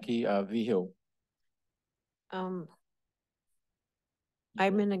Jackie Vigil. I'm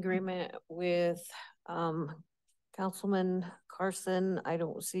in agreement with Councilman Carson. I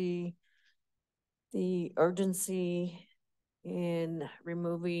don't see the urgency in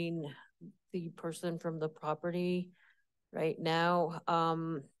removing the person from the property right now.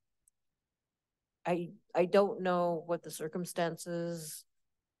 I don't know what the circumstances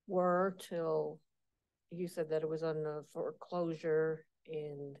were till you said that it was on the foreclosure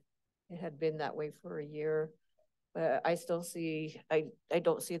and it had been that way for a year. But I still see, I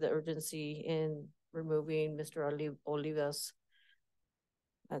don't see the urgency in removing Mr. Olivas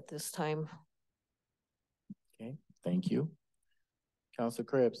at this time. Okay, thank you. Councilor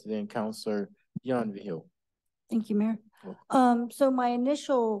Krebs, then Councilor Vigil. Thank you, Mayor. So my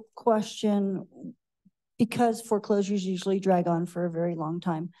initial question, because foreclosures usually drag on for a very long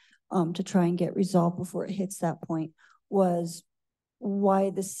time to try and get resolved before it hits that point, was why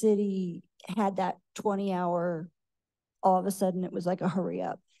the city had that 20-hour, all of a sudden it was like a hurry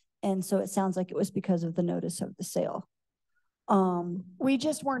up. And so it sounds like it was because of the notice of the sale. We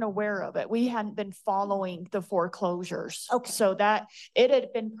just weren't aware of it. We hadn't been following the foreclosures. Okay. So that it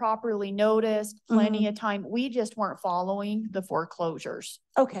had been properly noticed, plenty of time. We just weren't following the foreclosures.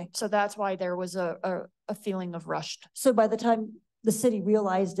 Okay. So that's why there was a feeling of rushed. So by the time the city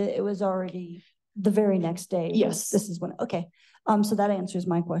realized it, it was already the very next day. Yes. This is when, okay. So that answers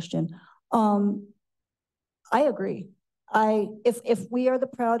my question. I agree. If we are the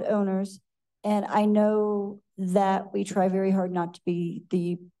proud owners, and I know that we try very hard not to be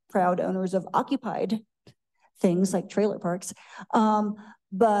the proud owners of occupied things like trailer parks.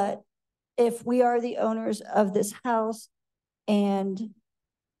 But if we are the owners of this house and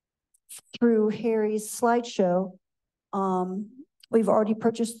through Harry's slideshow, we've already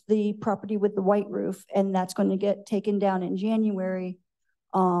purchased the property with the white roof and that's going to get taken down in January,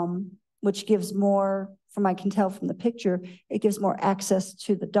 which gives more, from I can tell from the picture, it gives more access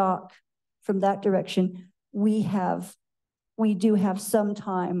to the dock from that direction. We do have some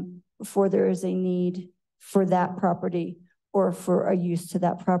time before there is a need for that property or for a use to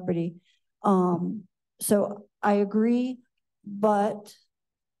that property. So I agree, but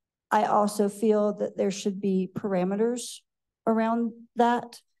I also feel that there should be parameters around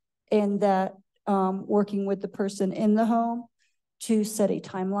that and that working with the person in the home to set a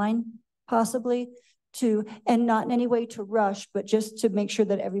timeline possibly and not in any way to rush, but just to make sure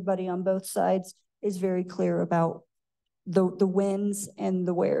that everybody on both sides is very clear about the wins and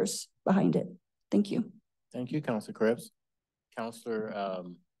the wheres behind it. Thank you. Thank you, Councilor Krebs. Councilor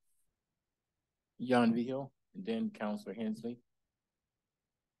Vigil, and then Councilor Hensley.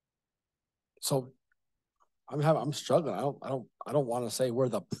 So I'm struggling. I don't want to say we're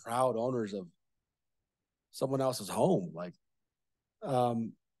the proud owners of someone else's home, like,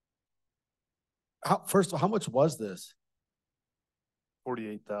 first of all, how much was this?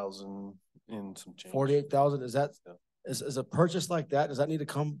 48,000 in some change. 48,000, is that, is a purchase like that, does that need to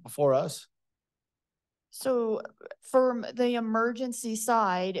come before us? So from the emergency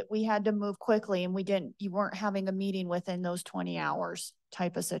side, we had to move quickly and you weren't having a meeting within those 20 hours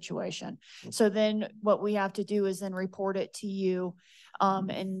type of situation. So then what we have to do is then report it to you,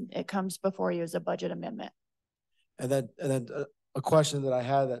 and it comes before you as a budget amendment. And then a question that I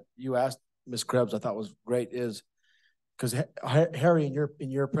had that you asked Ms. Krebs, I thought was great, is because Harry,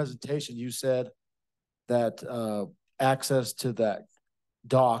 in your presentation, you said that access to that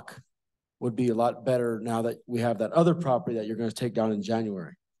dock would be a lot better now that we have that other property that you're going to take down in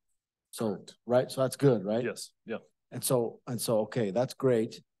January. So, right? So that's good, right? Yes. Yeah. And so, okay, that's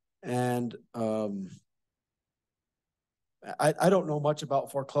great. And I don't know much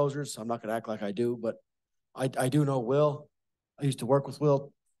about foreclosures. So I'm not going to act like I do, but I do know Will. I used to work with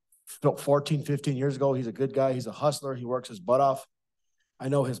Will 14, 15 years ago. He's a good guy. He's a hustler. He works his butt off. I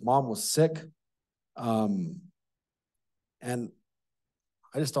know his mom was sick. And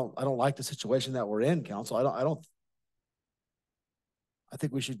I don't like the situation that we're in, council. I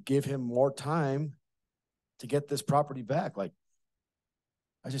think we should give him more time to get this property back. Like,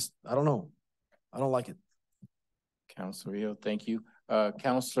 I don't know. I don't like it. Councilor Hill, thank you.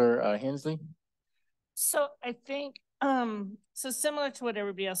 Councilor Hensley? So I think, so similar to what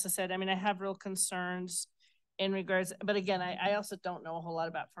everybody else has said, I mean, I have real concerns in regards, but again, I also don't know a whole lot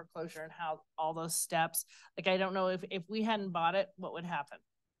about foreclosure and how all those steps, like, I don't know if we hadn't bought it, what would happen?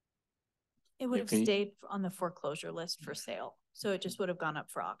 It would have stayed on the foreclosure list for sale. So it just would have gone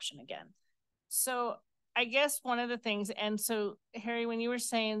up for auction again. So I guess one of the things, and so Harry, when you were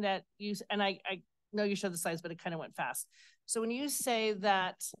saying that and I know you showed the slides, but it kind of went fast. So when you say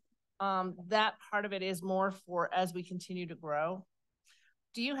that that part of it is more for as we continue to grow,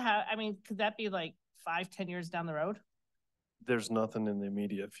 do you have, I mean, could that be like 5-10 years down the road? There's nothing in the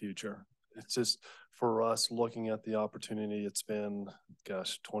immediate future. It's just for us looking at the opportunity. It's been,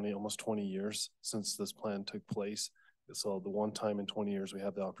 gosh, almost 20 years since this plan took place. So the one time in 20 years we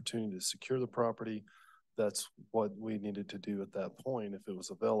have the opportunity to secure the property, that's what we needed to do at that point if it was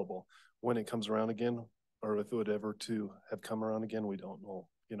available. When it comes around again, or if it would ever to have come around again, we don't know.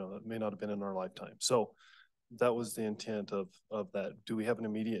 You know, that may not have been in our lifetime. So that was the intent of that. Do we have an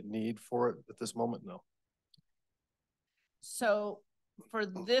immediate need for it at this moment? No. So for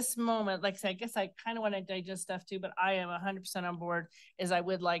this moment, like I said, I guess I kind of want to digest stuff too, but I am 100% on board, is I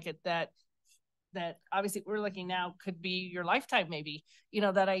would like it that obviously we're looking now could be your lifetime, maybe, you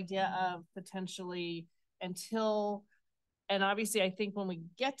know, that idea of potentially until, and obviously I think when we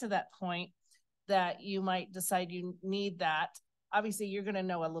get to that point that you might decide you need that, obviously you're going to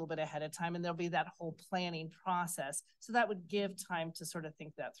know a little bit ahead of time and there'll be that whole planning process. So that would give time to sort of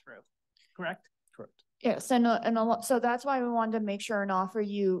think that through. Correct? Correct. Yes, and so that's why we wanted to make sure and offer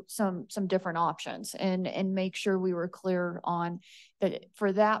you some different options and make sure we were clear on that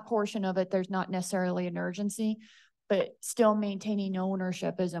for that portion of it. There's not necessarily an urgency, but still maintaining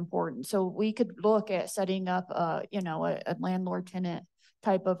ownership is important. So we could look at setting up a landlord tenant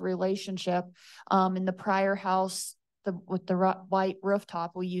type of relationship. In the prior house, with the white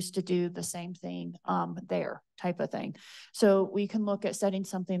rooftop, we used to do the same thing there type of thing. So we can look at setting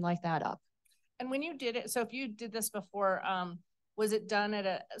something like that up. And when you did it, so if you did this before, was it done at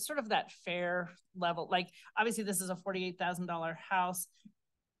a sort of that fair level? Like, obviously this is a $48,000 house.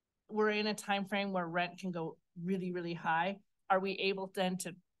 We're in a time frame where rent can go really, really high. Are we able then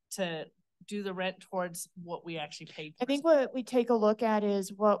to do the rent towards what we actually paid for? I think what we take a look at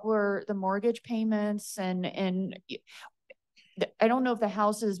is what were the mortgage payments, and I don't know if the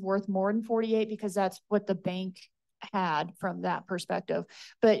house is worth more than 48 because that's what the bank had from that perspective,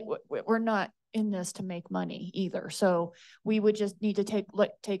 but we're not in this to make money either. So we would just need to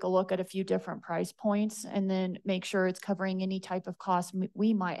take a look at a few different price points and then make sure it's covering any type of cost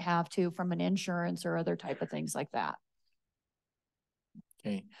we might have to from an insurance or other type of things like that.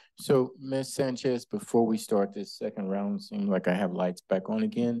 Okay, so Ms. Sanchez, before we start this second round, seems like I have lights back on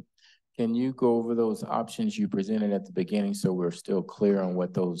again. Can you go over those options you presented at the beginning so we're still clear on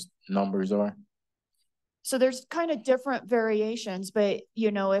what those numbers are? So there's kind of different variations, but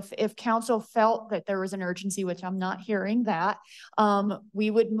you know, if council felt that there was an urgency, which I'm not hearing that, we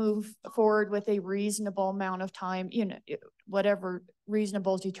would move forward with a reasonable amount of time, you know, whatever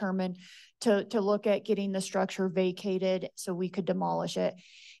reasonable is determined to look at getting the structure vacated so we could demolish it.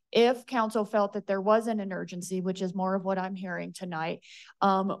 If council felt that there wasn't an urgency, which is more of what I'm hearing tonight,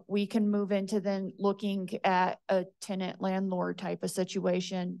 we can move into then looking at a tenant landlord type of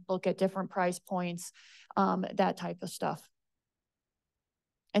situation, look at different price points, that type of stuff.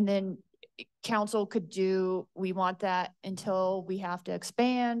 And then council could do, we want that until we have to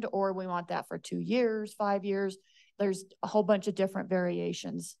expand, or we want that for 2 years, 5 years. There's a whole bunch of different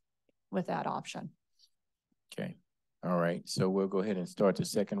variations with that option. Okay. All right, so we'll go ahead and start the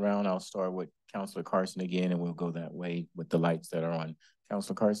second round. I'll start with Councilor Carson again, and we'll go that way with the lights that are on.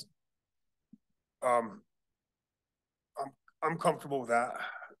 Councilor Carson? I'm comfortable with that,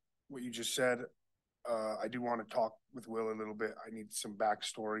 what you just said. I do want to talk with Will a little bit. I need some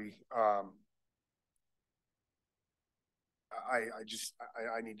backstory. I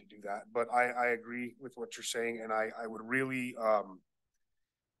need to do that, but I agree with what you're saying, and I would really,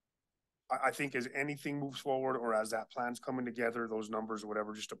 I think as anything moves forward, or as that plan's coming together, those numbers or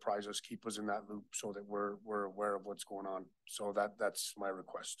whatever, just apprise us, keep us in that loop so that we're aware of what's going on. So that's my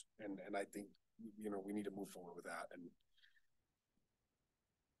request. And I think, we need to move forward with that. And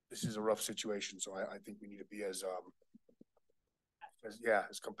this is a rough situation. So I think we need to be as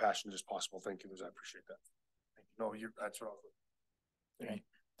compassionate as possible. Thank you, Liz. I appreciate that. Thank you. No, that's wrong. Okay.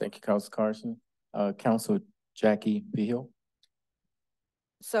 Thank you, Councilor Carson. Councilor Jackie Vigil.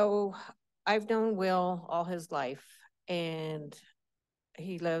 So I've known Will all his life, and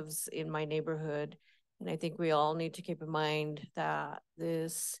he lives in my neighborhood. And I think we all need to keep in mind that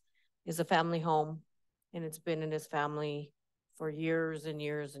this is a family home, and it's been in his family for years and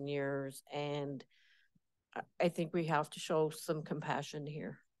years and years. And I think we have to show some compassion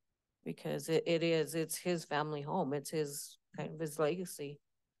here, because it's his family home. It's his kind of his legacy.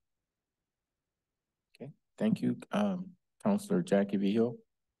 Okay, thank you, Councilor Jackie Vigil.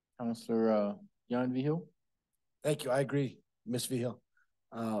 Councilor Jan Vigil. Thank you. I agree, Ms. Vigil.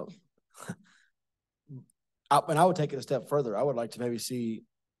 And I would take it a step further. I would like to maybe see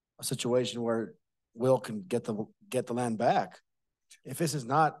a situation where Will can get the land back. If this is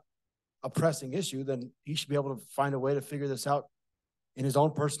not a pressing issue, then he should be able to find a way to figure this out in his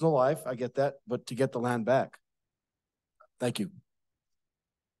own personal life. I get that, but to get the land back. Thank you.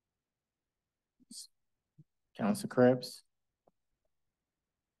 Councilor Krebs.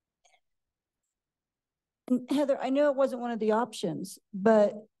 Heather, I know it wasn't one of the options,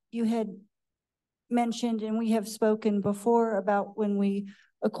 but you had mentioned, and we have spoken before about when we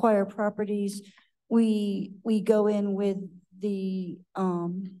acquire properties, we go in with the,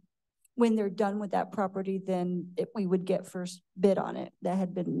 when they're done with that property, then we would get first bid on it. That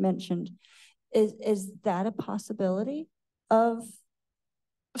had been mentioned. Is that a possibility of?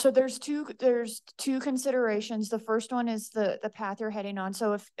 So there's two considerations. The first one is the path you're heading on.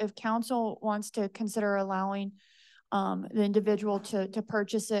 So if council wants to consider allowing the individual to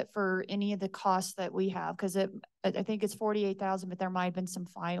purchase it for any of the costs that we have, because I think it's 48,000, but there might have been some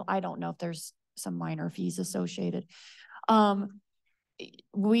final, I don't know if there's some minor fees associated.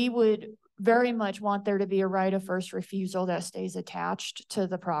 We would very much want there to be a right of first refusal that stays attached to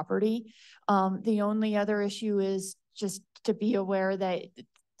the property. The only other issue is just to be aware that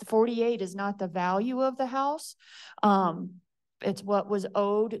the 48 is not the value of the house. It's what was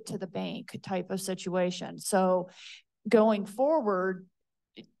owed to the bank type of situation. So going forward,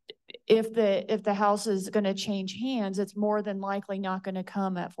 if the house is going to change hands, it's more than likely not going to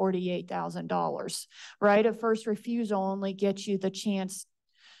come at $48,000. Right of first refusal only gets you the chance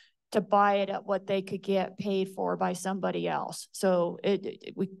to buy it at what they could get paid for by somebody else. So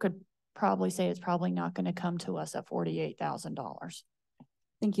we could probably say it's probably not going to come to us at $48,000.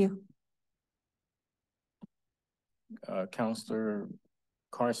 Thank you. Councilor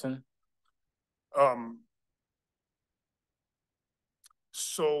Carson.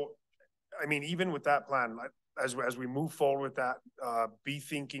 So, I mean, even with that plan, as we move forward with that, be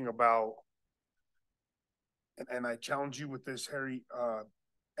thinking about, and I challenge you with this, Harry,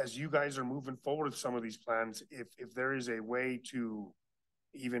 as you guys are moving forward with some of these plans, if there is a way to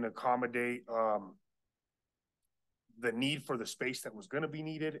even accommodate the need for the space that was going to be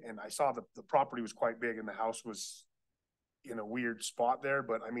needed. And I saw the property was quite big and the house was in a weird spot there.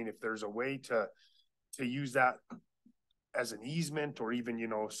 But I mean, if there's a way to use that as an easement, or even,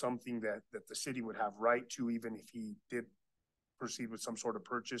 something that the city would have right to, even if he did proceed with some sort of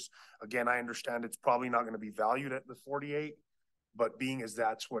purchase. Again, I understand it's probably not going to be valued at the 48, but being as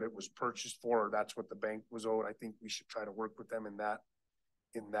that's what it was purchased for, or that's what the bank was owed, I think we should try to work with them in that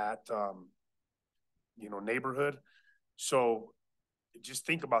neighborhood. So just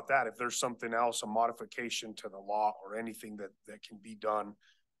think about that. If there's something else, a modification to the law or anything that can be done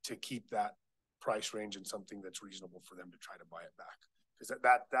to keep that price range and something that's reasonable for them to try to buy it back. Because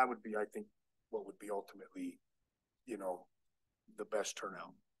that would be, I think, what would be ultimately, you know, the best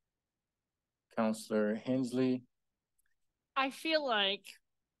turnout. Councilor Hensley. I feel like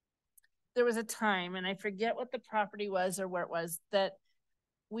there was a time, and I forget what the property was or where it was, that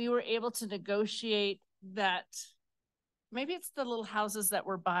we were able to negotiate that. Maybe it's the little houses that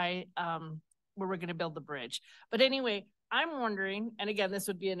were by where we're going to build the bridge. But anyway, I'm wondering, and again, this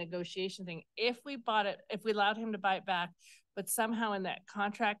would be a negotiation thing, if we bought it, if we allowed him to buy it back, but somehow in that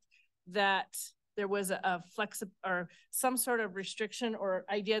contract that there was a flexible or some sort of restriction or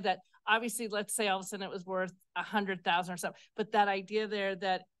idea that obviously, let's say all of a sudden it was worth 100,000 or something, but that idea there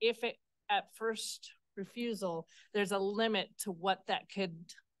that if it at first refusal, there's a limit to what that could.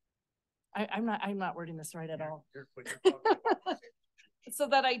 I'm not wording this right at all. So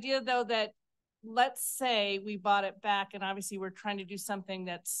that idea though, that let's say we bought it back and obviously we're trying to do something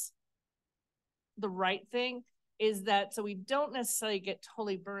that's the right thing, is that so we don't necessarily get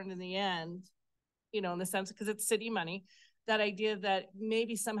totally burned in the end, you know, in the sense, because it's city money, that idea that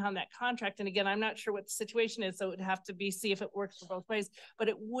maybe somehow in that contract, and again, I'm not sure what the situation is, so it would have to be, see if it works for both ways, but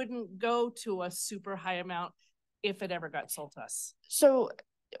it wouldn't go to a super high amount if it ever got sold to us. So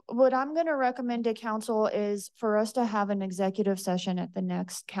what I'm going to recommend to council is for us to have an executive session at the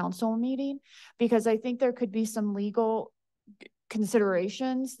next council meeting, because I think there could be some legal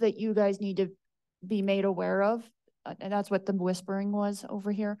considerations that you guys need to be made aware of. And that's what the whispering was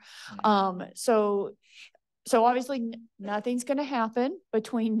over here. So obviously nothing's going to happen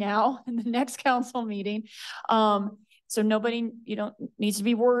between now and the next council meeting. So nobody, you know, needs to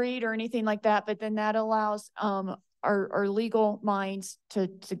be worried or anything like that. But then that allows our legal minds to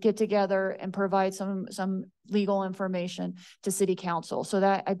get together and provide some legal information to city council. So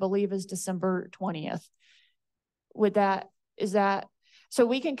that I believe is December 20th. Is that so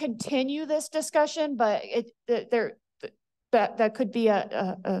we can continue this discussion, but that could be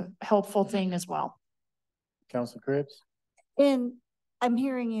a helpful thing as well. Councilor Krebs. And I'm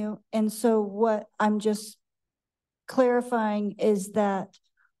hearing you. And so what I'm just clarifying is that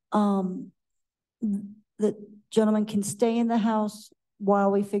the gentleman can stay in the house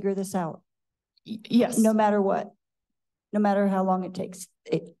while we figure this out. Yes. No matter what, no matter how long it takes.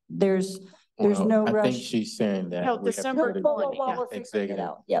 There's no rush. I think she's saying that. No, December 20. We're figuring it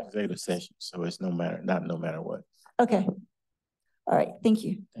out. Yep. Executive session. So it's no matter what. Okay. All right. Thank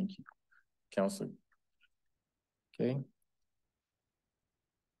you. Thank you. Councilor. Okay.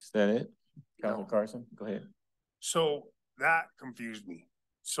 Is that it? Councilor Carson, go ahead. So that confused me.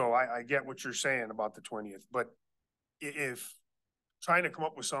 So I get what you're saying about the 20th, but if trying to come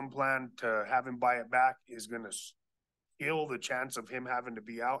up with some plan to have him buy it back is going to kill the chance of him having to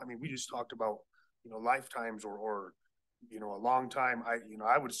be out. I mean, we just talked about, you know, lifetimes or you know, a long time.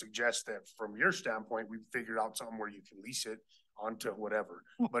 I would suggest that from your standpoint, we've figured out something where you can lease it onto whatever.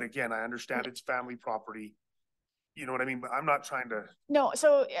 But again, I understand it's family property. You know what I mean? But I'm not trying to. No,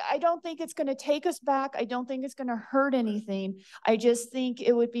 so I don't think it's going to take us back. I don't think it's going to hurt anything. I just think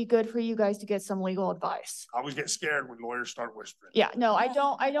it would be good for you guys to get some legal advice. I always get scared when lawyers start whispering. Yeah, no, I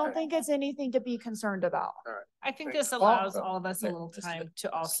don't think it's anything to be concerned about. All right. I think this allows all of us a little time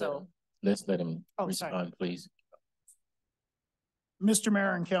to also. Let's let him sorry. respond, please. Mr.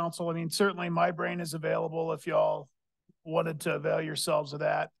 Mayor and Council, I mean, certainly my brain is available if y'all wanted to avail yourselves of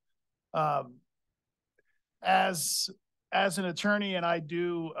that. As an attorney, and I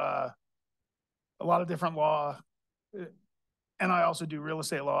do a lot of different law, and I also do real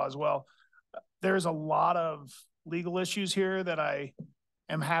estate law as well. There's a lot of legal issues here that I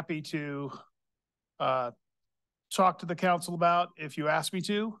am happy to talk to the council about if you ask me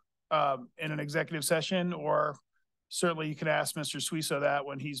to in an executive session, or certainly you can ask Mr. Suiso that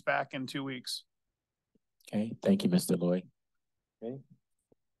when he's back in 2 weeks. Okay, thank you, Mr. Lloyd. Okay.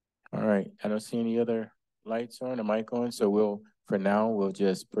 All right, I don't see any other lights on, the mic on, so for now, we'll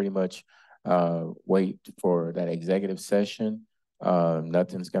just pretty much wait for that executive session.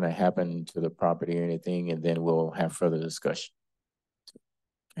 Nothing's gonna happen to the property or anything, and then we'll have further discussion.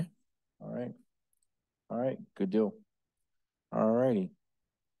 Okay, all right, good deal. All righty.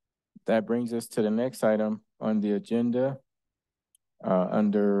 That brings us to the next item on the agenda,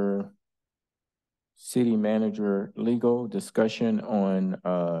 under city manager legal discussion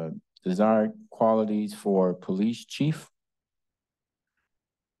on desired qualities for police chief.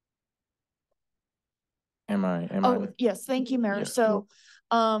 Yes, thank you, Mayor. Yeah. So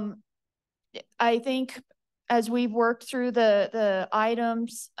I think as we've worked through the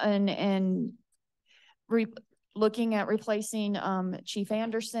items and looking at replacing Chief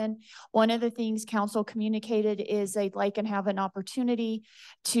Anderson. One of the things council communicated is they'd like and have an opportunity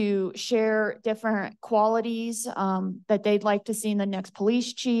to share different qualities that they'd like to see in the next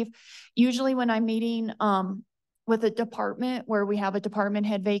police chief. Usually when I'm meeting with a department where we have a department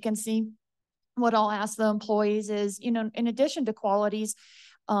head vacancy, what I'll ask the employees is, you know, in addition to qualities,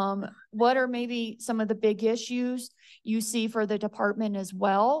 what are maybe some of the big issues you see for the department as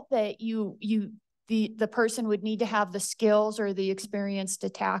well that the person would need to have the skills or the experience to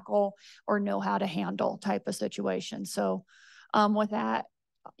tackle or know how to handle type of situation. So with that,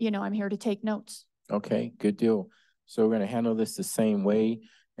 you know, I'm here to take notes. Okay, good deal. So we're gonna handle this the same way,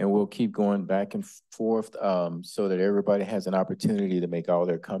 and we'll keep going back and forth so that everybody has an opportunity to make all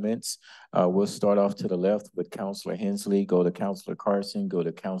their comments. We'll start off to the left with Councilor Hensley, go to Councilor Carson, go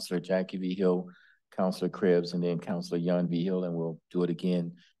to Councilor Jackie Vigil, Councilor Krebs, and then Councilor Jan Vigil, and we'll do it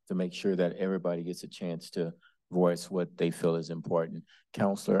again to make sure that everybody gets a chance to voice what they feel is important.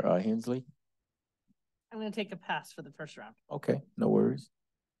 Councilor Hensley? I'm gonna take a pass for the first round. Okay, no worries.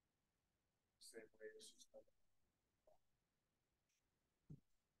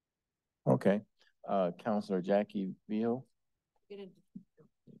 Okay, Councilor Jackie Vigil?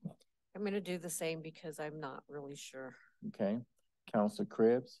 I'm gonna do the same because I'm not really sure. Okay, Councilor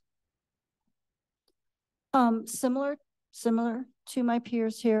Krebs? Similar to my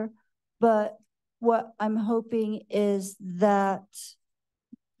peers here, but what I'm hoping is that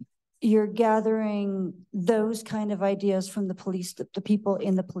you're gathering those kind of ideas from the police, the people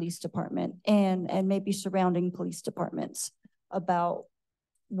in the police department and maybe surrounding police departments about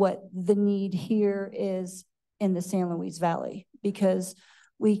what the need here is in the San Luis Valley, because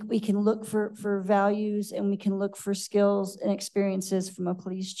we can look for values and we can look for skills and experiences from a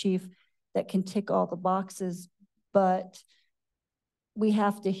police chief that can tick all the boxes, but we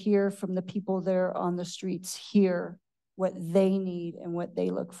have to hear from the people there on the streets here what they need and what they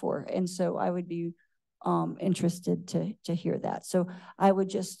look for. And so I would be interested to hear that. So I would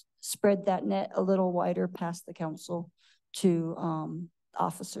just spread that net a little wider past the council to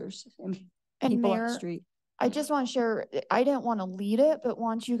officers and people on the street. I just want to share, I didn't want to lead it, but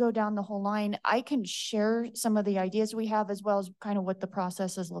once you go down the whole line, I can share some of the ideas we have as well as kind of what the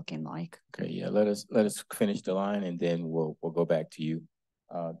process is looking like. Okay, yeah, let us finish the line and then we'll go back to you.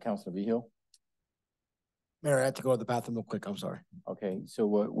 Councilor Vigil? Mayor, I had to go to the bathroom real quick. I'm sorry. Okay, so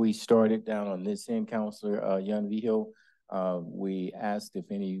what we started down on this end, Councilor Jan Vigil, we asked if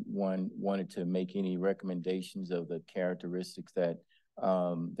anyone wanted to make any recommendations of the characteristics that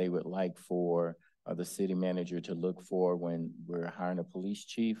they would like for the city manager to look for when we're hiring a police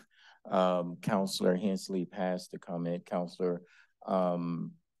chief. Councilor Hensley passed the comment. Councilor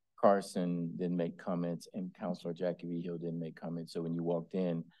Carson didn't make comments, and Councilor Jackie Vigil didn't make comments. So when you walked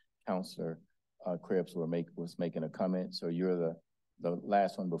in, Councilor Krebs was making a comment. So you're the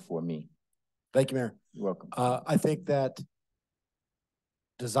last one before me. Thank you, Mayor. You're welcome. I think that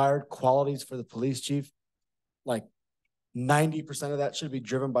desired qualities for the police chief, like 90% of that should be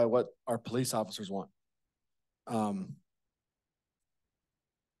driven by what our police officers want.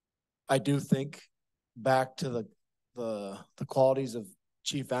 I do think back to the qualities of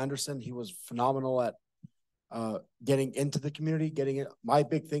Chief Anderson. He was phenomenal at getting into the community, my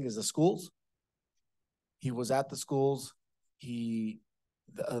big thing is the schools. He was at the schools. The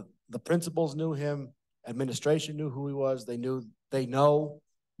principals knew him, administration knew who he was. They know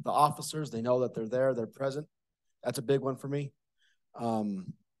the officers, they know that they're there, they're present. That's a big one for me.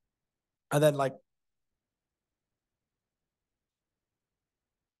 And then like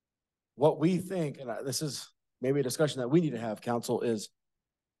what we think, and this is maybe a discussion that we need to have, council, is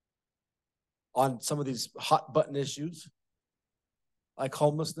on some of these hot button issues, like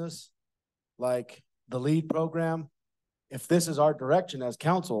homelessness, like the LEAD program. If this is our direction as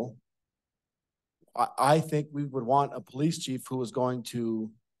council, I think we would want a police chief who is going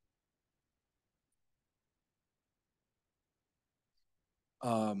to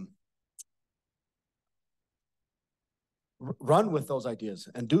run with those ideas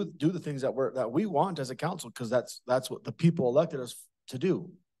and do the things that we want as a council, because that's what the people elected us to do.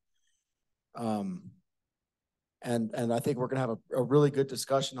 And I think we're gonna have a really good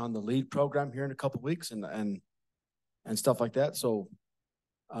discussion on the LEAD program here in a couple of weeks and stuff like that. So,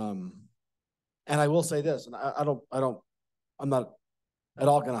 and I will say this, and I'm not at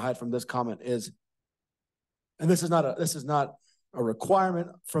all gonna hide from this comment, and this is not a requirement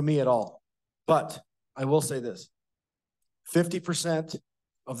from me at all, but I will say this: 50%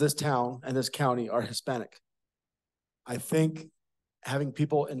 of this town and this county are Hispanic. I think having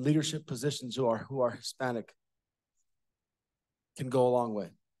people in leadership positions who are Hispanic can go a long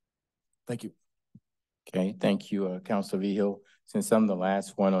way. Thank you. Okay, thank you, Councilor Vigil. Since I'm the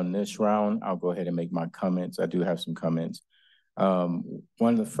last one on this round, I'll go ahead and make my comments. I do have some comments. One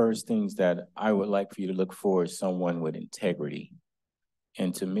of the first things that I would like for you to look for is someone with integrity.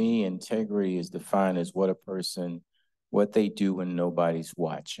 And to me, integrity is defined as what they do when nobody's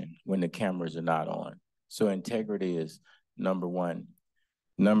watching, when the cameras are not on. So integrity is number one.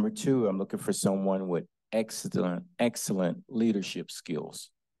 Number two, I'm looking for someone with excellent leadership skills.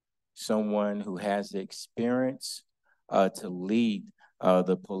 Someone who has the experience to lead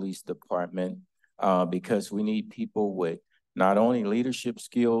the police department, because we need people with not only leadership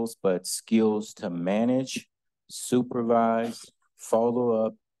skills, but skills to manage, supervise, follow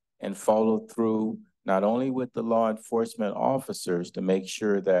up, and follow through, not only with the law enforcement officers to make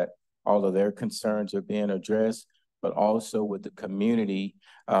sure that all of their concerns are being addressed, but also with the community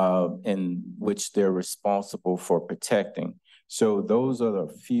in which they're responsible for protecting. So those are a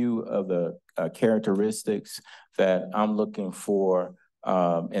few of the characteristics that I'm looking for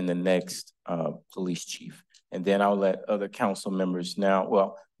in the next police chief. And then I'll let other council members now.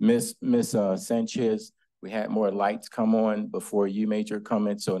 Well, Miss Sanchez, we had more lights come on before you made your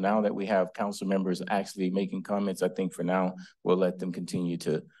comments. So now that we have council members actually making comments, I think for now, we'll let them continue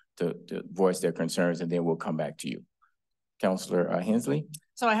to voice their concerns, and then we'll come back to you. Councilor Hensley?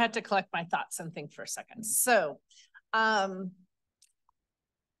 So I had to collect my thoughts and think for a second. So I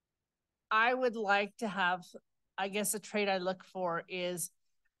would like to have, I guess a trait I look for is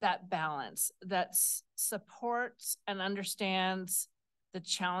that balance that supports and understands the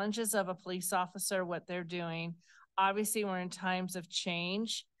challenges of a police officer, what they're doing. Obviously, we're in times of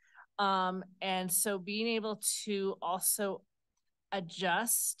change. And so being able to also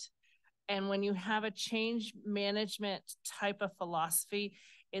adjust, and when you have a change management type of philosophy,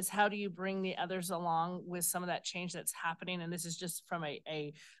 is how do you bring the others along with some of that change that's happening? And this is just from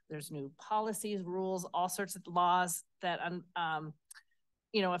there's new policies, rules, all sorts of laws that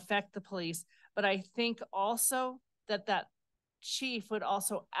affect the police. But I think also that chief would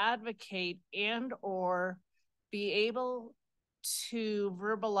also advocate and or be able to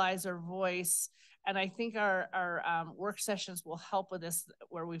verbalize or voice. And I think our work sessions will help with this,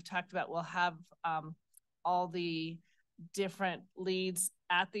 where we've talked about we'll have all the different leads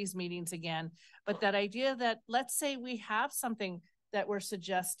at these meetings again. But that idea that, let's say we have something that we're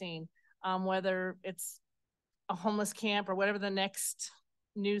suggesting, whether it's a homeless camp or whatever the next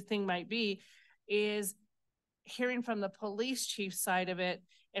new thing might be, is hearing from the police chief side of it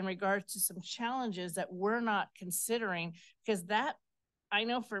in regards to some challenges that we're not considering, because that, I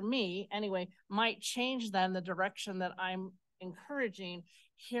know for me anyway, might change then the direction that I'm encouraging,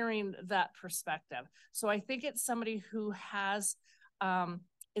 hearing that perspective. So I think it's somebody who has,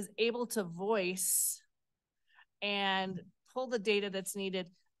 is able to voice and pull the data that's needed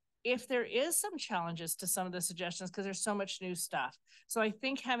if there is some challenges to some of the suggestions, because there's so much new stuff. So I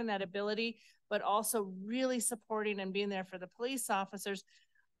think having that ability, but also really supporting and being there for the police officers,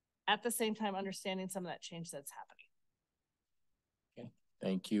 at the same time understanding some of that change that's happening. Okay,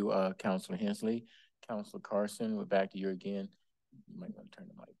 thank you, Councilor Hensley. Councilor Carson, we're back to you again. You might want to turn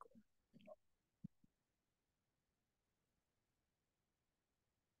the mic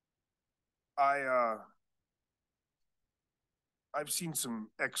on. I've seen some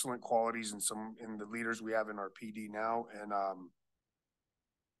excellent qualities in the leaders we have in our PD now, and I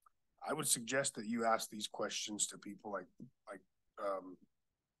would suggest that you ask these questions to people like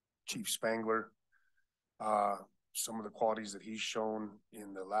Chief Spangler. Some of the qualities that he's shown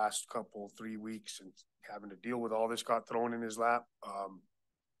in the last 3 weeks and having to deal with all this got thrown in his lap are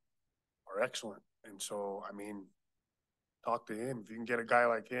excellent. And so, I mean, talk to him. If you can get a guy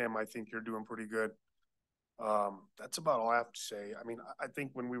like him, I think you're doing pretty good. That's about all I have to say. I mean, I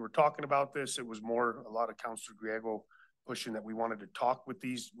think when we were talking about this, it was more a lot of Councilor Griego pushing that we wanted to talk with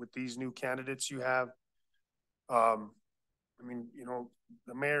these new candidates you have. I mean,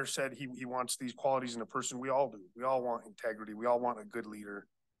 the mayor said he wants these qualities in a person. We all do. We all want integrity. We all want a good leader.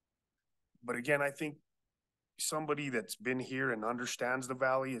 But again, I think somebody that's been here and understands the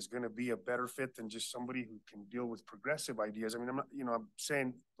valley is going to be a better fit than just somebody who can deal with progressive ideas. I mean, I'm not, I'm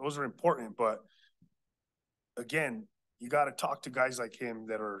saying those are important, but again, you got to talk to guys like him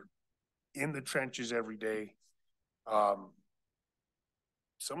that are in the trenches every day.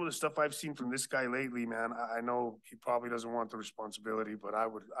 Some of the stuff I've seen from this guy lately, man, I know he probably doesn't want the responsibility, but I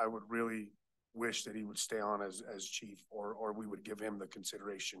would really wish that he would stay on as chief, or we would give him the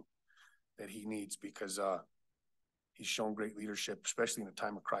consideration that he needs, because he's shown great leadership, especially in a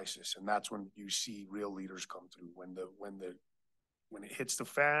time of crisis. And that's when you see real leaders come through. When it hits the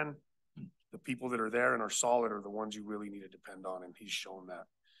fan, the people that are there and are solid are the ones you really need to depend on, and he's shown that.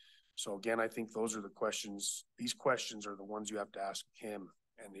 So again, I think those are the questions, these questions are the ones you have to ask him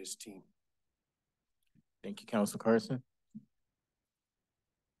and his team. Thank you, Councilor Carson.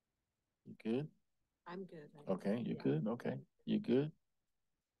 You good? I'm good. Okay, you good? Okay, you good?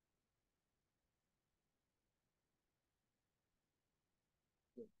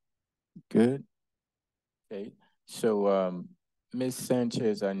 Good. Okay, so Ms.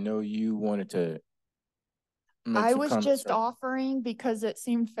 Sanchez, I know you wanted to make I some was comments, just right? offering because it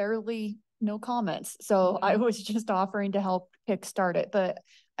seemed fairly no comments. So I was just offering to help kickstart it, but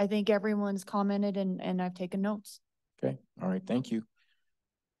I think everyone's commented and I've taken notes. Okay, all right, thank you.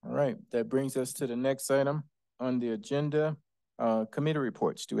 All right, that brings us to the next item on the agenda, committee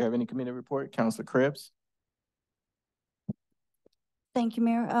reports. Do we have any committee report? Councilor Krebs? Thank you,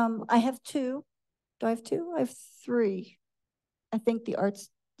 Mayor. I have two. Do I have two? I have three. I think the Arts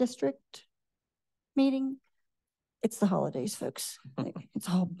District meeting. It's the holidays, folks. It's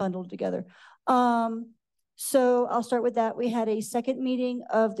all bundled together. So I'll start with that. We had a second meeting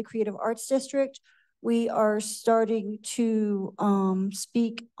of the Creative Arts District. We are starting to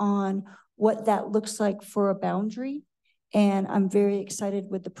speak on what that looks like for a boundary. And I'm very excited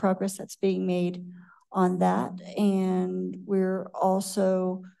with the progress that's being made on that. And we're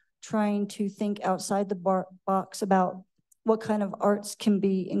also trying to think outside the box about what kind of arts can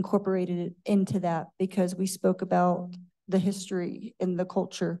be incorporated into that, because we spoke about the history and the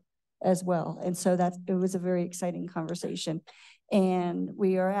culture as well. And so it was a very exciting conversation. And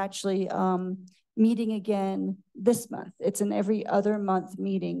we are actually meeting again this month. It's an every other month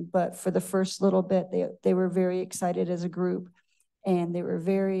meeting, but for the first little bit, they were very excited as a group, and they were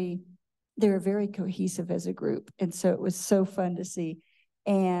very cohesive as a group. And so it was so fun to see.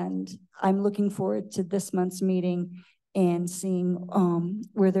 And I'm looking forward to this month's meeting and seeing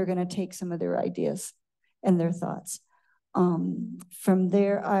where they're going to take some of their ideas and their thoughts. From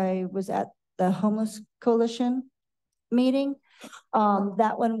there, I was at the Homeless Coalition meeting.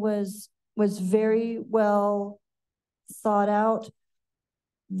 That one was very well thought out.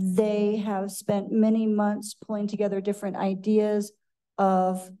 They have spent many months pulling together different ideas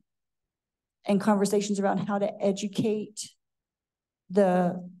and conversations around how to educate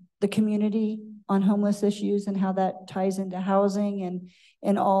the community on homeless issues and how that ties into housing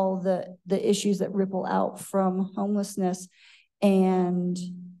and all the issues that ripple out from homelessness. And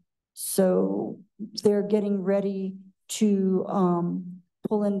so they're getting ready to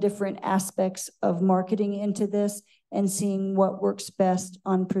pull in different aspects of marketing into this and seeing what works best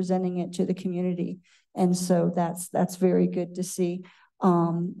on presenting it to the community. And so that's very good to see.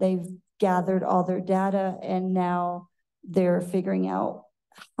 They've gathered all their data, and now they're figuring out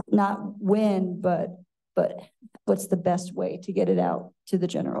not when, but what's the best way to get it out to the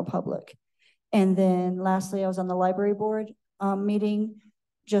general public. And then lastly, I was on the library board meeting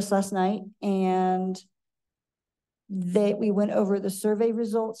just last night, and we went over the survey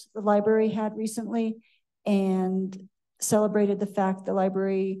results the library had recently and celebrated the fact the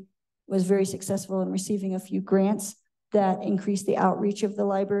library was very successful in receiving a few grants that increased the outreach of the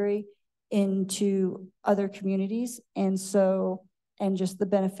library into other communities. And just the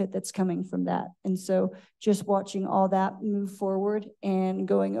benefit that's coming from that. And so just watching all that move forward and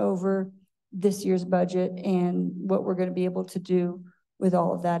going over this year's budget and what we're going to be able to do with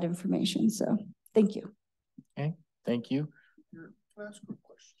all of that information. So thank you. Okay, thank you. Can I ask a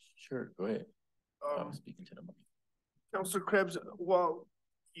question? Sure, go ahead. I'm speaking to the mic. Councilor Krebs, well,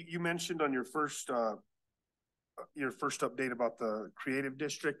 you mentioned on your first update about the creative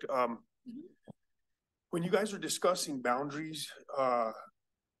district. When you guys are discussing boundaries, I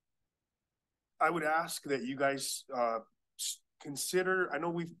would ask that you guys consider, I know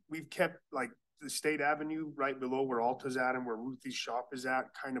we've kept like the State Avenue right below where Alta's at and where Ruthie's shop is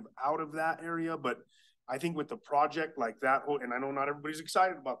at, kind of out of that area, but I think with the project like that, and I know not everybody's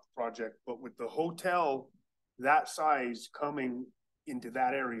excited about the project, but with the hotel that size coming into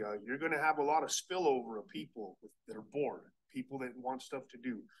that area, you're going to have a lot of spillover of people that are bored, people that want stuff to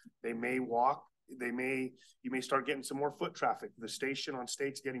do. They may walk, you may start getting some more foot traffic. The station on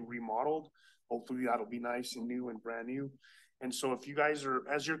State's getting remodeled. Hopefully that'll be nice and new and brand new. And so if you guys are,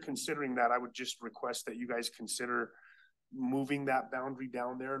 as you're considering that, I would just request that you guys consider moving that boundary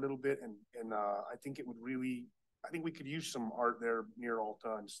down there a little bit. And I think it would really, I think we could use some art there near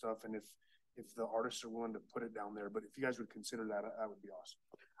Alta and stuff. And if the artists are willing to put it down there, but if you guys would consider that, that would be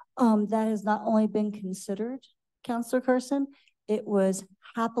awesome. That has not only been considered, Councilor Carson, it was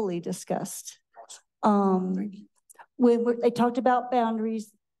happily discussed. When they talked about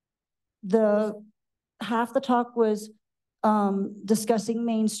boundaries, half the talk was discussing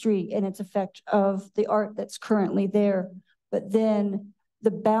Main Street and its effect of the art that's currently there. But then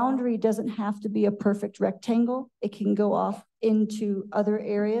The boundary doesn't have to be a perfect rectangle. It can go off into other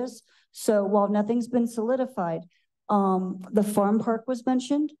areas. So while nothing's been solidified, the farm park was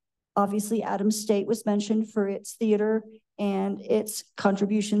mentioned. Obviously, Adams State was mentioned for its theater and its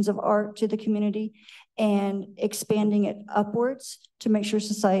contributions of art to the community, and expanding it upwards to make sure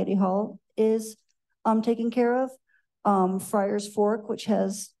Society Hall is taken care of. Friars Fork, which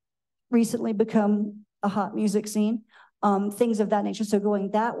has recently become a hot music scene, things of that nature. So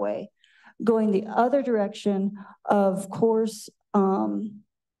going that way, going the other direction, of course,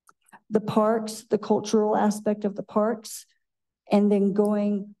 the parks, the cultural aspect of the parks, and then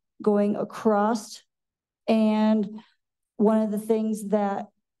going across. And one of the things that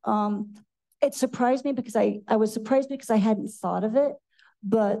it surprised me, because I was surprised because I hadn't thought of it,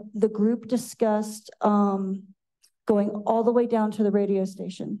 but the group discussed going all the way down to the radio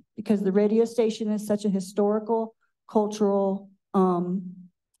station, because the radio station is such a historical, cultural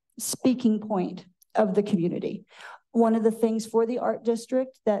speaking point of the community. One of the things for the art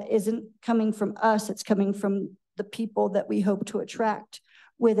district that isn't coming from us, it's coming from the people that we hope to attract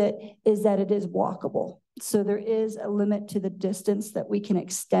with it, is that it is walkable. So there is a limit to the distance that we can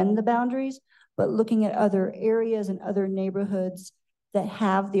extend the boundaries, but looking at other areas and other neighborhoods that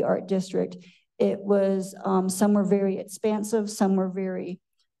have the art district, it was, some were very expansive, some were very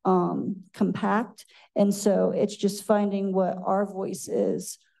compact. And so it's just finding what our voice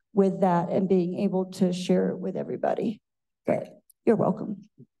is with that and being able to share it with everybody. But you're welcome.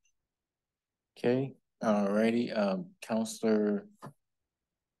 Okay, all righty, Councilor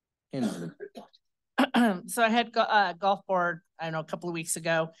Hensley. So I had golf board, I don't know, a couple of weeks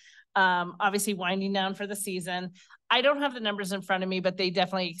ago. Obviously winding down for the season. I don't have the numbers in front of me, but they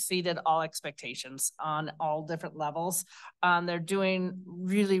definitely exceeded all expectations on all different levels. They're doing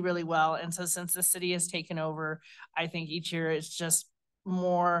really, really well. And so since the city has taken over, I think each year it's just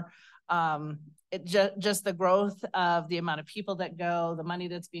more, just the growth of the amount of people that go, the money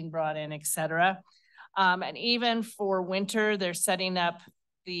that's being brought in, et cetera. And even for winter, they're setting up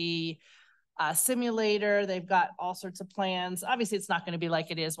the simulator. They've got all sorts of plans. Obviously, it's not going to be like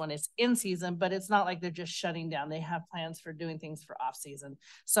it is when it's in season, but it's not like they're just shutting down. They have plans for doing things for off season.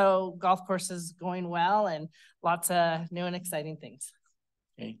 So golf course is going well and lots of new and exciting things.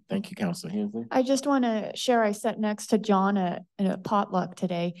 Okay, thank you, Councilor Hensley. I just want to share, I sat next to John at a potluck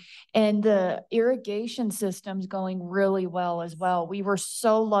today, and the irrigation system's going really well as well. We were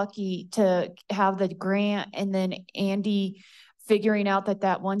so lucky to have the grant, and then Andy figuring out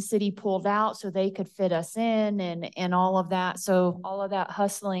that one city pulled out so they could fit us in, and all of that. So all of that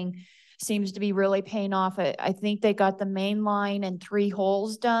hustling seems to be really paying off. I think they got the main line and 3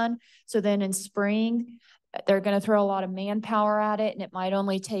 holes done. So then in spring, they're going to throw a lot of manpower at it, and it might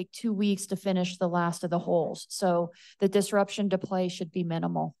only take 2 weeks to finish the last of the holes. So the disruption to play should be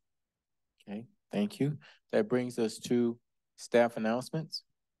minimal. Okay, thank you. That brings us to staff announcements.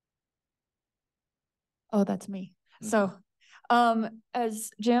 Oh, that's me. So as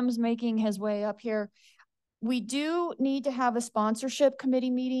Jim's making his way up here, we do need to have a sponsorship committee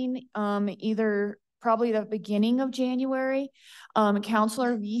meeting, either probably the beginning of January.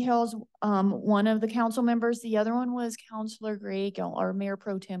 Councilor Vigil's one of the council members. The other one was Councilor Griego, or Mayor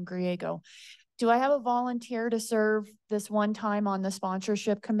Pro Tem Griego. Do I have a volunteer to serve this one time on the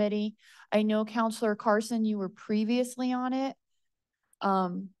sponsorship committee? I know Councilor Carson, you were previously on it.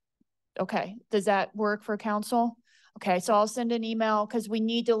 Okay, does that work for council? Okay, so I'll send an email, because we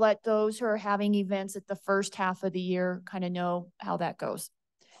need to let those who are having events at the first half of the year kind of know how that goes.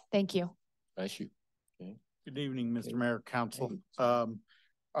 Thank you. Bless you. Okay. Good evening, Mr. Mayor, Council.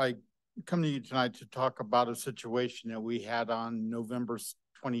 I come to you tonight to talk about a situation that we had on November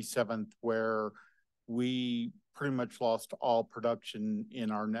 27th, where we pretty much lost all production in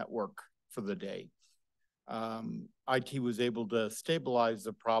our network for the day. IT was able to stabilize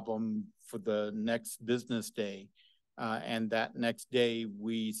the problem for the next business day. And that next day,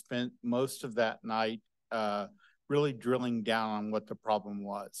 we spent most of that night really drilling down on what the problem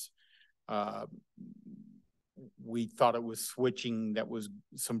was. We thought it was switching, that was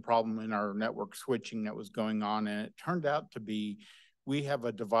some problem in our network switching that was going on. And it turned out to be, we have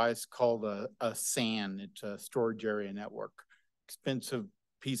a device called a SAN. It's a storage area network, expensive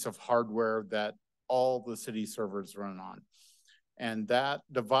piece of hardware that all the city servers run on. And that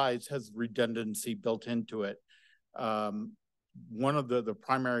device has redundancy built into it. One of the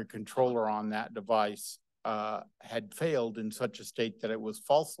primary controller on that device had failed in such a state that it was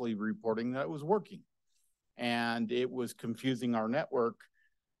falsely reporting that it was working. And it was confusing our network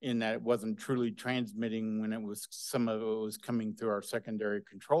in that it wasn't truly transmitting when it was, some of it was coming through our secondary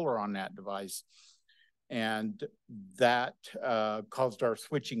controller on that device. And that caused our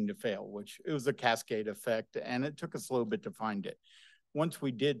switching to fail, which it was a cascade effect, and it took us a little bit to find it. Once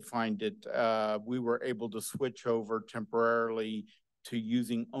we did find it, we were able to switch over temporarily to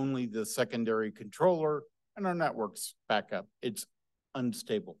using only the secondary controller, and our network's back up. It's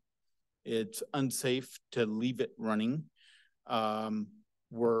unstable. It's unsafe to leave it running.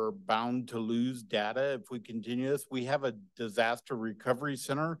 We're bound to lose data if we continue this. We have a disaster recovery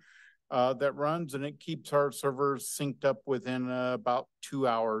center that runs, and it keeps our servers synced up within about 2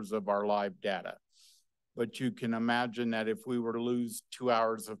 hours of our live data. But you can imagine that if we were to lose 2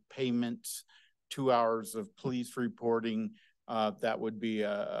 hours of payments, 2 hours of police reporting, that would be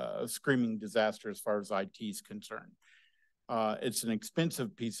a screaming disaster as far as IT is concerned. It's an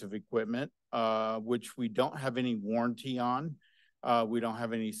expensive piece of equipment, which we don't have any warranty on. We don't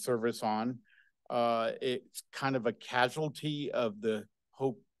have any service on. It's kind of a casualty of the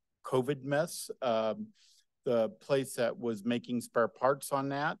whole COVID mess. The place that was making spare parts on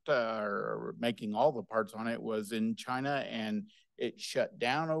that, or making all the parts on it, was in China, and it shut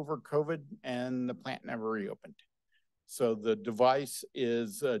down over COVID, and the plant never reopened. So the device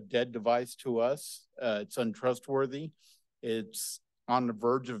is a dead device to us. It's untrustworthy. It's on the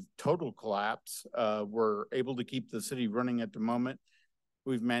verge of total collapse. We're able to keep the city running at the moment.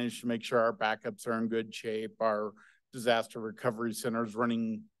 We've managed to make sure our backups are in good shape. Our disaster recovery center is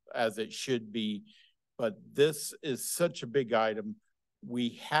running as it should be. But this is such a big item.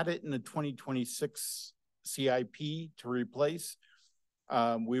 We had it in the 2026 CIP to replace.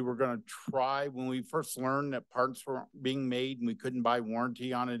 We were going to try, when we first learned that parts were being made and we couldn't buy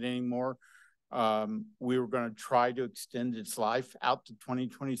warranty on it anymore, we were going to try to extend its life out to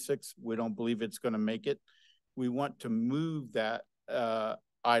 2026. We don't believe it's going to make it. We want to move that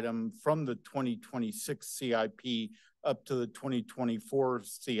item from the 2026 CIP up to the 2024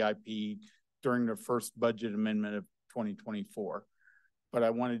 CIP during the first budget amendment of 2024. But I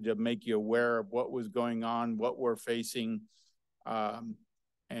wanted to make you aware of what was going on, what we're facing, and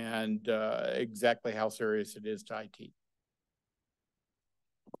exactly how serious it is to IT.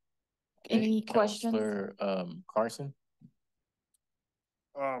 Any questions? Councilor, Carson?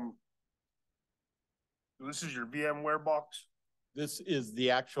 This is your VMware box? This is the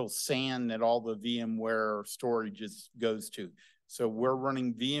actual SAN that all the VMware storage goes to. So we're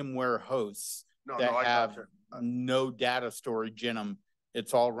running VMware hosts that have no data storage in them.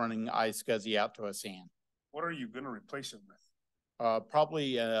 It's all running iSCSI out to a SAN. What are you going to replace it with?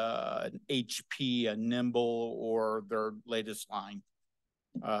 Probably an HP, a Nimble, or their latest line.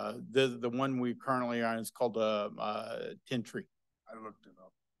 The one we currently are is called a Tintry. I looked it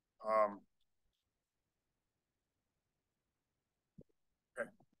up. Okay.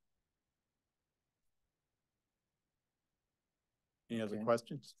 Any other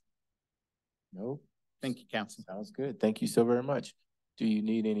questions? No. Thank you, Council. Sounds good. Thank you so very much. Do you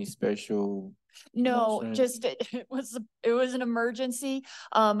need any special? No, motion? just it was an emergency,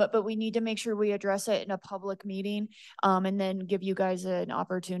 but we need to make sure we address it in a public meeting, and then give you guys an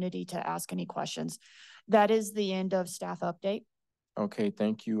opportunity to ask any questions. That is the end of staff update. Okay,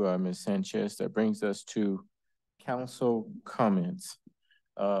 thank you, Ms. Sanchez. That brings us to council comments.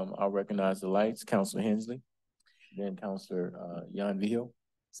 I'll recognize the lights, Councilor Hensley, then Councilor Vigil.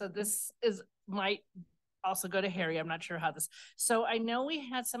 So this might also go to Harry. I'm not sure how this. So I know we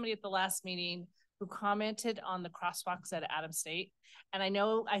had somebody at the last meeting who commented on the crosswalks at Adams State. And I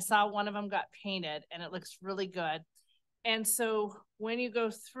know I saw one of them got painted and it looks really good. And so when you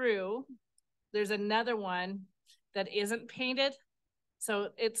go through, there's another one that isn't painted. So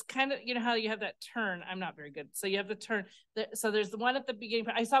it's kind of, you know how you have that turn. I'm not very good. So you have the turn. So there's the one at the beginning.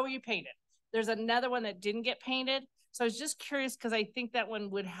 I saw where you painted. There's another one that didn't get painted. So I was just curious because I think that one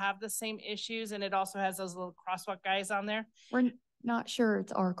would have the same issues, and it also has those little crosswalk guys on there. We're not sure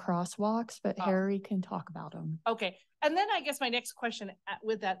it's our crosswalks, but Harry can talk about them. Okay. And then I guess my next question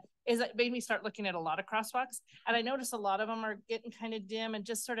with that is it made me start looking at a lot of crosswalks, and I noticed a lot of them are getting kind of dim, and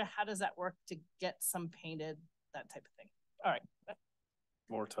just sort of how does that work to get some painted, that type of thing. All right.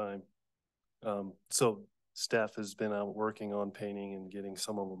 More time. So staff has been out working on painting and getting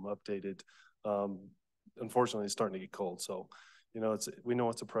some of them updated. Unfortunately, it's starting to get cold. So, you know, we know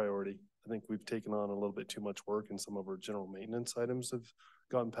it's a priority. I think we've taken on a little bit too much work, and some of our general maintenance items have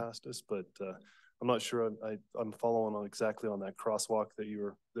gotten past us, but I'm not sure I'm following on exactly on that crosswalk that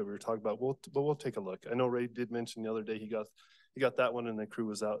we were talking about. But we'll take a look. I know Ray did mention the other day he got that one, and the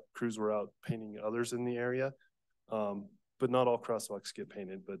crews were out painting others in the area. But not all crosswalks get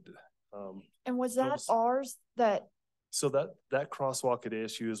painted, but and was that ours that? So that crosswalk at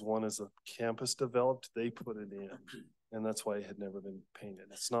ASU is one as a campus developed, they put it in, and that's why it had never been painted.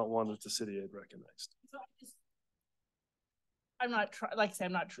 It's not one that the city had recognized. I'm not like I said,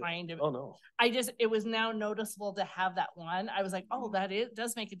 I'm not trying to. Oh, no. It was now noticeable to have that one. I was like, oh,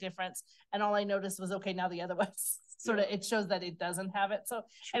 does make a difference. And all I noticed was, okay, now the other one's sort of, it shows that it doesn't have it. So,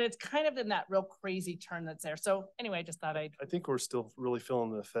 and it's kind of in that real crazy turn that's there. So anyway, I just thought I think we're still really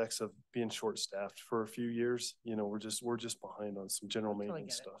feeling the effects of being short-staffed for a few years. You know, we're just behind on some general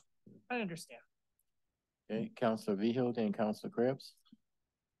maintenance stuff. I understand. Okay, Councilor Vigil, then Councilor Krebs.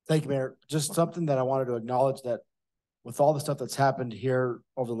 Thank you, Mayor. Just something that I wanted to acknowledge that with all the stuff that's happened here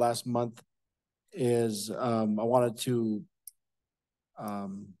over the last month is I wanted to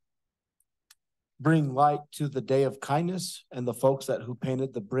bring light to the Day of Kindness and the folks who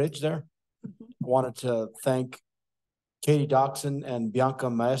painted the bridge there. I wanted to thank Katie Doxson and Bianca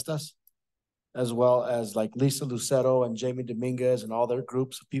Maestas, as well as like Lisa Lucero and Jamie Dominguez and all their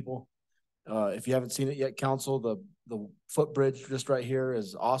groups of people. If you haven't seen it yet, council, the footbridge just right here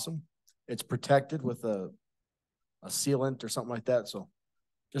is awesome. It's protected with a sealant or something like that. So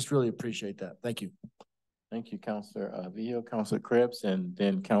just really appreciate that. Thank you. Thank you, Councilor Vigil, Councilor Krebs, and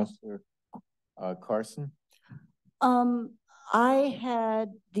then Councilor Carson. I had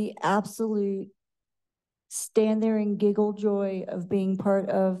the absolute stand there and giggle joy of being part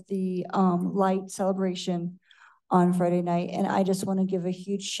of the light celebration on Friday night. And I just want to give a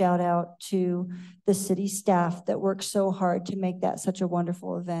huge shout out to the city staff that worked so hard to make that such a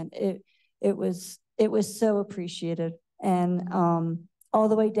wonderful event. It was so appreciated. And all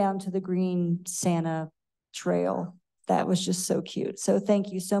the way down to the green Santa trail. That was just so cute. So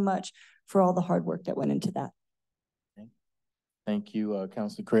thank you so much for all the hard work that went into that. Okay. Thank you,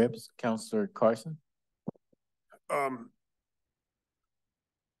 Councilor Krebs. Councilor Carson.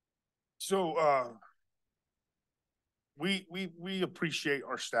 We appreciate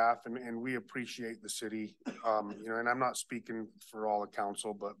our staff and we appreciate the city. You know, and I'm not speaking for all of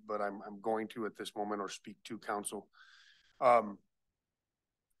council, but I'm going to at this moment or speak to council.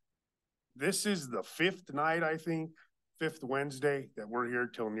 This is the fifth night, I think, fifth Wednesday that we're here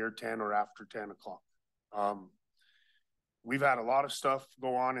till near 10 or after 10 o'clock. We've had a lot of stuff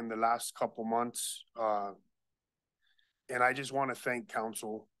go on in the last couple months. And I just want to thank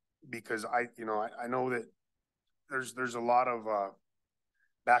council because I know that there's a lot of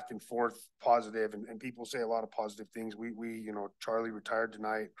back and forth positive and people say a lot of positive things. We Charlie retired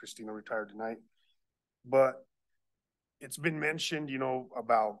tonight, Kristina retired tonight, but it's been mentioned,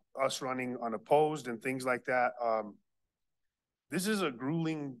 about us running unopposed and things like that. This is a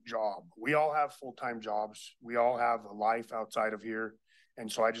grueling job. We all have full-time jobs. We all have a life outside of here.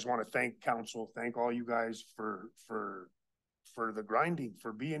 And so I just want to thank council, thank all you guys for the grinding,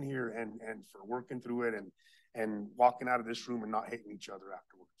 for being here and for working through it and walking out of this room and not hitting each other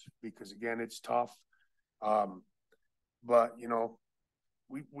afterwards, because again, it's tough. But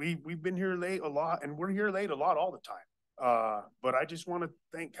we've been here late a lot and we're here late a lot all the time. But I just want to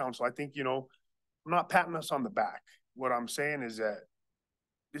thank council. I think, I'm not patting us on the back. What I'm saying is that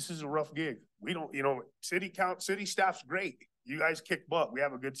this is a rough gig. We don't, city staff's great. You guys kick butt. We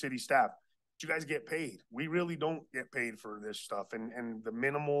have a good city staff. But you guys get paid. We really don't get paid for this stuff. And the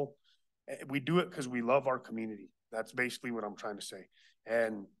minimal, we do it because we love our community. That's basically what I'm trying to say.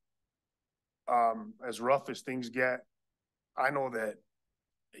 And as rough as things get, I know that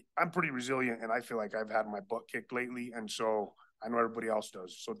I'm pretty resilient and I feel like I've had my butt kicked lately. And so I know everybody else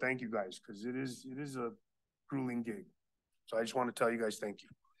does. So thank you guys, because it is a grueling gig. So I just want to tell you guys thank you.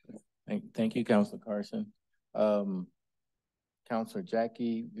 Thank you, Councilor Carson. Councilor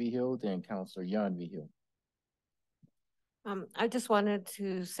Jackie Vigil, then Councilor Jan Vigil. I just wanted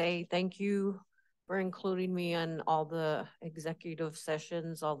to say thank you for including me on all the executive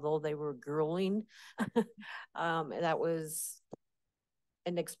sessions, although they were grueling. That was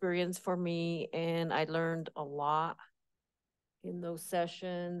an experience for me, and I learned a lot in those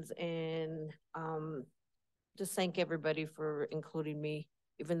sessions, and just thank everybody for including me,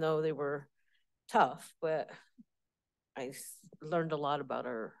 even though they were tough, but I learned a lot about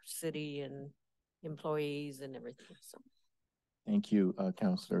our city and employees and everything. So thank you,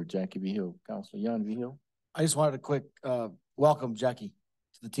 Councilor Jackie Vigil. Councilor Jan Vigil. I just wanted to quick welcome Jackie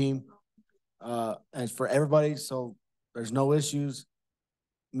to the team. And for everybody, so there's no issues.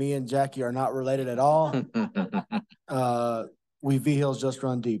 Me and Jackie are not related at all. We Vigils just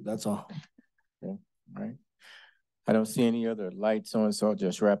run deep, that's all. Okay, all right. I don't see any other lights on, so I'll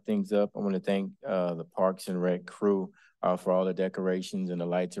just wrap things up. I want to thank the Parks and Rec crew for all the decorations and the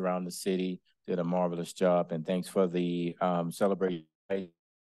lights around the city. Did a marvelous job, and thanks for the celebration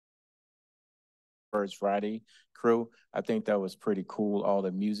First Friday crew. I think that was pretty cool. All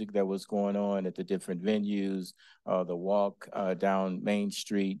the music that was going on at the different venues, the walk down Main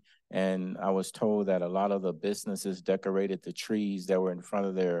Street. And I was told that a lot of the businesses decorated the trees that were in front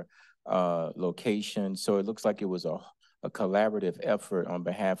of their location. So it looks like it was a collaborative effort on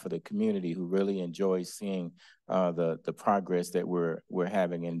behalf of the community who really enjoys seeing the progress that we're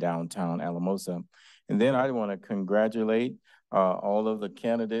having in downtown Alamosa. And then I want to congratulate all of the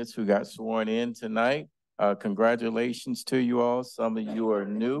candidates who got sworn in tonight. Congratulations to you all. Some of you are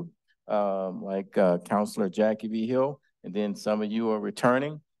new, like Councilor Jackie Vigil, and then some of you are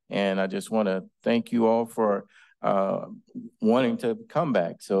returning. And I just want to thank you all for wanting to come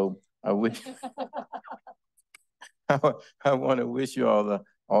back. So I wish I want to wish you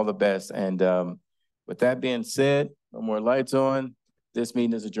all the best. And with that being said, no more lights on. This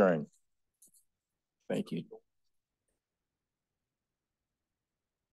meeting is adjourned. Thank you.